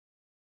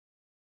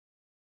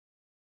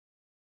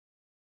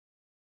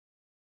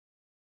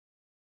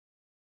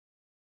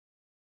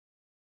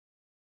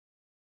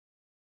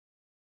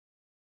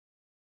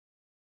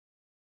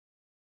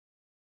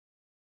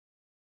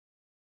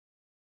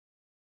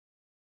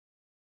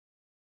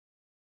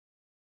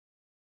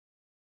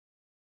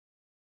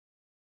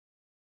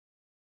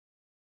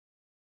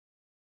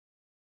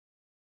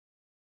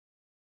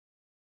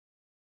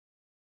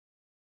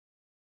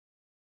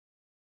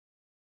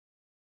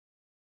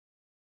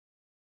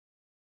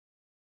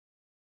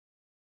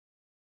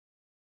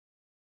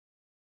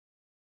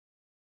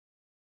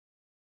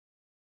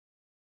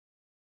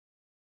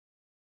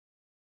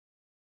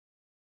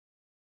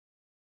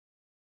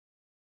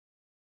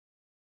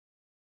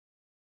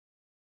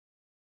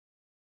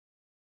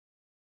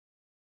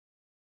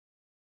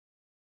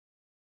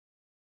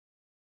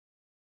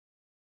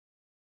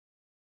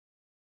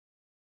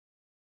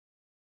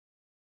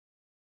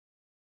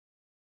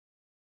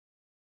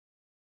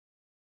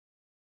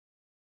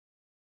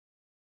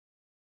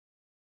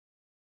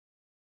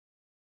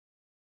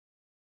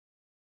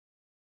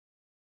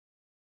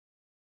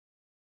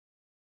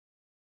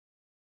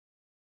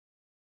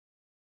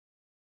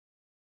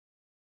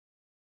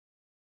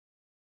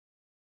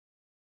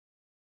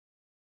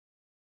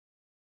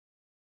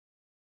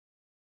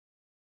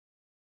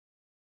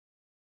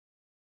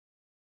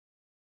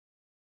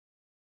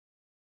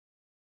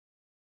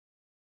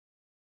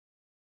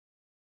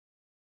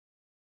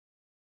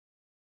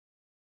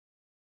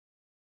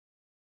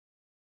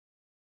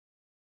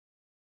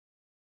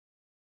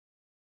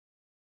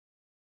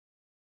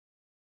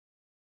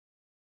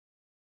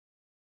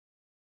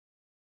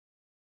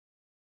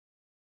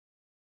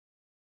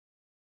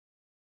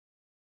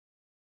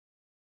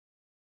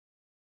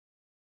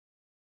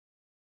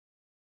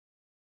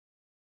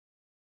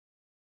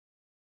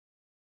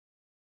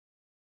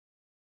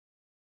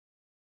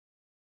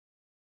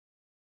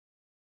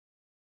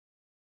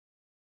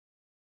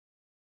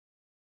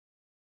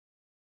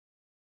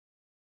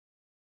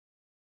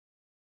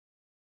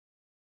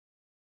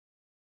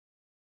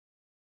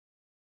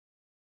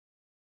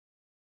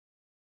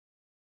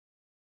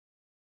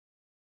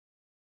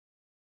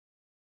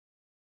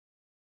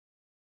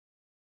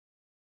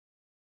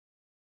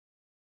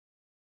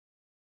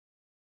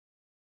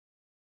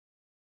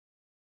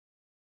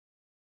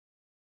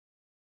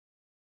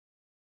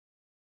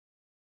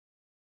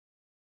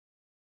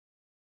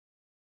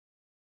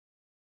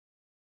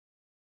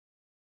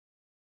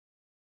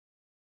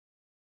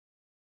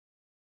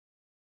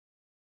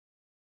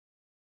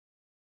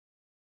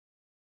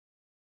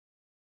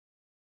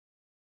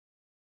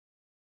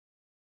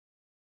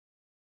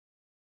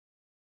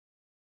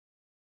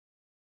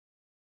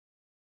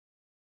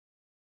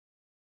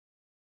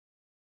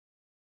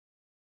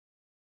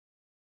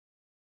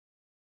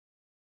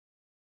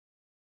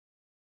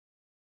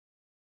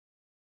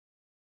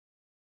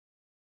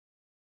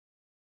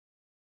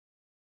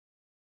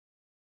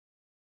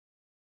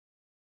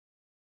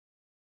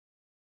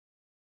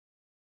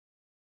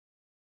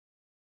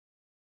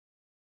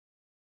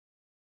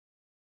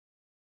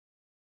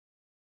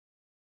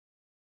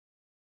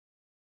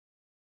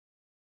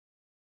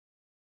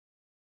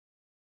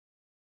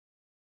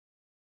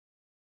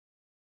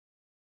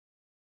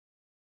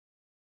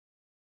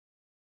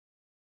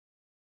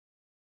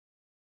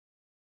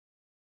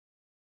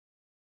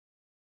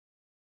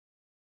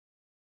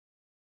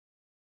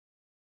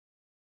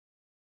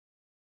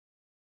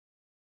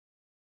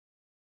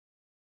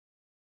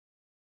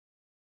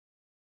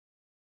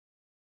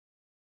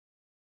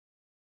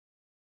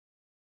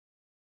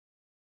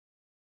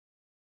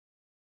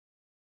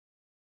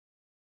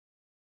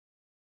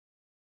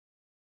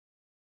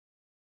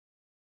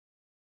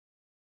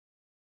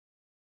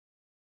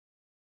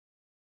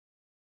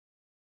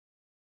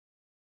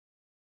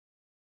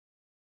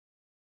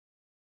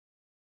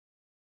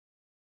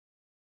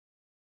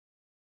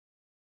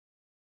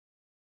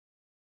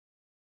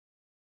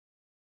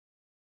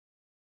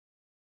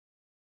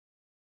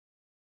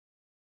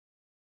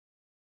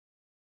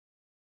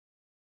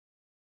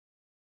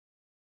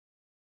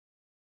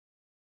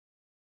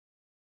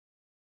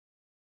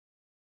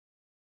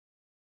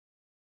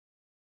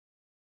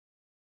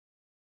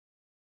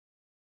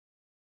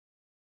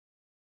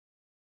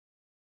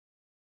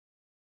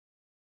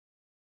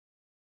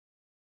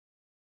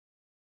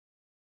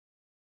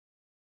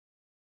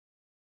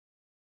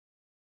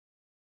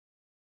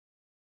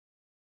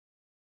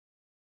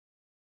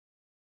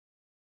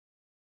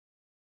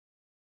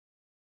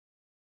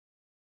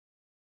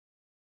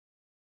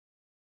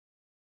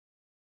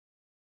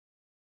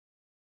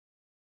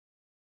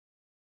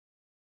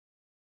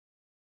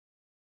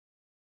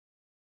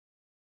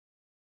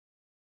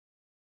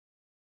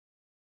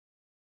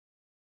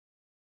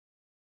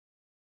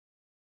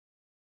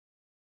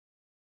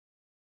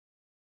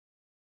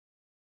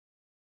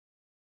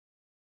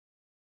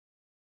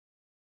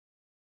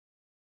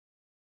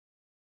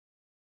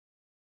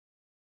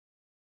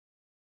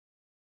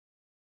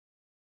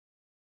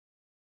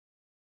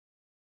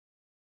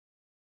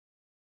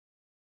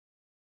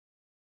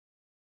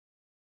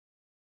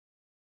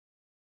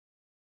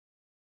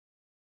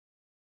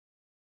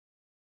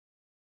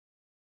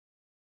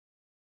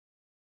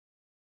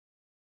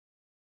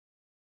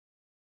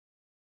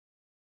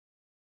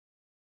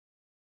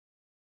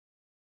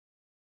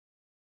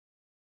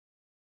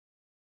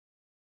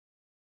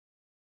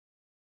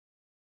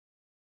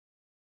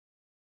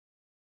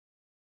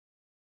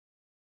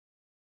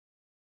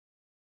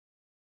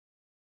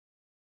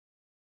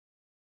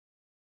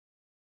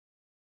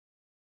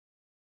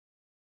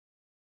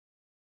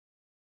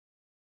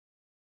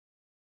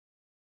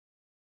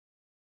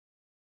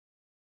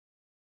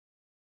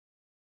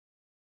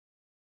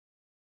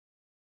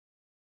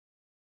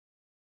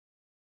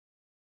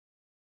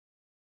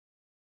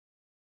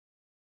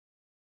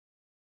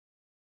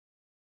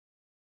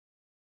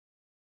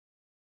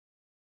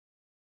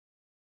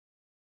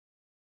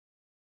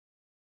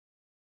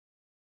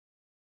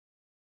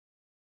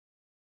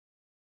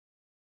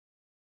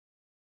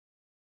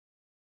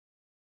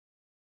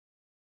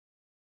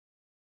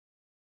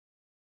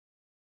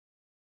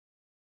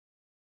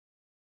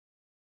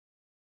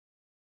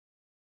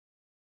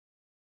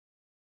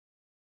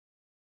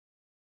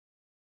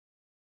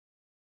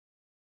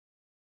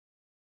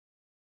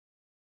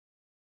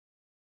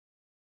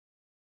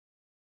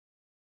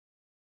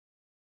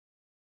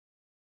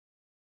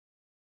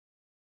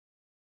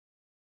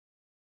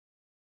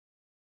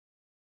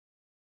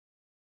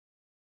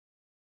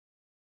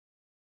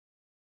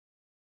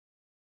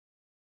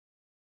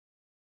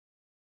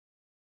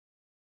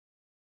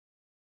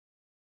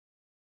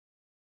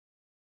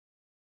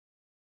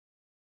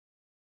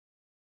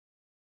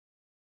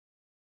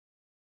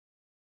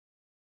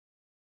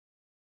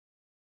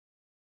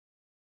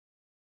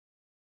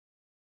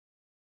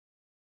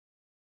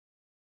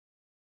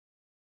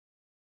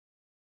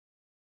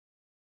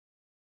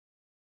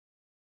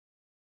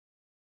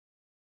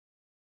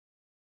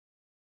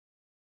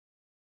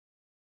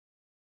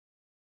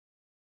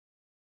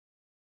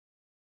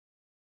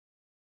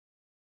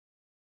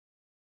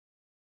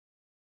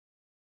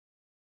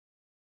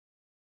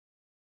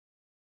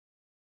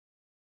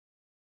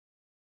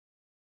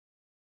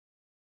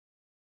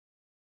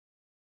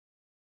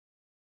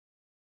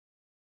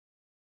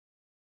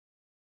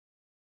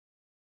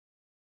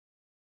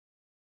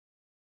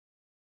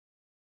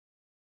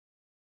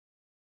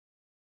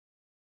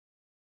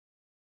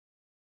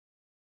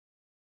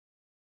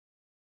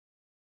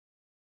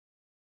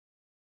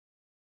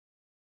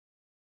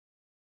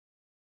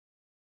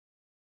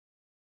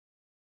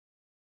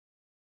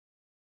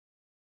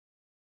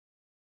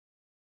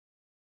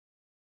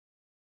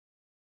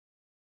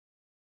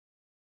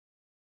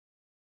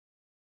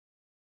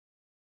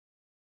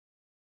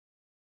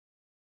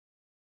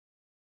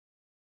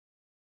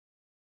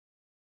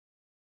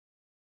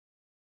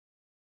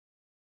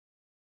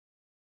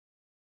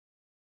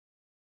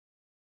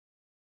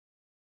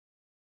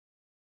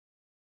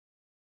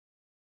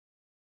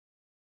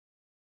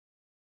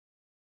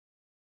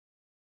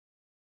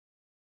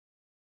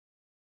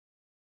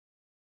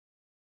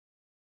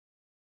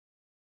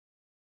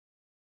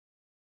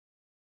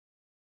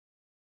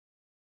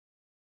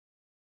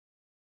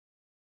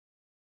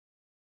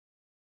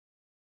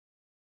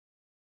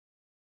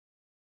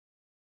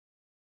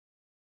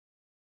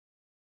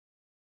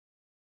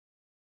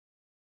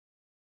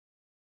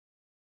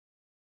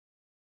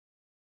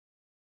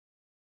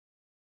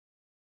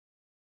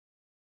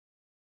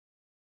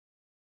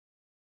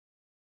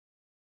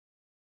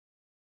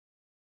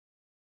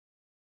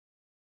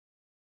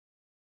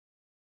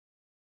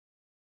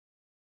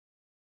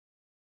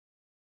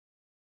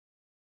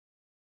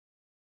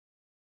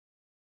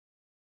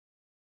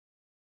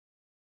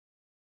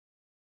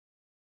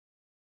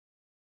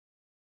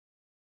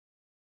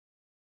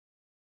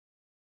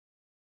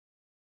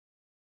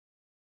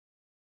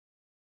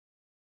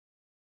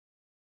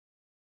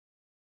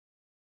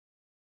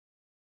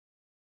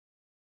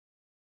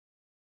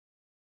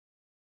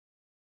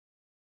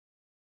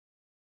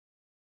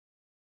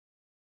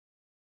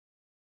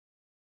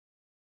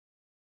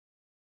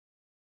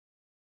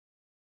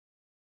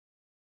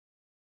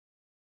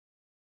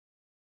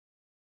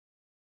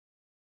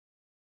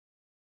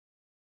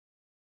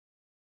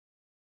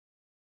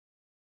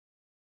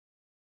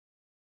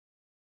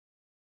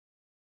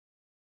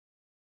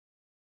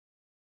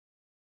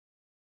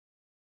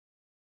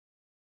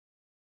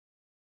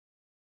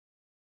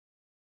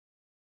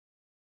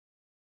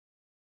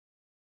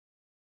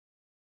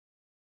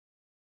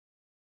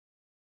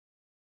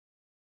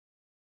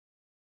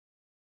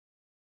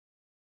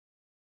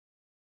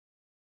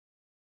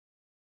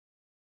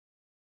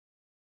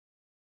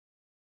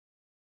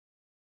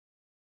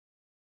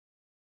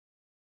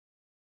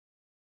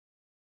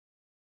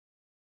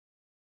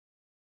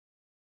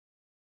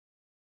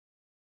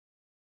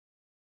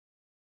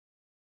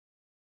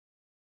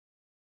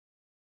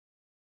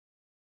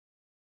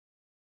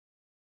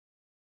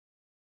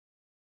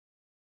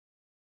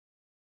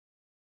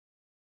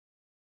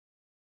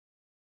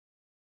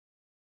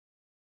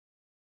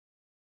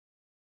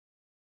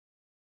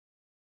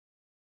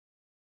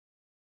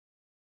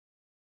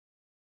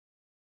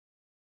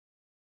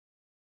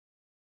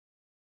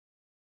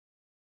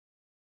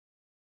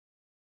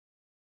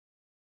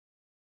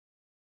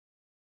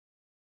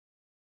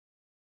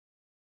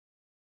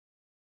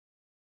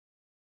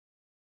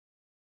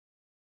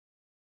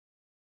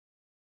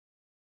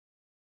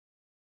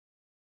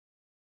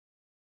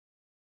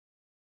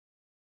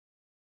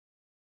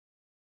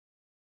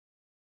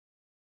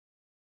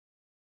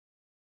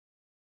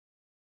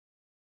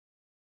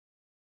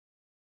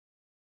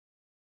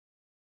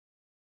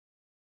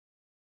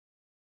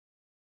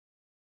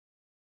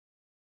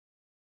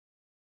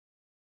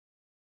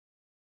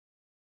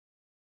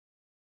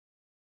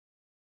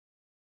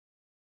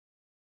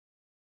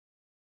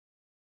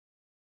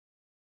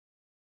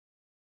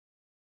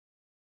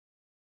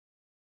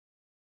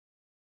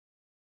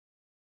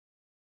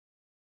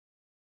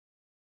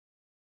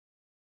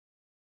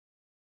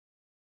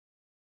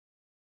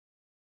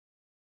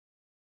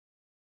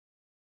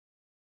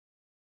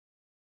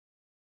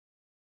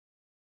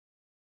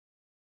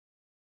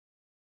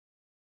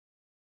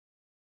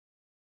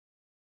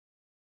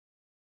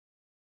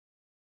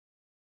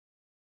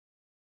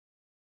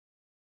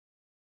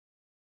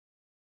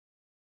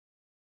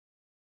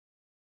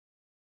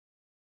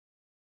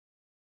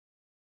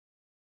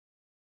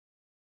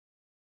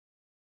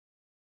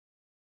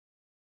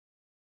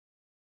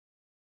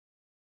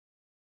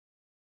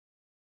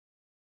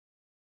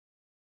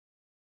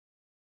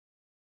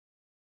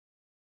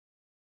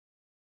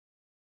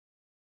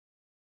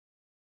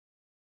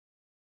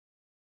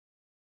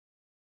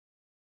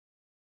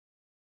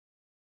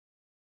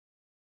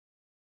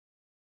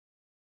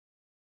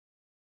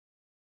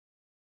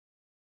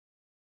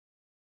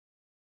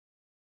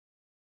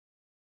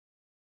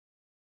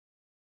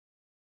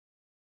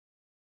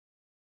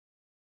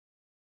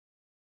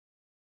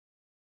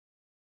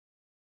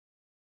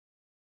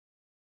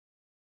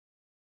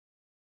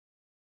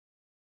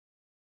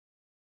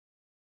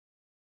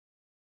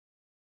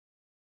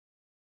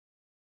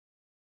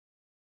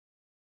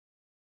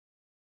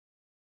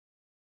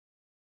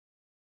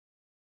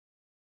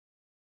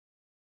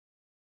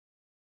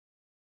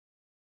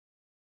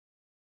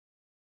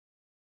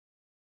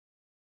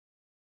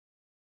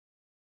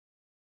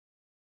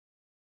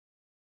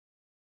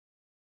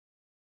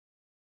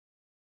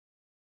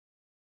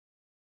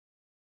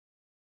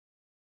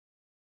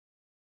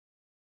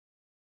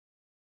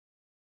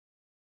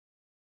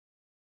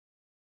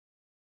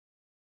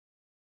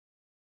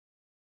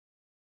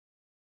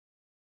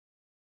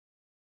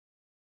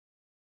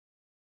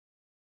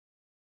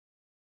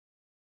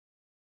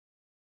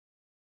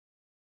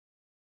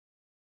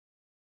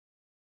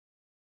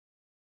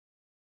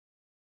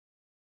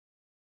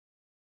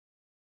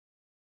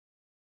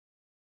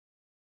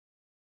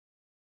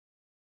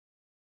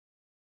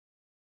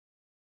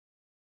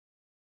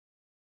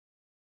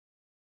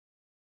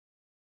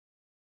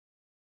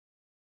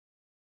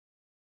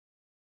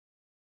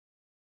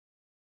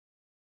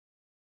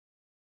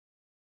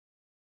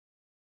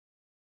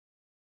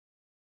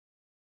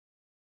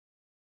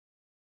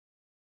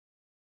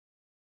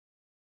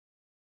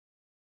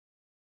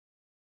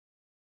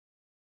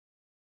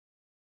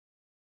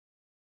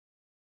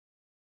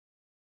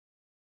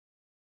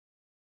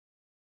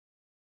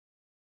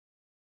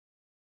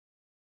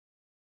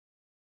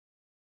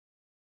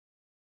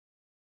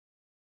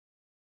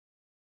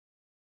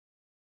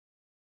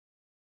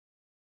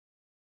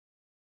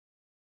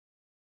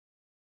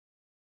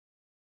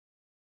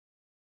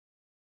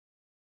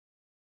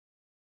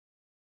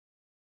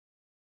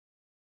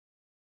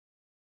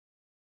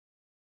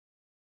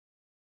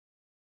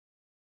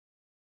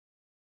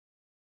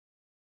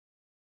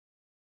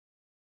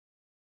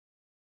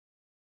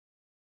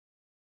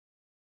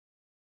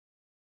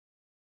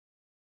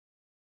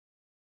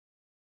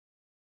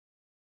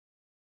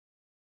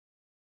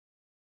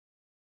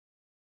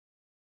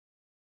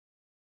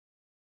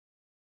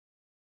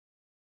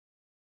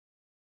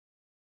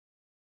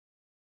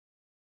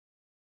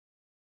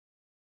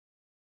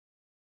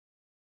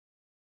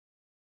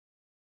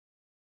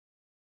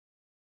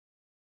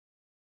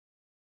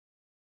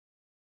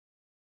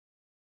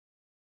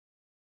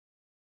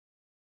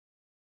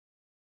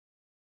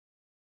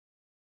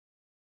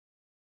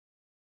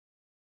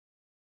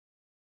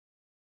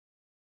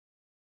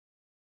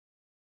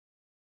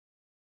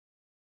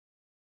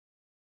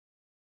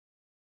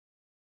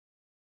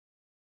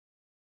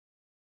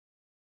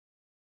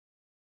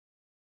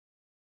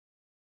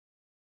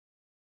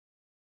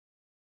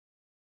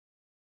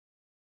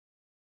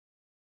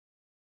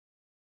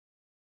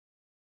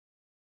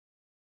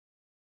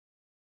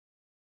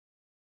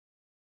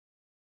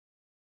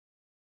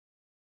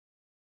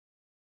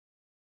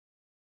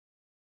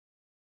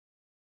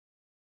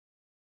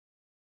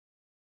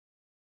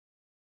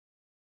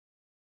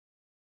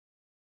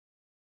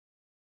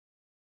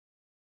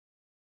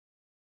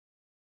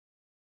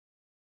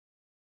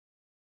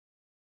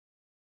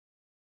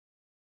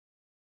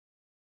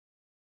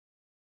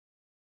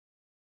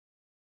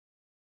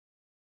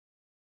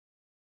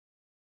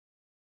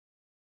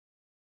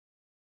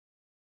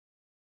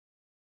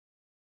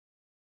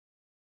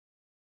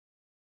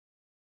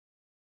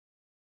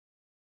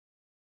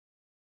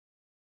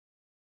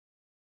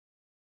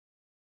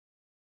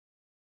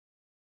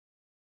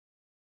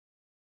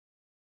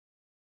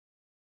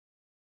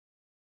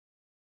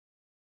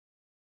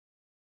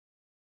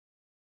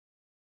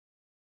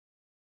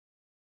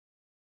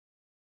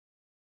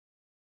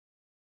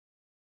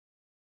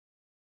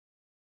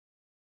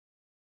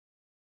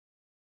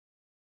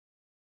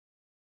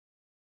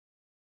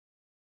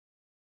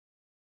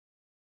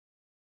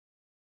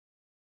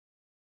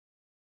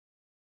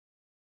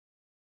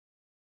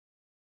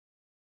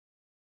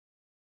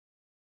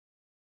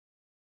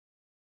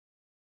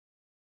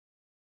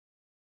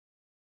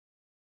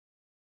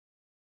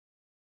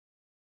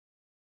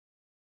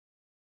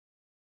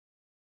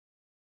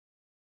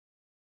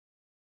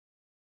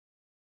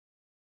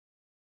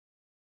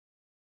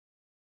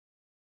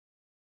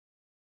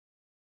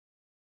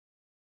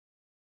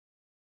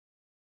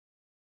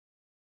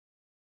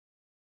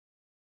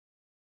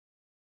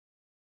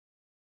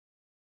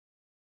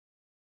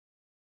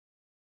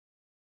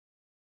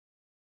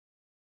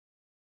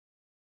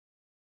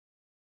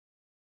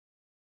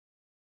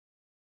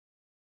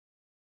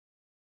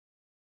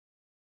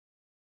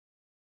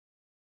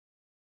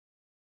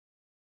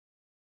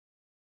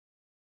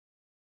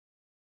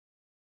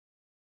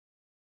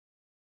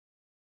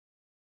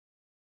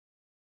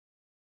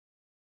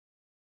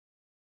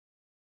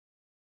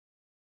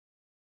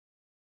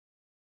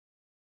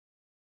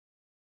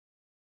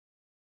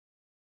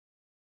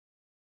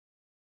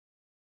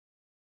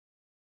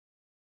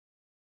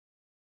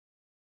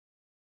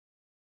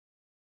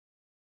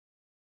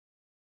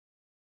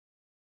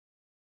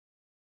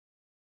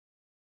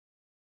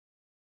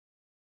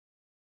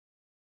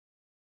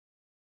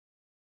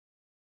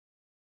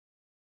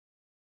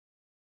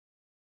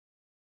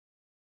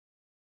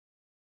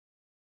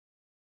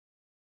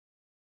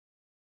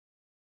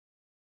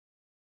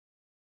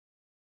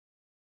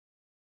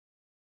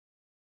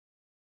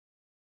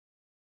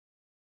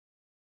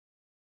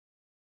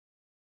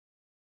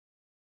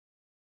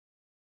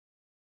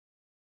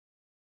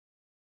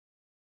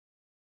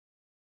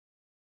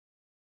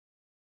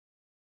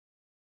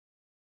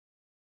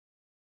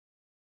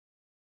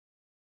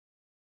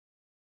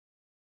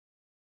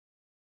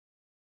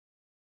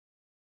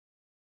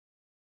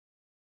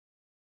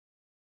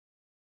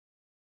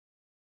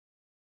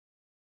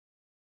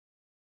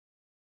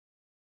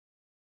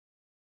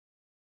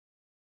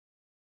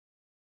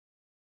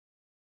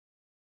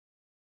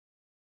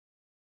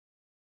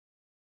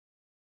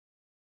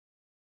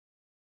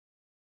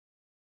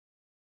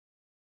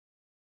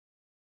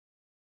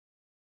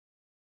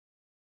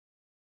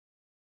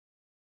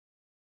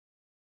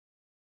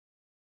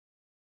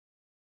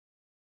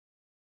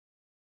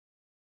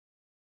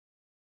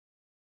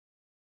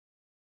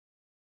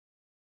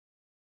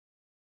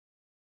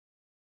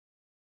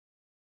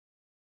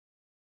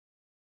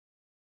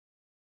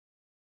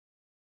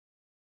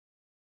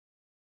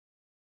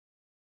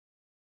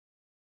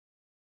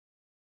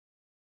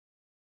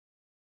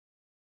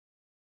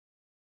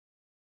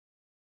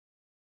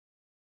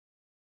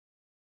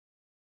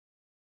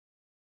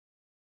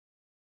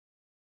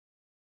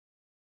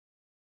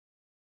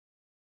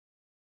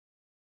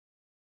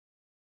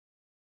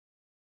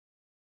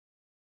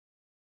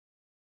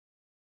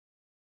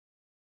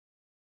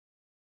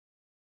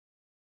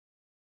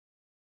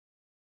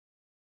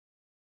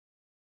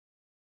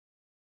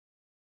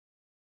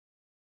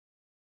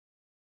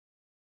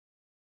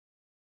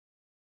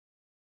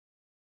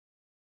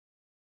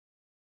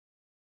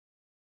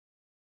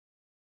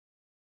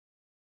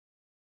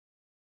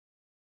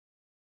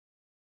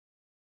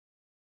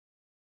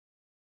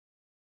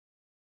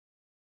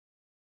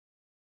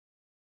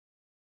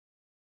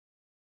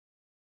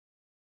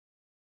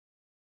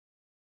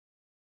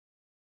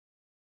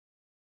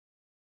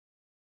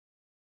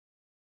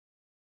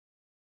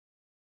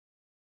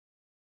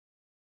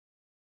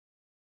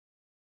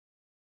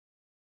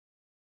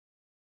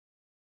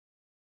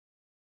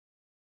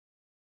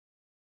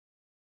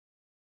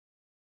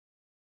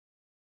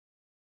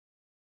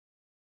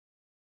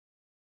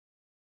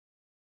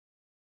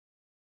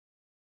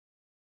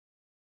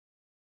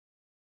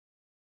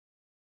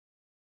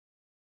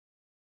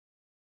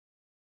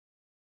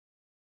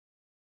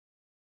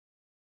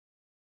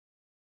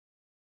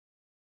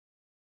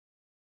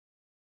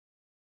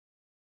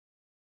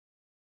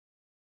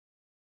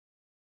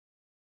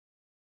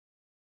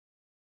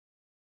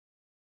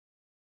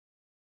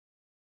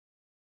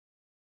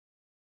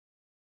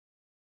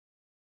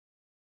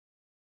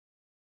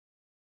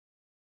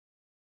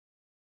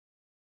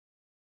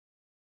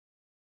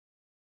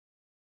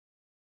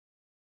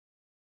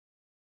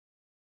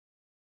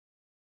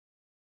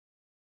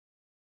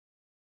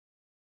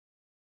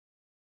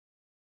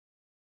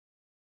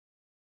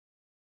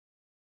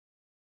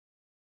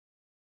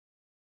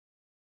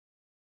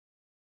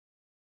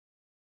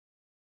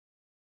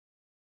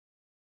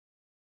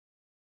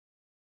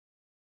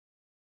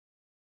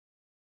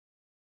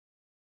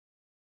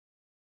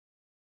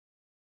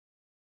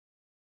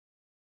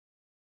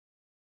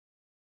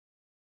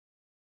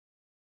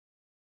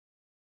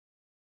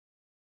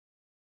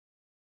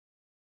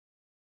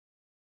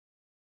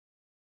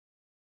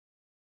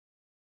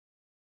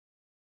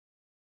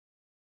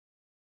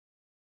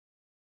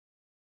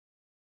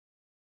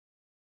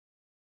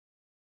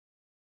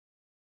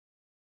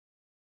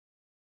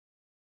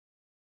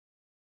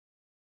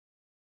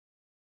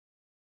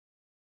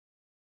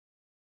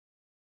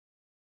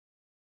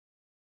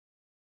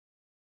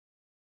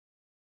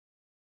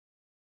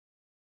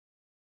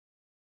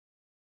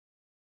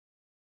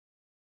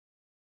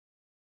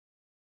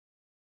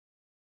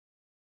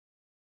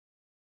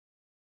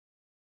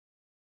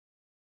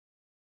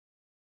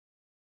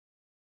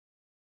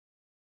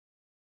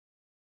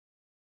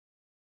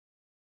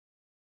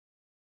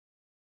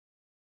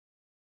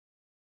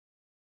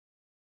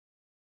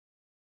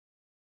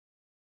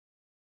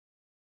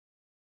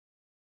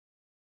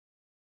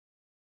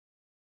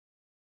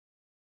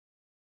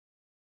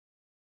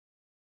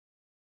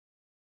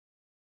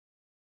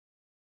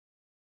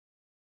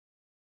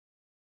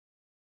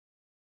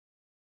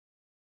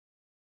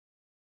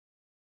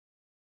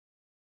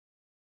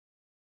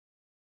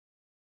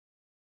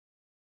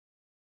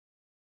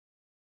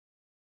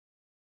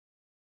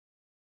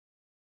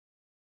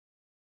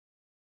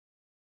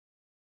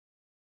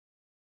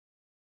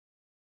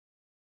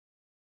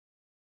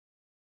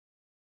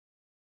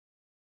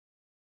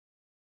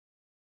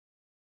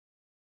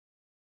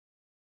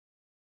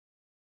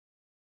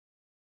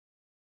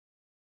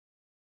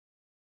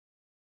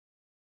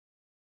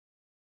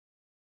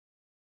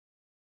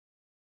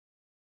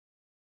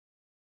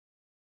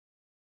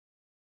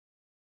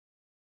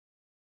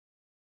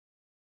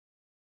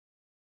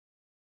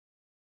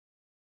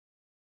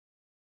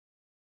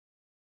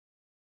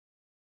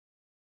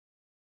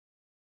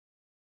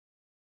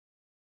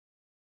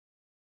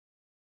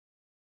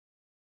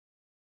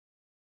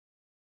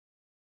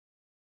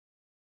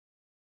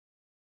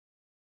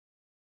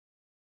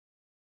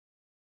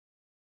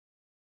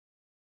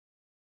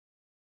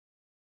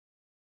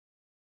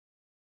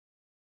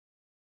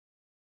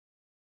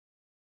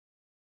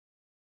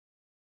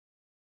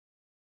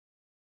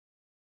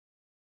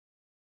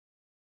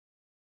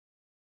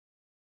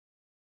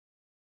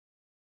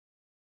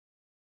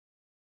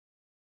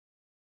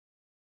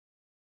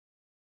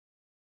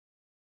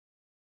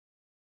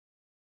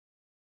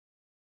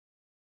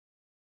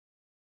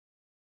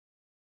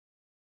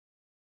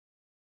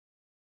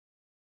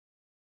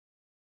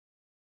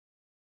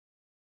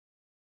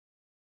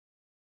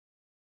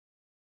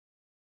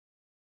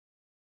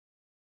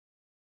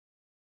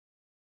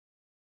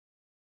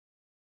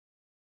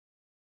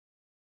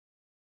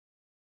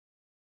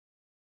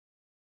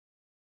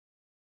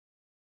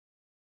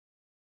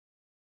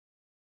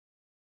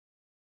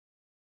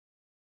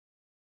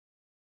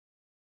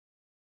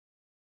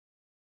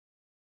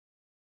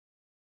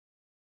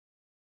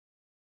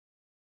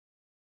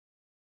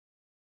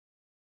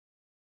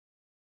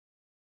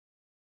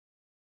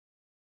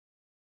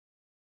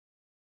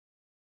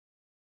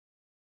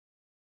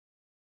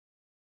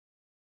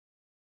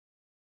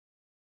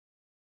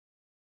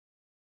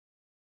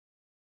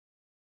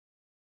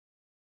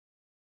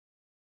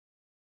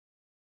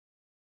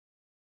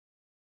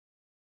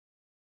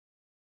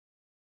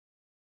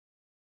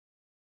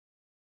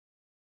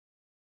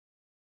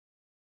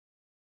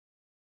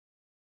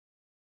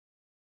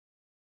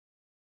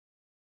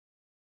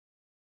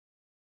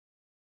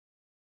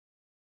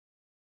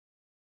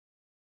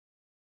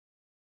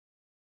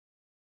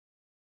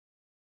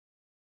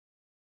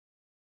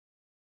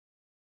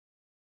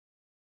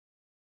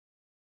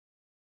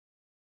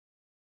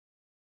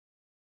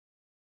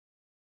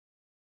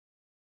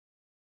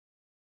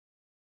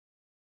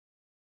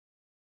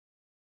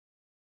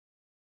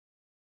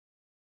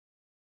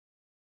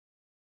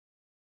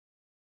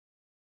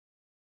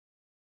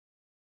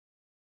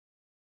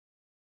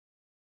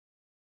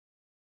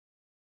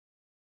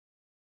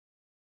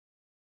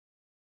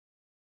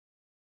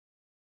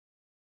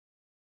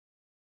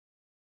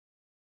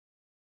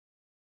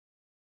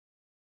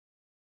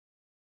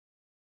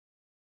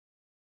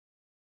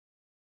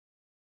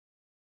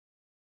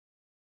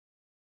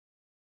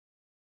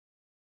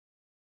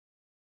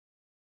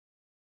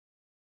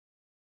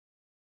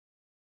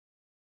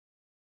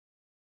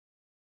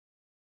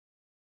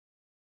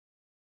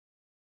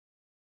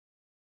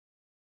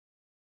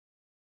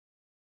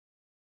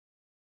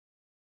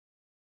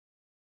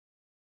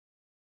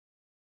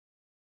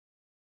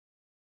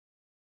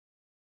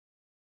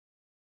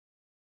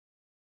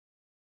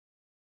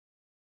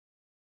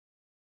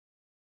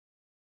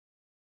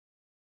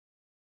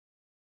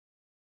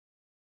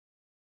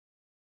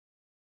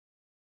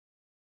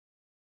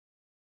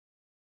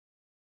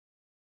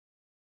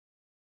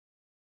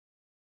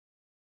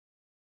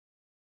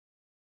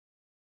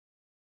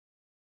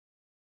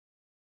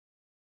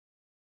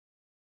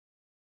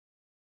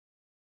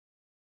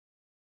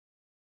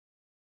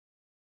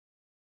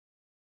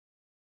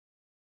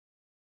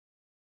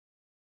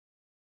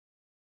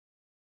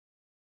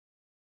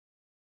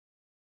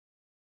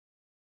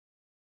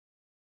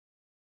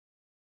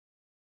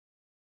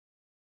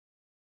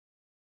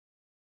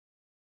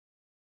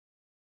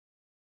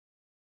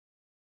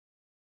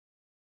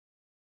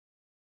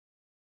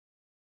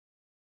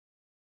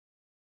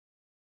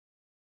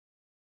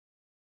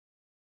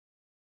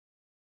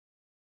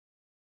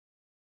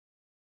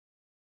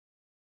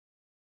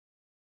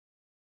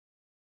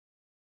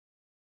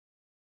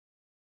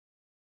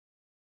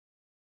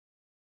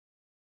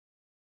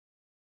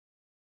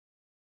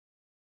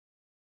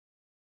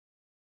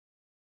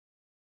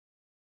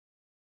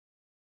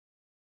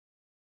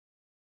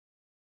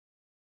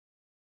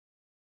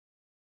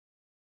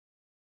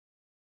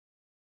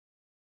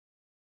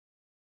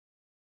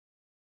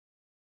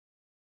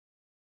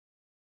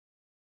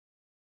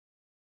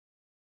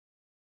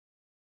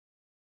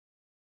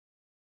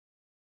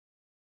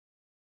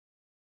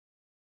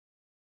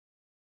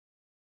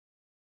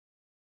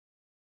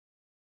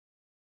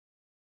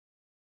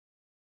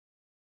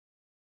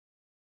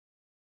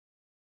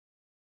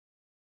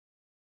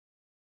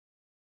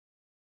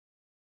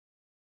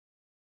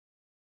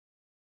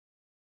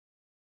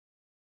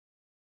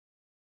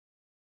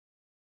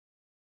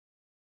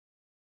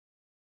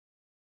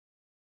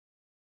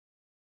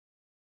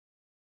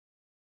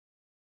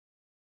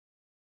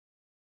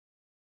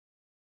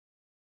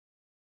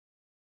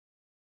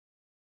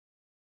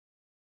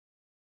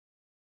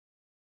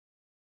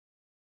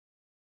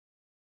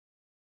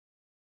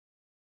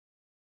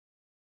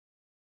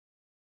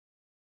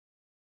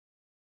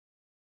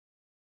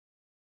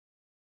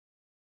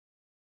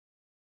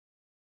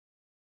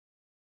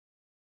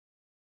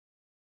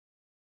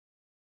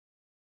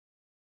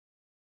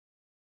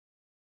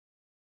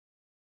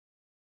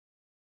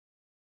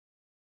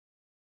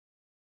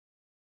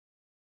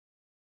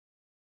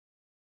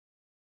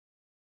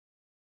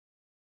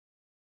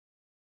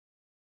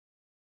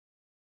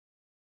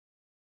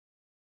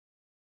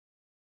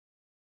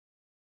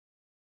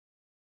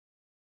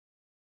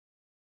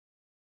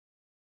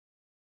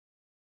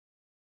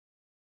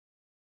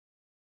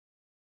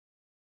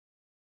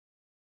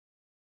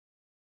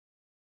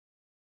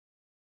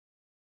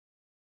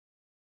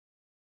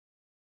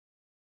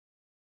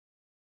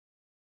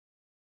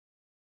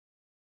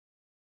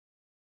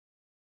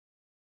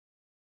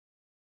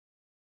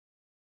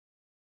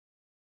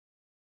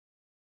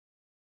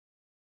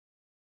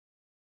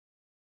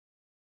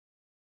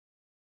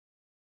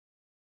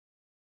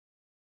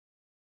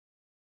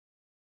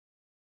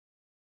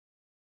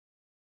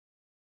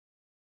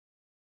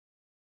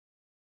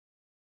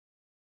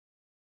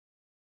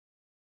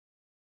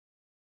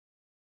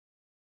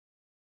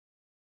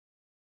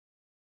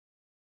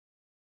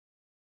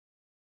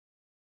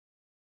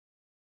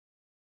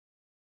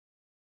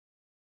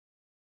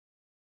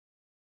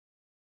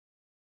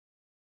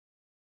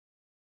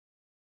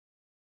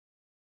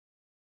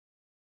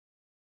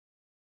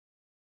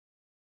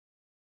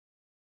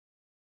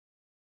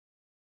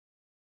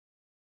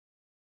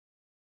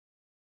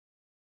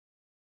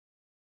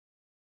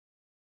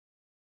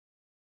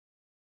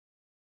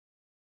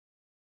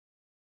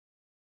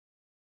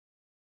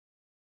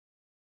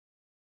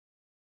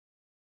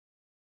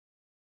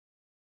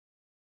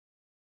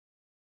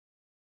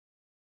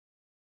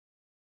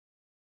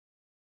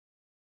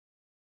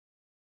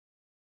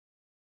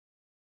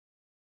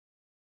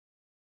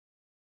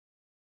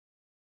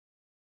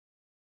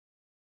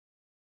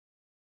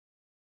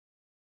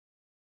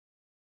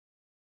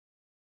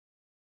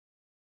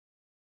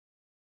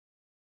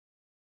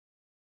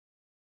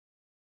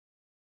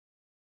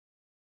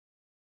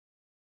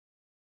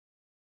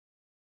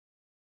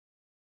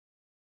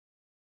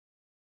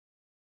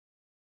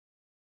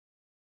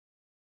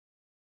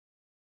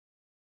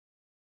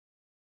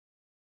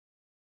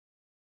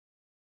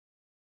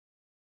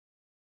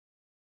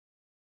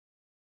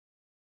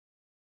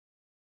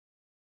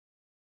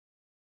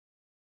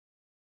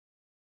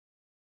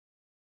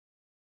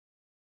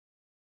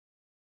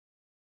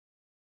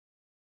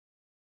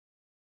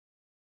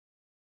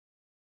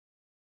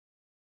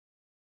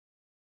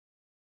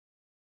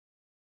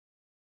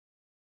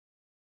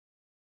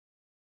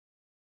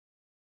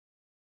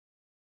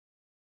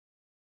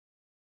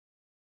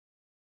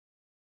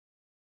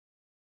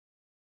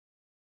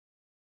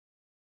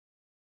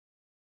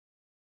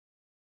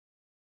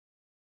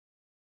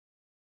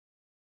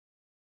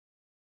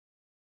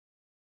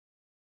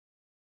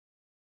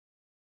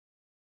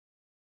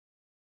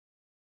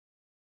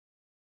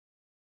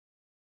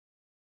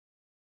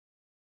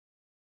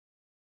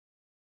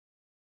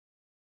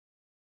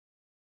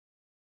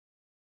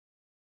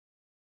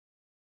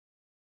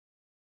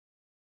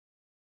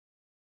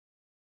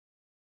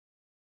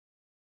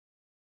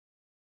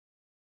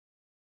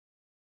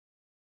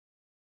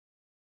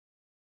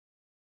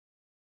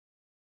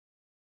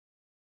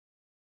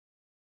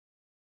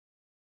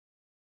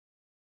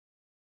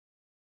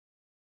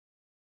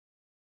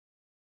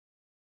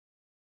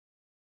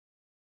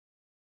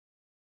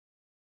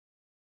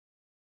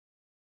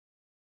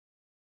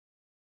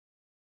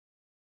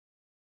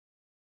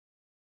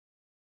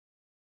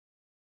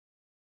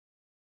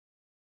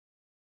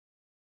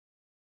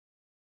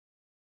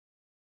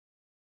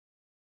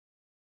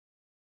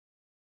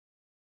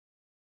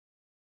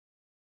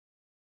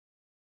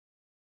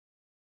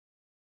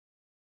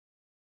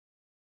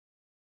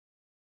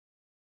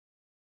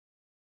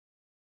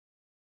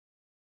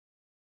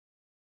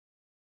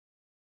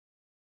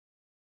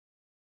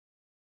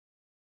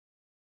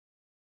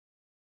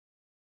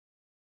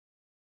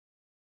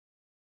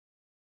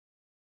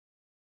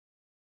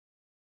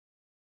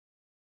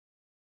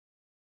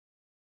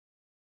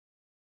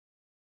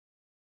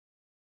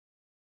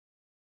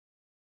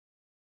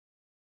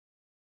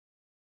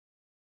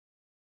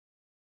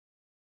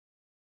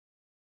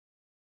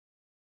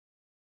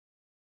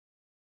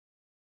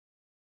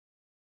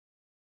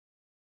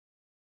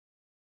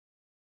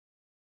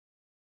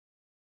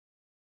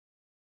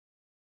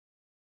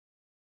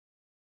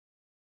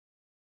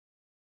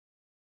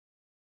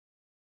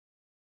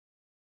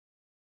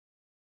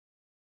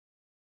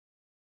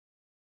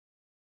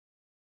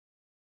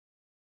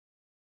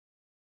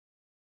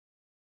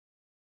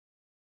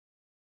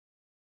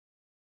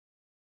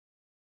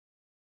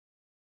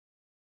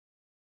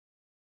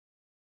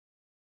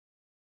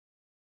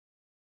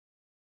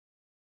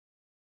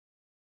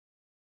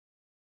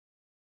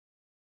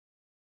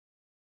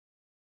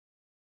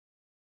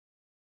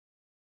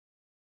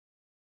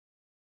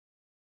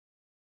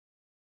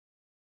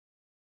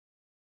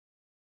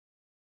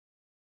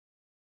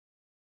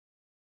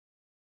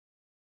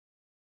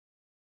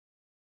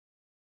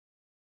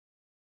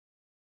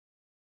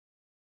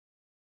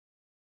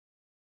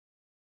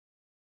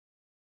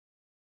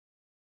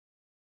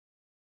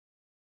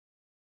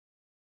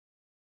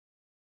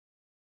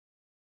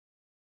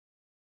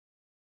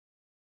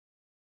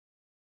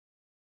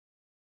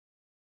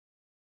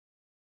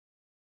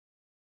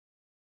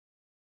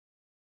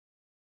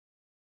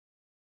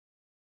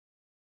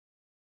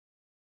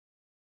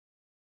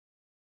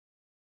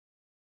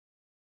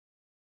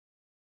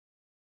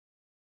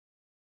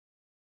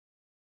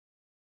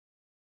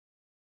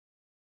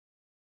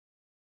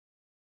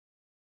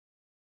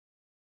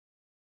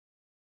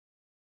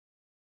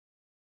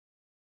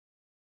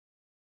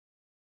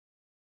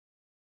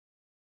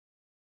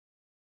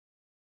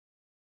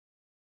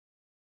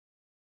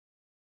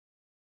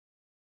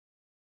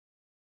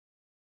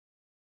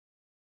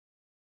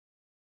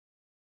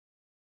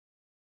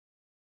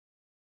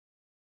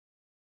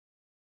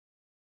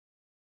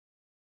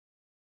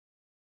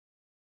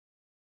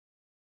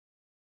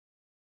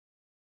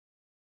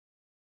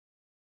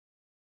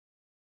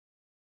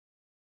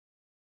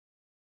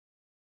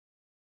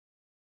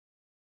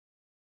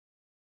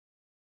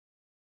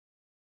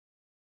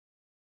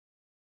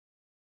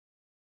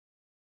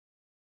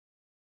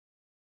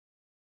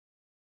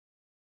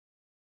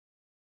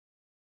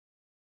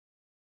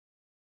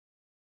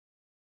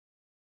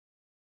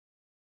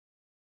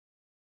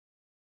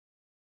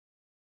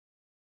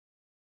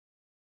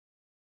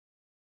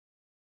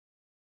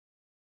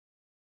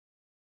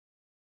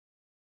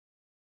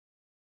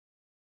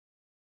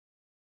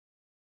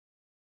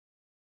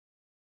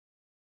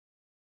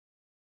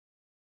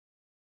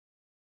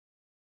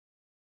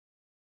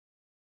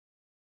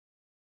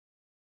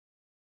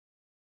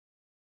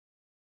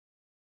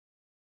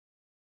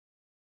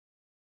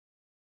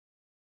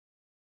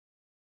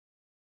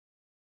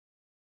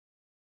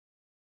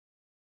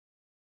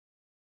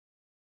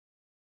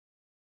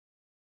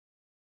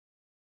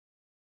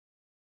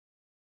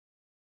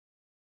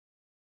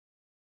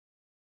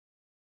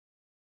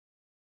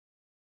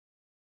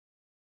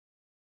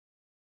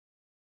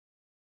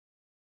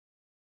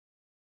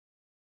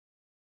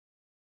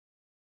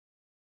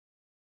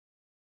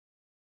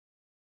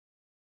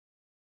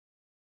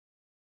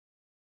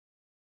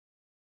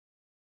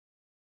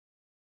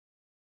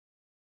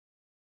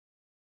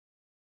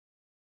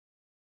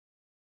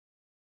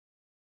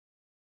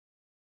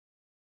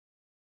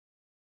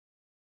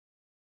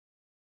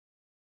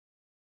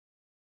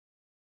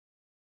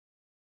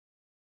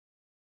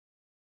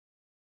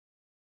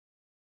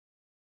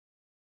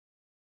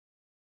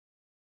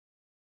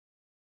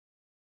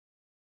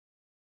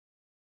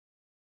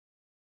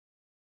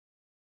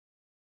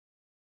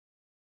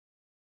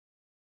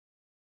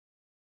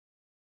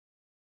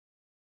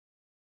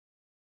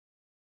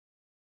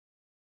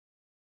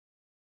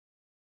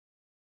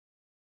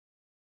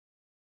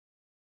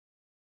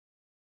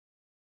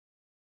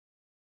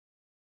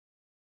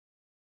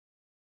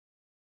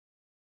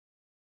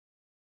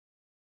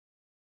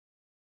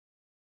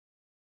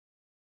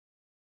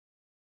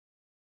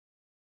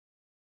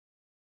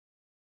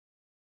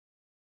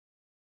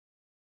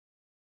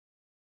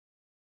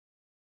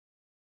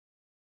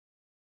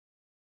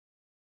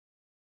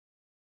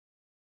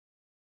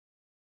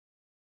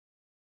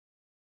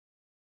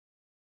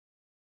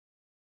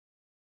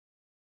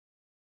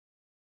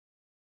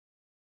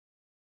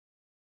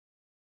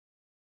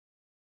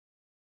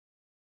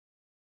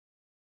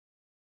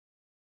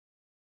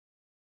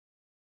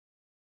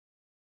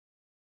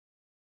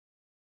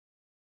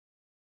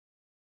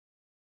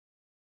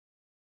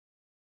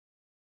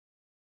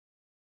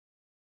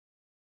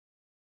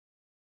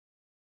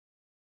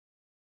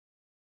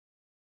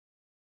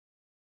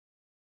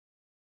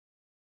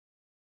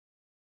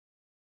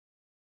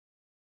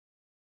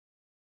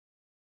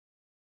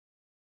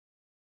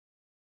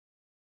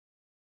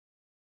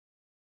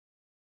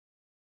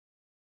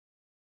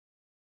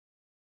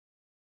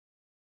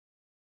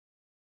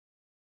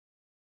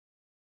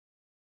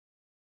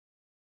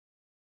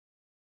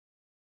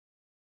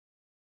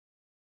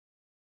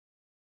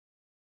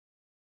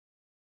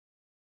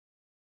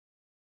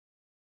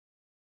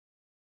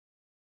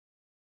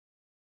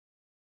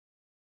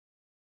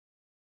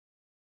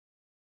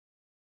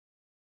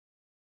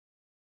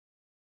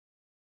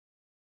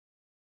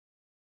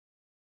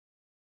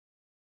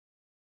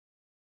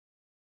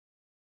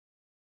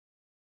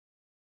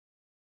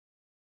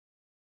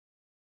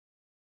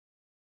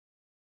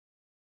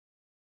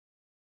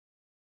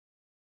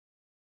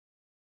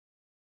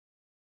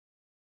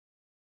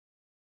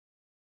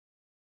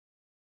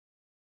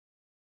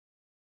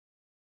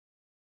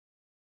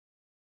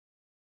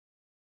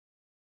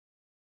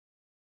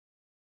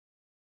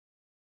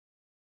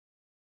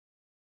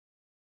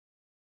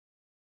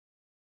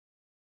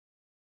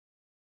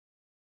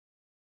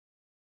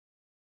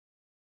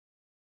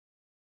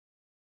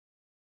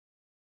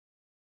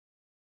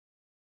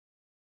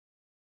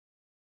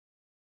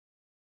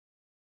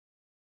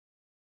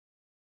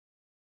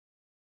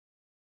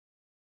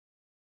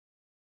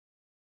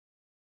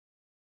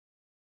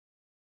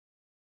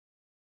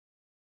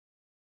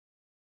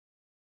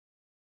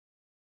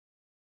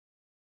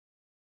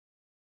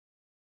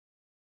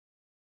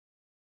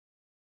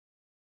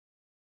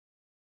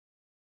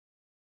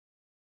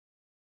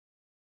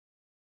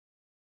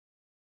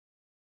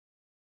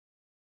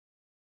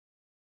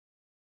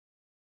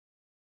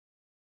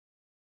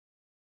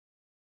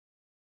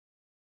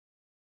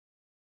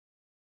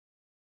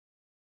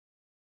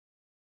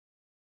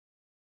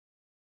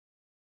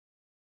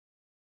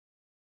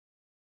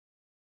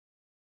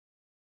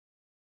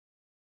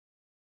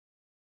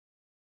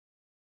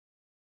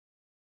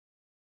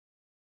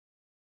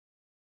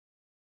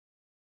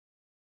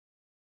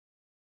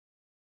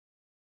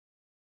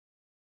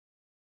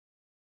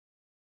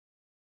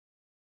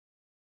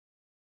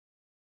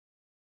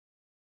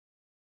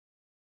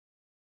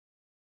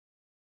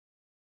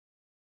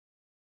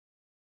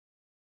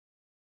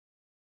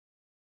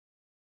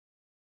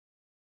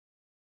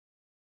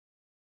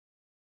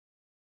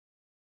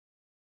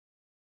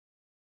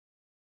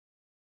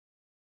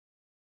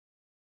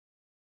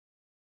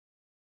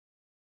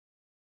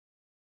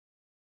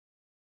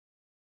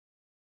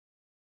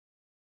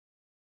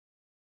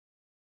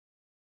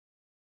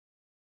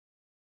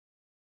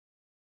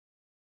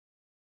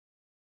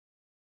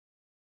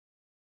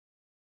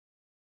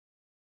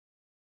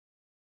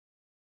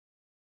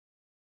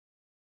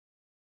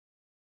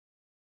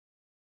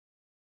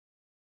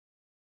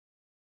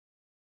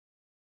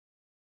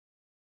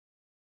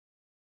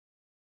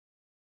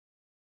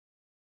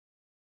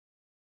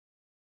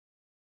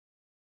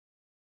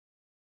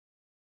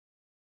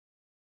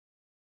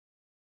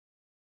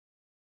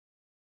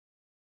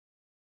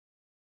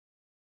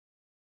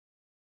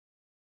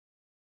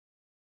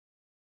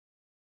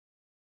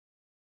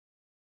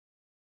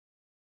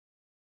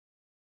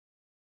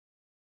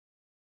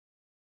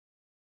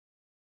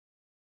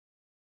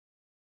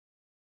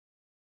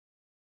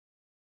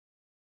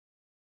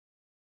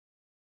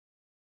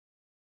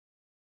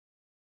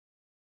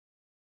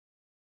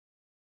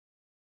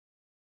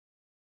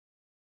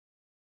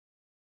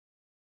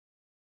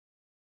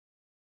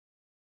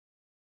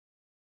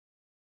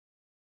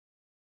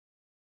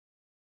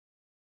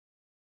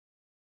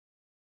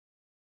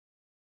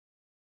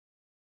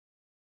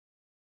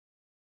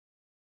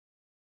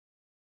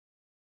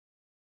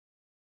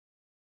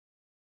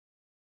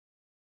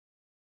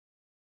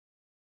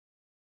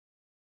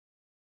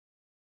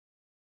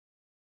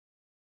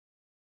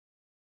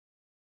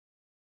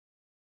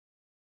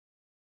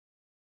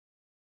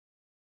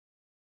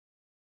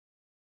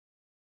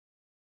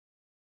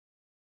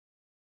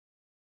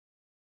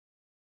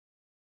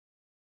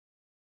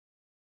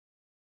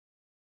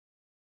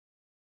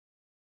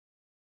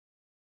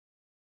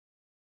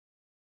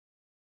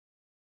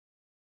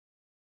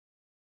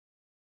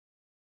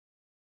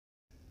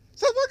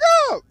 Shut the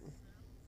fuck up!